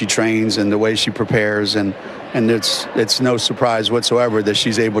the way she trains and the way she prepares. And it's no surprise whatsoever that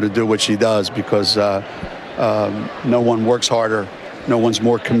she's able to do what she does, because no one works harder. No one's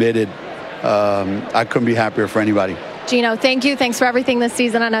more committed. I couldn't be happier for anybody. Gino, thank you. Thanks for everything this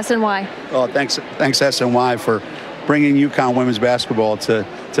season on SNY. Oh, thanks SNY for bringing UConn women's basketball to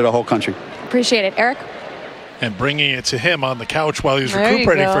the whole country. Appreciate it. Eric? and bringing it to him on the couch while he was There you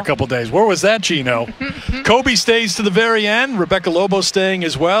recuperating go. for a couple days. Where was that, Gino? Kobe stays to the very end. Rebecca Lobo staying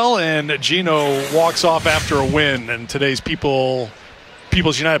as well. And Gino walks off after a win. And today's People's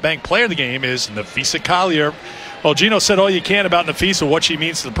United Bank player of the game is Nafisa Collier. Well, Gino said all you can about Nafisa, what she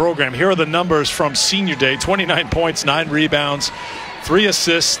means to the program. Here are the numbers from senior day. 29 points, 9 rebounds, 3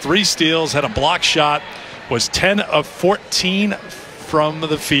 assists, 3 steals, had a block shot, was 10 of 14 from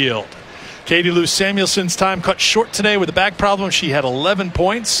the field. Katie Lou Samuelson's time cut short today with a back problem. She had 11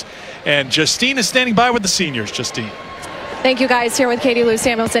 points. And Justine is standing by with the seniors. Justine. Thank you, guys. Here with Katie Lou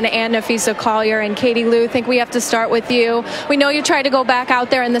Samuelson and Nafisa Collier. And Katie Lou, I think we have to start with you. We know you tried to go back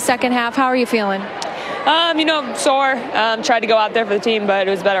out there in the second half. How are you feeling? Sore. Tried to go out there for the team, but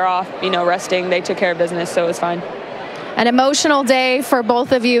it was better off, resting. They took care of business, so it was fine. An emotional day for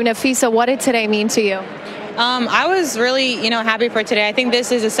both of you. Nafisa, what did today mean to you? I was really, happy for today. I think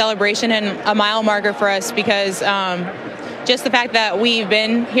this is a celebration and a mile marker for us because just the fact that we've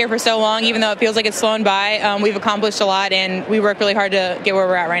been here for so long, even though it feels like it's flown by, we've accomplished a lot and we work really hard to get where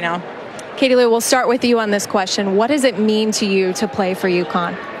we're at right now. Katie Lou, we'll start with you on this question. What does it mean to you to play for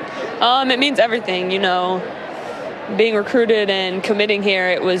UConn? It means everything, being recruited and committing here,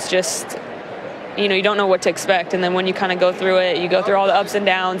 it was just, you don't know what to expect. And then when you kind of go through it, you go through all the ups and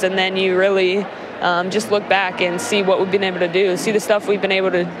downs, and then you really just look back and see what we've been able to do, see the stuff we've been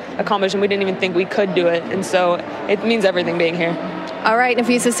able to accomplish, and we didn't even think we could do it. And so it means everything being here. All right,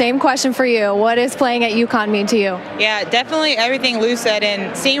 Nafisa, same question for you. What does playing at UConn mean to you? Yeah, definitely everything Lou said.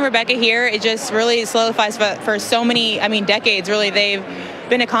 And seeing Rebecca here, it just really solidifies for so many, decades, really. They've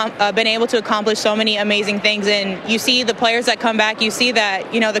been able to accomplish so many amazing things. And you see the players that come back, you see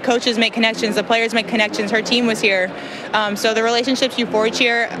that, the coaches make connections, the players make connections. Her team was here. So the relationships you forge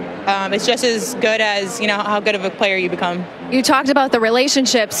here, it's just as good as, how good of a player you become. You talked about the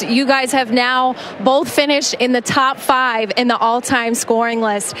relationships. You guys have now both finished in the top 5 in the all-time scoring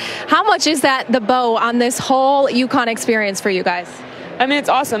list. How much is that the bow on this whole UConn experience for you guys? It's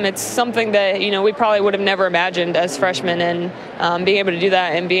awesome. It's something that, we probably would have never imagined as freshmen, and being able to do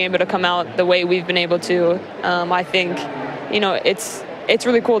that and being able to come out the way we've been able to, I think, it's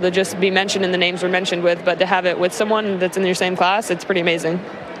really cool to just be mentioned in the names we're mentioned with, but to have it with someone that's in your same class, it's pretty amazing.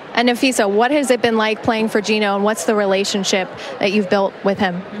 And Nafisa, what has it been like playing for Gino, and what's the relationship that you've built with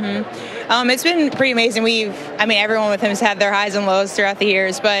him? It's been pretty amazing. Everyone with him has had their highs and lows throughout the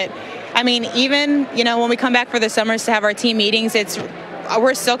years, but even, when we come back for the summers to have our team meetings,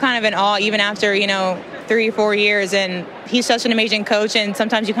 we're still kind of in awe even after, 3 or 4 years, and he's such an amazing coach, and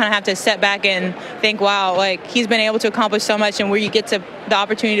sometimes you kind of have to step back and think, wow, he's been able to accomplish so much, and where you get to the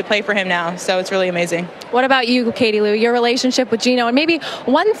opportunity to play for him now, so it's really amazing. What about you, Katie Lou, your relationship with Gino, and maybe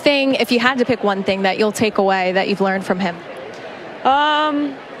one thing, if you had to pick one thing that you'll take away that you've learned from him?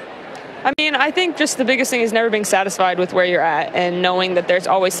 I think just the biggest thing is never being satisfied with where you're at and knowing that there's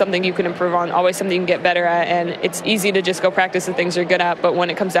always something you can improve on, always something you can get better at, and it's easy to just go practice the things you're good at, but when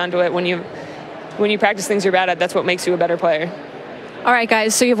it comes down to it, when you practice things you're bad at, that's what makes you a better player. All right,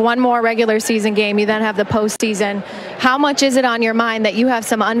 guys, so you have one more regular season game. You then have the postseason. How much is it on your mind that you have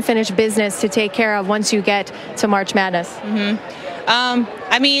some unfinished business to take care of once you get to March Madness?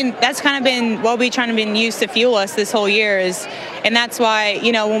 That's kind of been what we've been used to fuel us this whole year and that's why,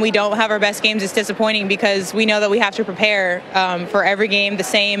 when we don't have our best games, it's disappointing because we know that we have to prepare for every game the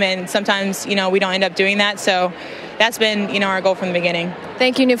same, and sometimes, we don't end up doing that. So that's been, our goal from the beginning.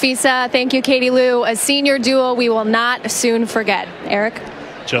 Thank you, Nafisa. Thank you, Katie Lou. A senior duo we will not soon forget. Eric?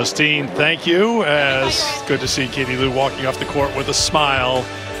 Justine, thank you. Good to see Katie Lou walking off the court with a smile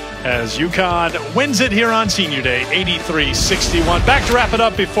as UConn wins it here on Senior Day, 83-61. Back to wrap it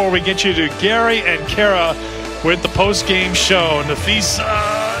up before we get you to Gary and Kara with the post-game show. Nafisa,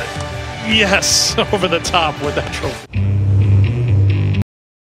 yes, over the top with that trophy.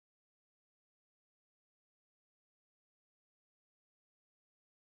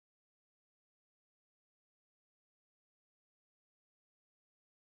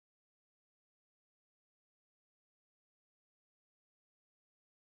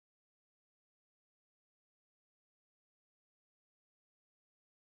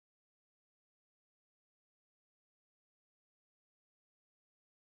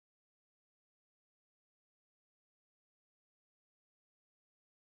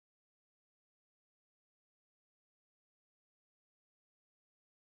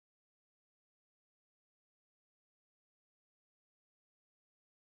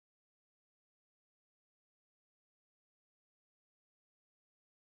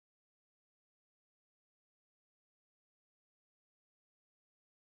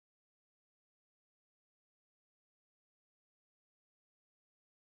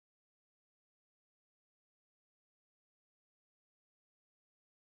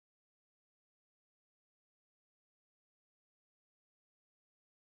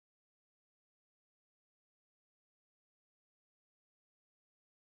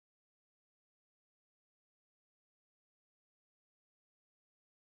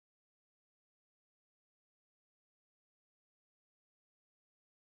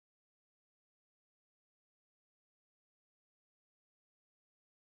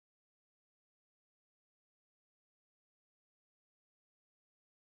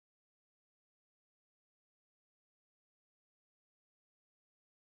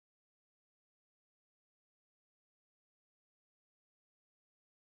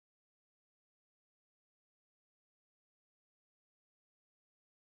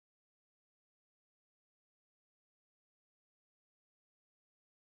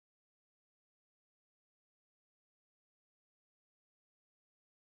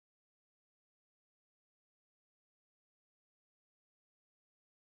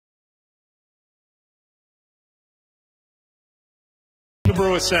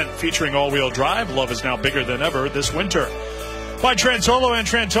 Subaru Ascent featuring all-wheel drive. Love is now bigger than ever this winter. By Trantolo and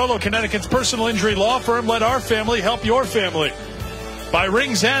Trantolo, Connecticut's personal injury law firm. Let our family help your family. By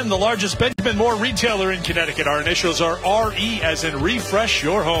Rings End, the largest Benjamin Moore retailer in Connecticut. Our initials are RE, as in refresh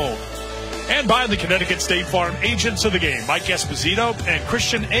your home. And by the Connecticut State Farm agents of the game, Mike Esposito and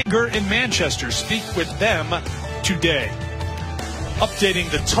Christian Egger in Manchester. Speak with them today. Updating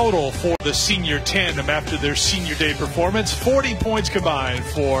the total for the senior tandem after their senior day performance. 40 points combined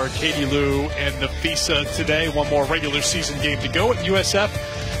for Katie Lou and Nafisa today. One more regular season game to go at USF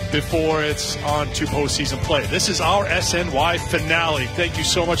before it's on to postseason play. This is our SNY finale. Thank you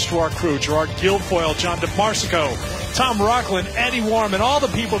so much to our crew, Gerard Guilfoyle, John DeMarsico, Tom Rockland, Eddie Warm, and all the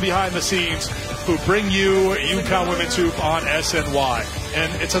people behind the scenes who bring you UConn Women's Hoop on SNY.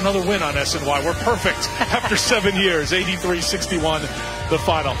 And it's another win on SNY. We're perfect after 7 years, 83-61, the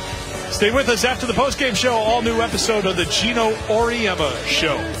final. Stay with us after the postgame show, all new episode of the Gino Auriemma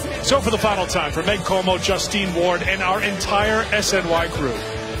Show. So for the final time, for Meg Como, Justine Ward, and our entire SNY crew,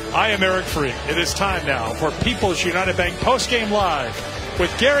 I am Eric Freed. It is time now for People's United Bank postgame live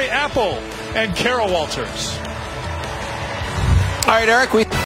with Gary Apple and Carol Walters. All right, Eric, we